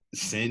it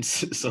since.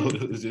 So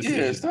it's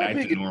just stop back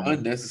making to normal.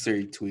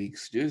 Unnecessary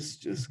tweaks.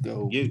 Just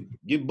go.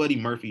 Give Buddy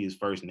Murphy his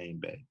first name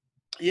back.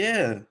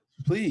 Yeah,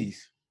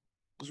 please.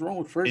 What's wrong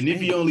with first and name?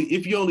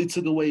 if you only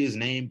took away his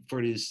name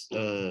for this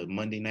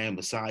Monday Night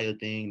Messiah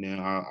thing, then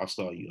I'll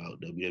stall you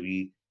out,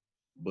 WWE.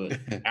 But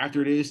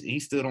after this, he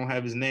still don't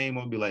have his name.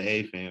 I'll be like,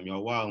 hey fam,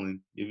 y'all wilding.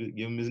 Give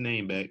him his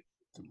name back.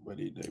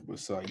 Monday Night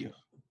Messiah.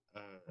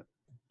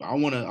 I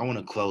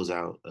wanna close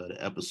out the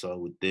episode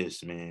with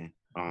this, man.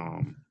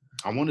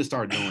 I want to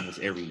start doing this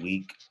every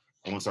week.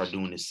 I want to start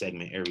doing this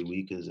segment every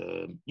week because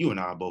you and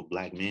I are both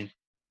black men.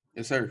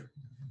 Yes, sir.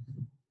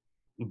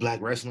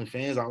 Black wrestling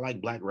fans. I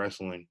like black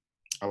wrestling.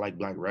 I like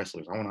black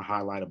wrestlers. I want to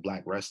highlight a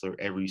black wrestler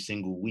every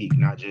single week,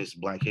 not just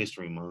Black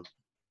History Month.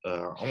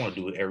 I want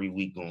to do it every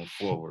week going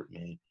forward,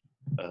 man.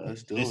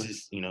 Let's do this it.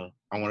 is,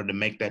 I wanted to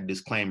make that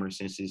disclaimer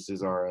since this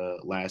is our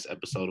last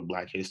episode of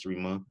Black History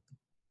Month.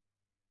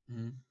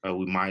 Mm-hmm.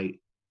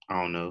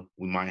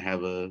 We might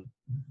have a,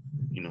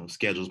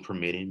 schedules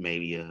permitting,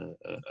 maybe a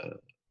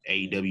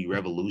AEW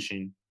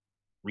Revolution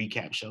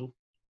recap show.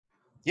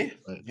 Yeah,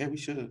 we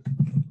should.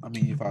 I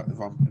mean, if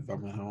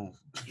I'm at home.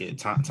 Yeah,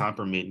 time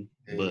permitting,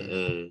 but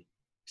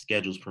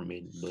schedules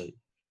permitting. But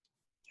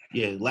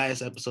yeah,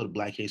 last episode of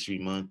Black History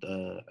Month.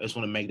 I just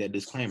want to make that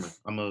disclaimer.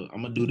 I'm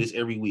gonna do this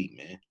every week,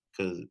 man,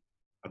 because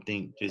I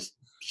think just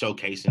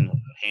showcasing a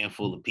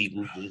handful of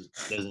people just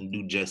doesn't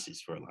do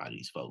justice for a lot of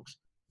these folks.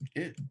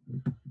 Yeah,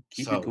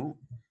 keep it So, cool.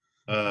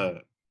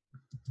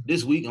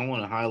 This week I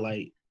want to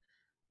highlight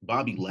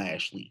Bobby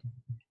Lashley.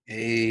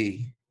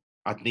 Hey,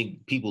 I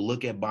think people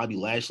look at Bobby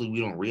Lashley,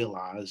 we don't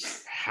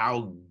realize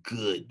how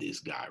good this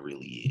guy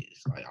really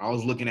is. Like, I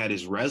was looking at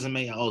his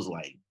resume, I was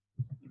like,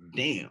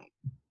 damn,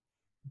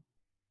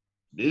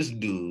 this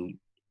dude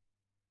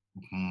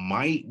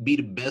might be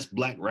the best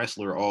black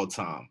wrestler of all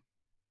time.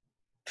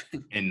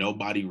 And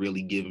nobody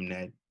really give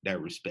him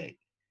that respect.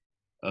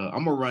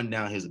 I'm gonna run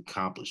down his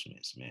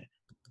accomplishments, man.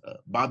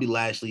 Bobby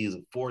Lashley is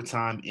a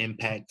 4-time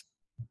Impact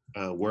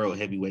World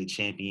Heavyweight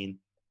Champion.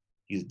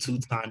 He's a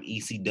 2-time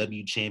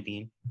ECW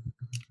champion,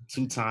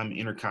 2-time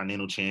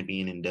Intercontinental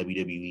Champion in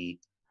WWE.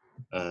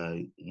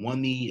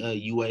 Won the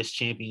U.S.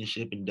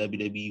 Championship in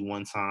WWE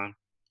 1 time.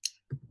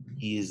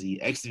 He is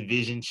the X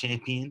Division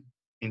champion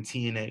in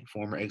TNA,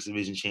 former X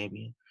Division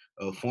champion,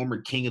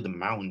 former King of the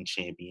Mountain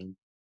champion.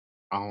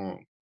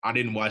 I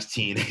didn't watch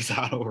TNA, so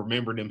I don't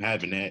remember them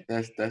having that.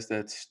 That's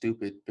that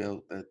stupid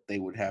belt that they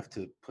would have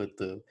to put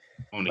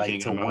On the like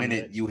King to of the Mountain win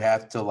it. match?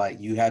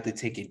 You have to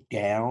take it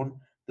down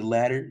the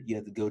ladder. You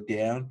have to go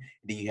down, and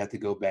then you have to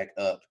go back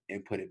up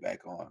and put it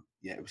back on.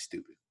 Yeah, it was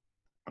stupid.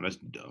 Oh, that's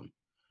dumb.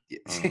 Yeah.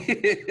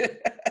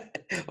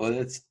 Oh,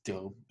 that's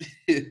dumb.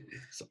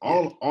 So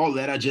all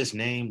that I just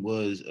named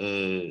was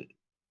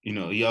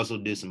he also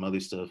did some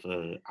other stuff.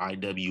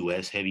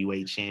 IWS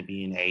heavyweight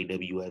champion,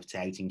 AWF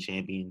tag team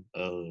champion.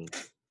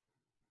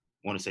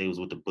 Want to say it was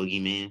with the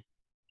Boogeyman.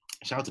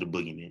 Shout out to the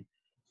Boogeyman.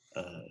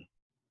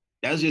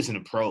 That was just in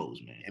the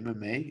pros, man.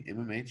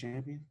 MMA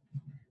champion.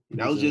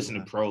 That was just in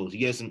the pros.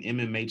 He had some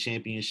MMA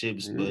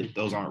championships, Yeah. but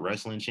those aren't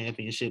wrestling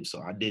championships, so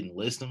I didn't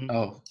list them.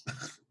 Oh,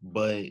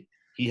 but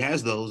he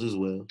has those as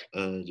well.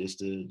 Just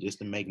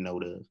to make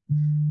note of.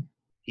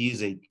 He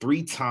is a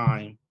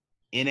 3-time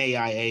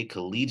NAIA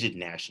Collegiate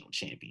National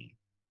Champion.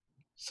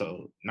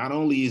 So not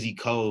only is he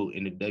cold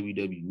in the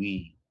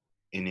WWE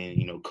and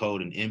then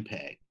cold in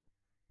Impact,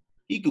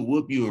 he could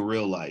whoop you in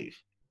real life.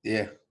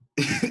 Yeah.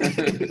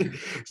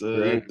 So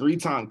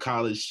 3-time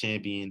college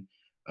champion,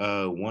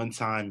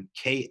 1-time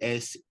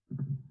KSHSAA.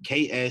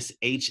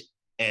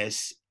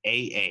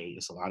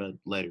 It's a lot of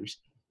letters.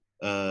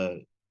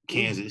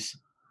 Kansas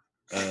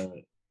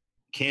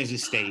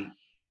State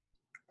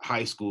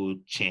high school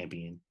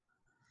champion.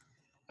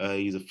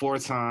 He's a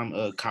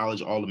 4-time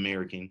college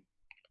All-American.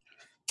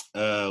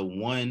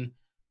 Won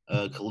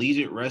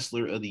Collegiate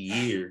Wrestler of the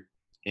Year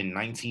in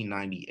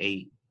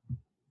 1998.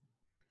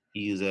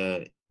 He is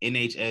a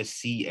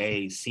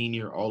NHSCA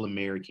Senior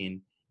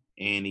All-American,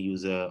 and he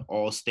was a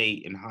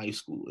All-State in high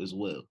school as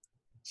well.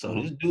 So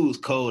this dude is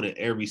cold at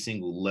every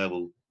single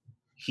level.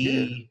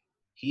 He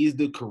is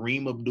the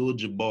Kareem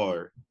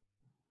Abdul-Jabbar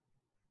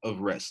of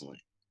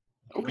wrestling.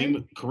 Okay.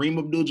 Kareem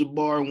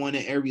Abdul-Jabbar won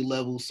at every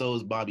level, so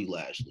is Bobby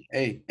Lashley.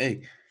 Hey.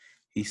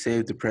 He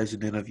saved the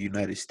president of the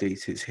United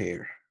States his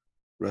hair.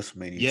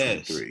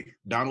 WrestleMania 23.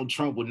 Donald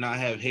Trump would not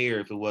have hair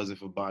if it wasn't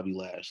for Bobby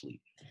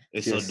Lashley.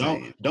 And Just so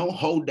saying. don't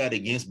hold that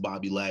against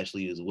Bobby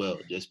Lashley as well.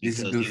 Just because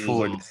this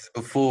is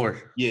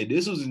before. Yeah,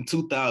 this was in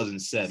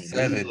 2007. This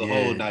is a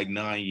whole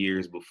 9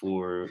 years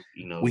before,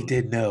 we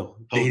didn't know.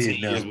 They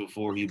didn't 10 years know.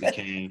 before he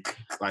became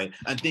like.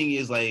 I think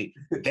is like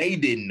they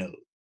didn't know,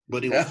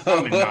 but it was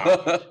common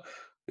knowledge.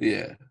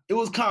 Yeah, it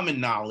was common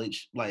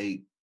knowledge.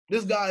 Like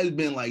this guy has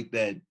been like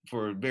that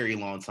for a very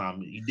long time.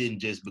 He didn't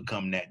just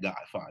become that guy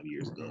 5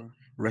 years ago.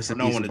 I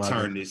don't want to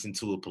turn this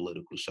into a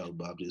political show,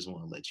 but I just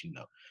want to let you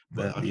know.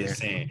 But I'm just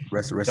saying,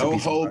 don't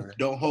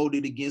hold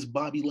it against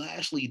Bobby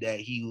Lashley that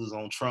he was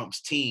on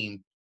Trump's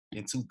team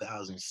in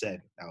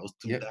 2007. That was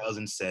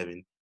 2007.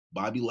 Yep.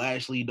 Bobby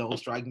Lashley don't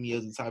strike me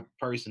as the type of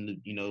person to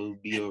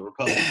be a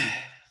Republican.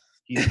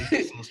 He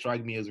doesn't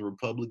strike me as a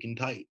Republican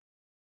type.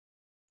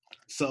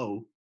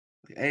 So,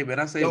 hey man,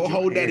 I say don't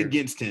hold that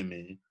against him,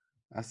 man.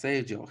 I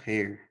saved your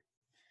hair.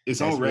 It's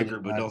on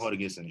record, but don't hold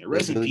against him.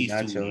 Rest in peace to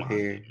Umaga,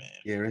 man.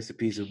 Yeah, rest in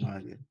peace,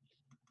 Umaga.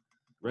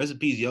 Rest in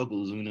peace,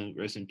 Yokozuna.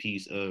 Rest in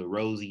peace,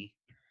 Rosie.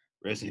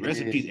 Rest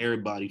in peace,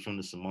 everybody from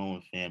the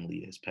Samoan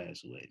family that's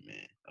passed away,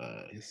 man.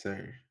 Yes,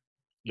 sir.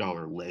 Y'all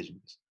are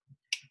legends.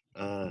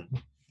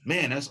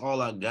 Man, that's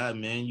all I got,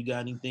 man. You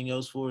got anything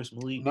else for us,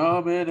 Malik?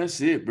 No, man, that's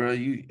it, bro.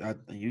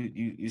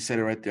 You said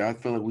it right there. I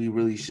feel like we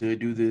really should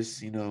do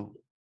this,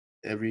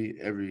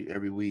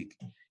 every week.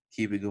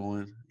 Keep it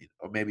going,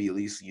 or maybe at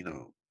least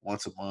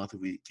once a month.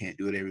 If we can't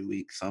do it every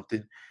week,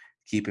 something.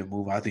 Keep it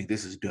moving. I think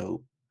this is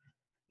dope.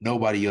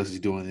 Nobody else is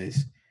doing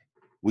this.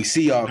 We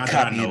see y'all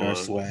copying our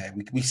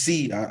swag. We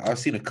see. I've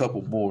seen a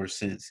couple more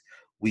since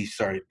we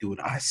started doing.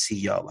 I see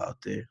y'all out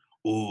there.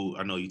 Oh,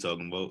 I know you're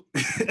talking about.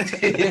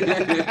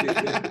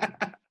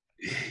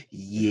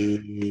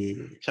 Yeah.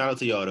 Shout out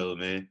to y'all though,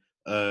 man.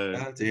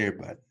 Shout out to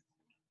everybody.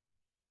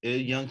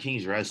 Young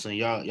Kings Wrestling.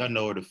 Y'all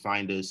know where to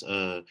find us.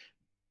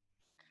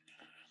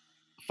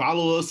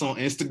 Follow us on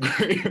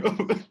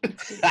Instagram.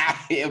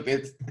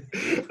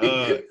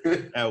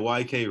 At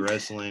YK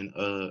Wrestling.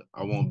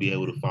 I won't be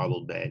able to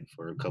follow back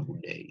for a couple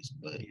days,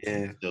 but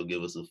Yeah. still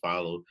give us a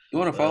follow. You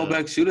want to follow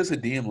back? Shoot us a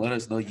DM. Let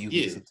us know you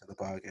listen to the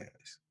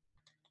podcast.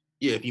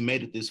 Yeah, if you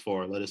made it this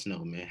far, let us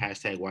know, man.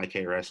 Hashtag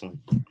YK Wrestling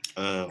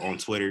on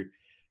Twitter.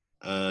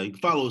 You can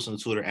follow us on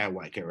Twitter at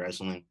YK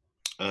Wrestling.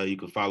 You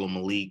can follow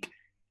Malik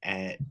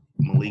at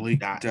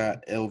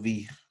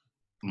Malik.lv.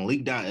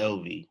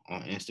 Malik.lv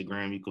on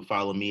Instagram. You can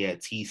follow me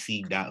at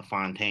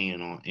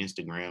tc.fontaine on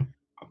Instagram.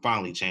 I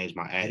finally changed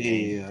my ad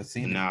name. Yeah, I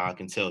seen it. Now I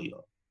can tell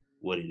y'all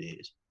what it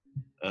is.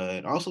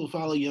 And also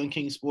follow Young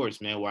King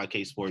Sports, man.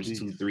 YK Sports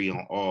 23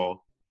 on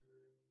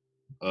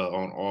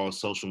all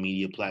social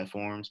media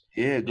platforms.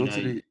 Yeah, go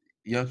to the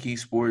Young King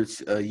Sports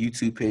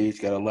YouTube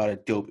page. Got a lot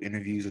of dope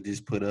interviews I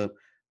just put up.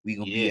 We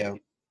gonna be at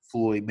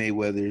Floyd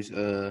Mayweather's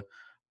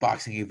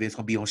boxing event. It's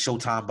gonna be on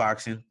Showtime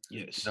Boxing.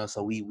 Yes.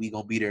 So we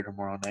gonna be there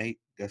tomorrow night.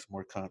 Got some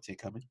more content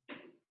coming.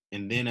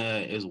 And then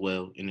as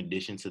well, in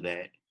addition to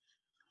that,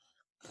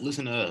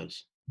 listen to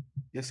us.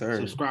 Yes, sir.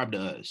 Subscribe to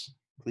us.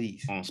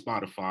 Please. On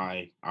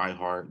Spotify,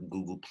 iHeart,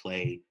 Google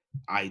Play,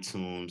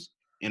 iTunes,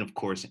 and of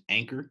course,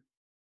 Anchor.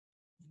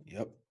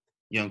 Yep.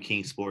 Young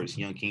King Sports,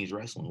 Young Kings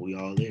Wrestling. We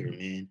all there,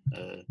 man.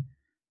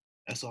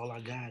 That's all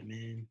I got,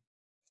 man.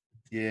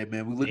 Yeah,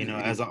 man. We look.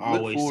 As I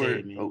always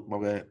say, man. Oh,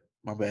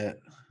 my bad.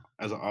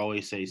 As I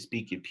always say,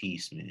 speak your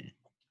piece, man.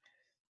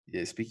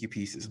 Yeah, speak your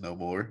pieces no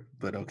more.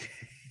 But okay.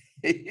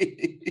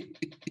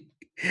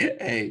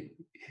 Hey,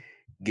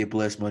 get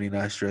blessed money,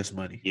 not stress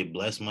money. Get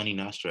blessed money,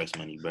 not stress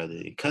money,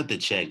 brother. Cut the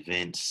check,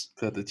 Vince.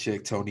 Cut the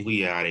check, Tony.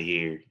 We out of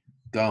here.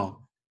 Gone.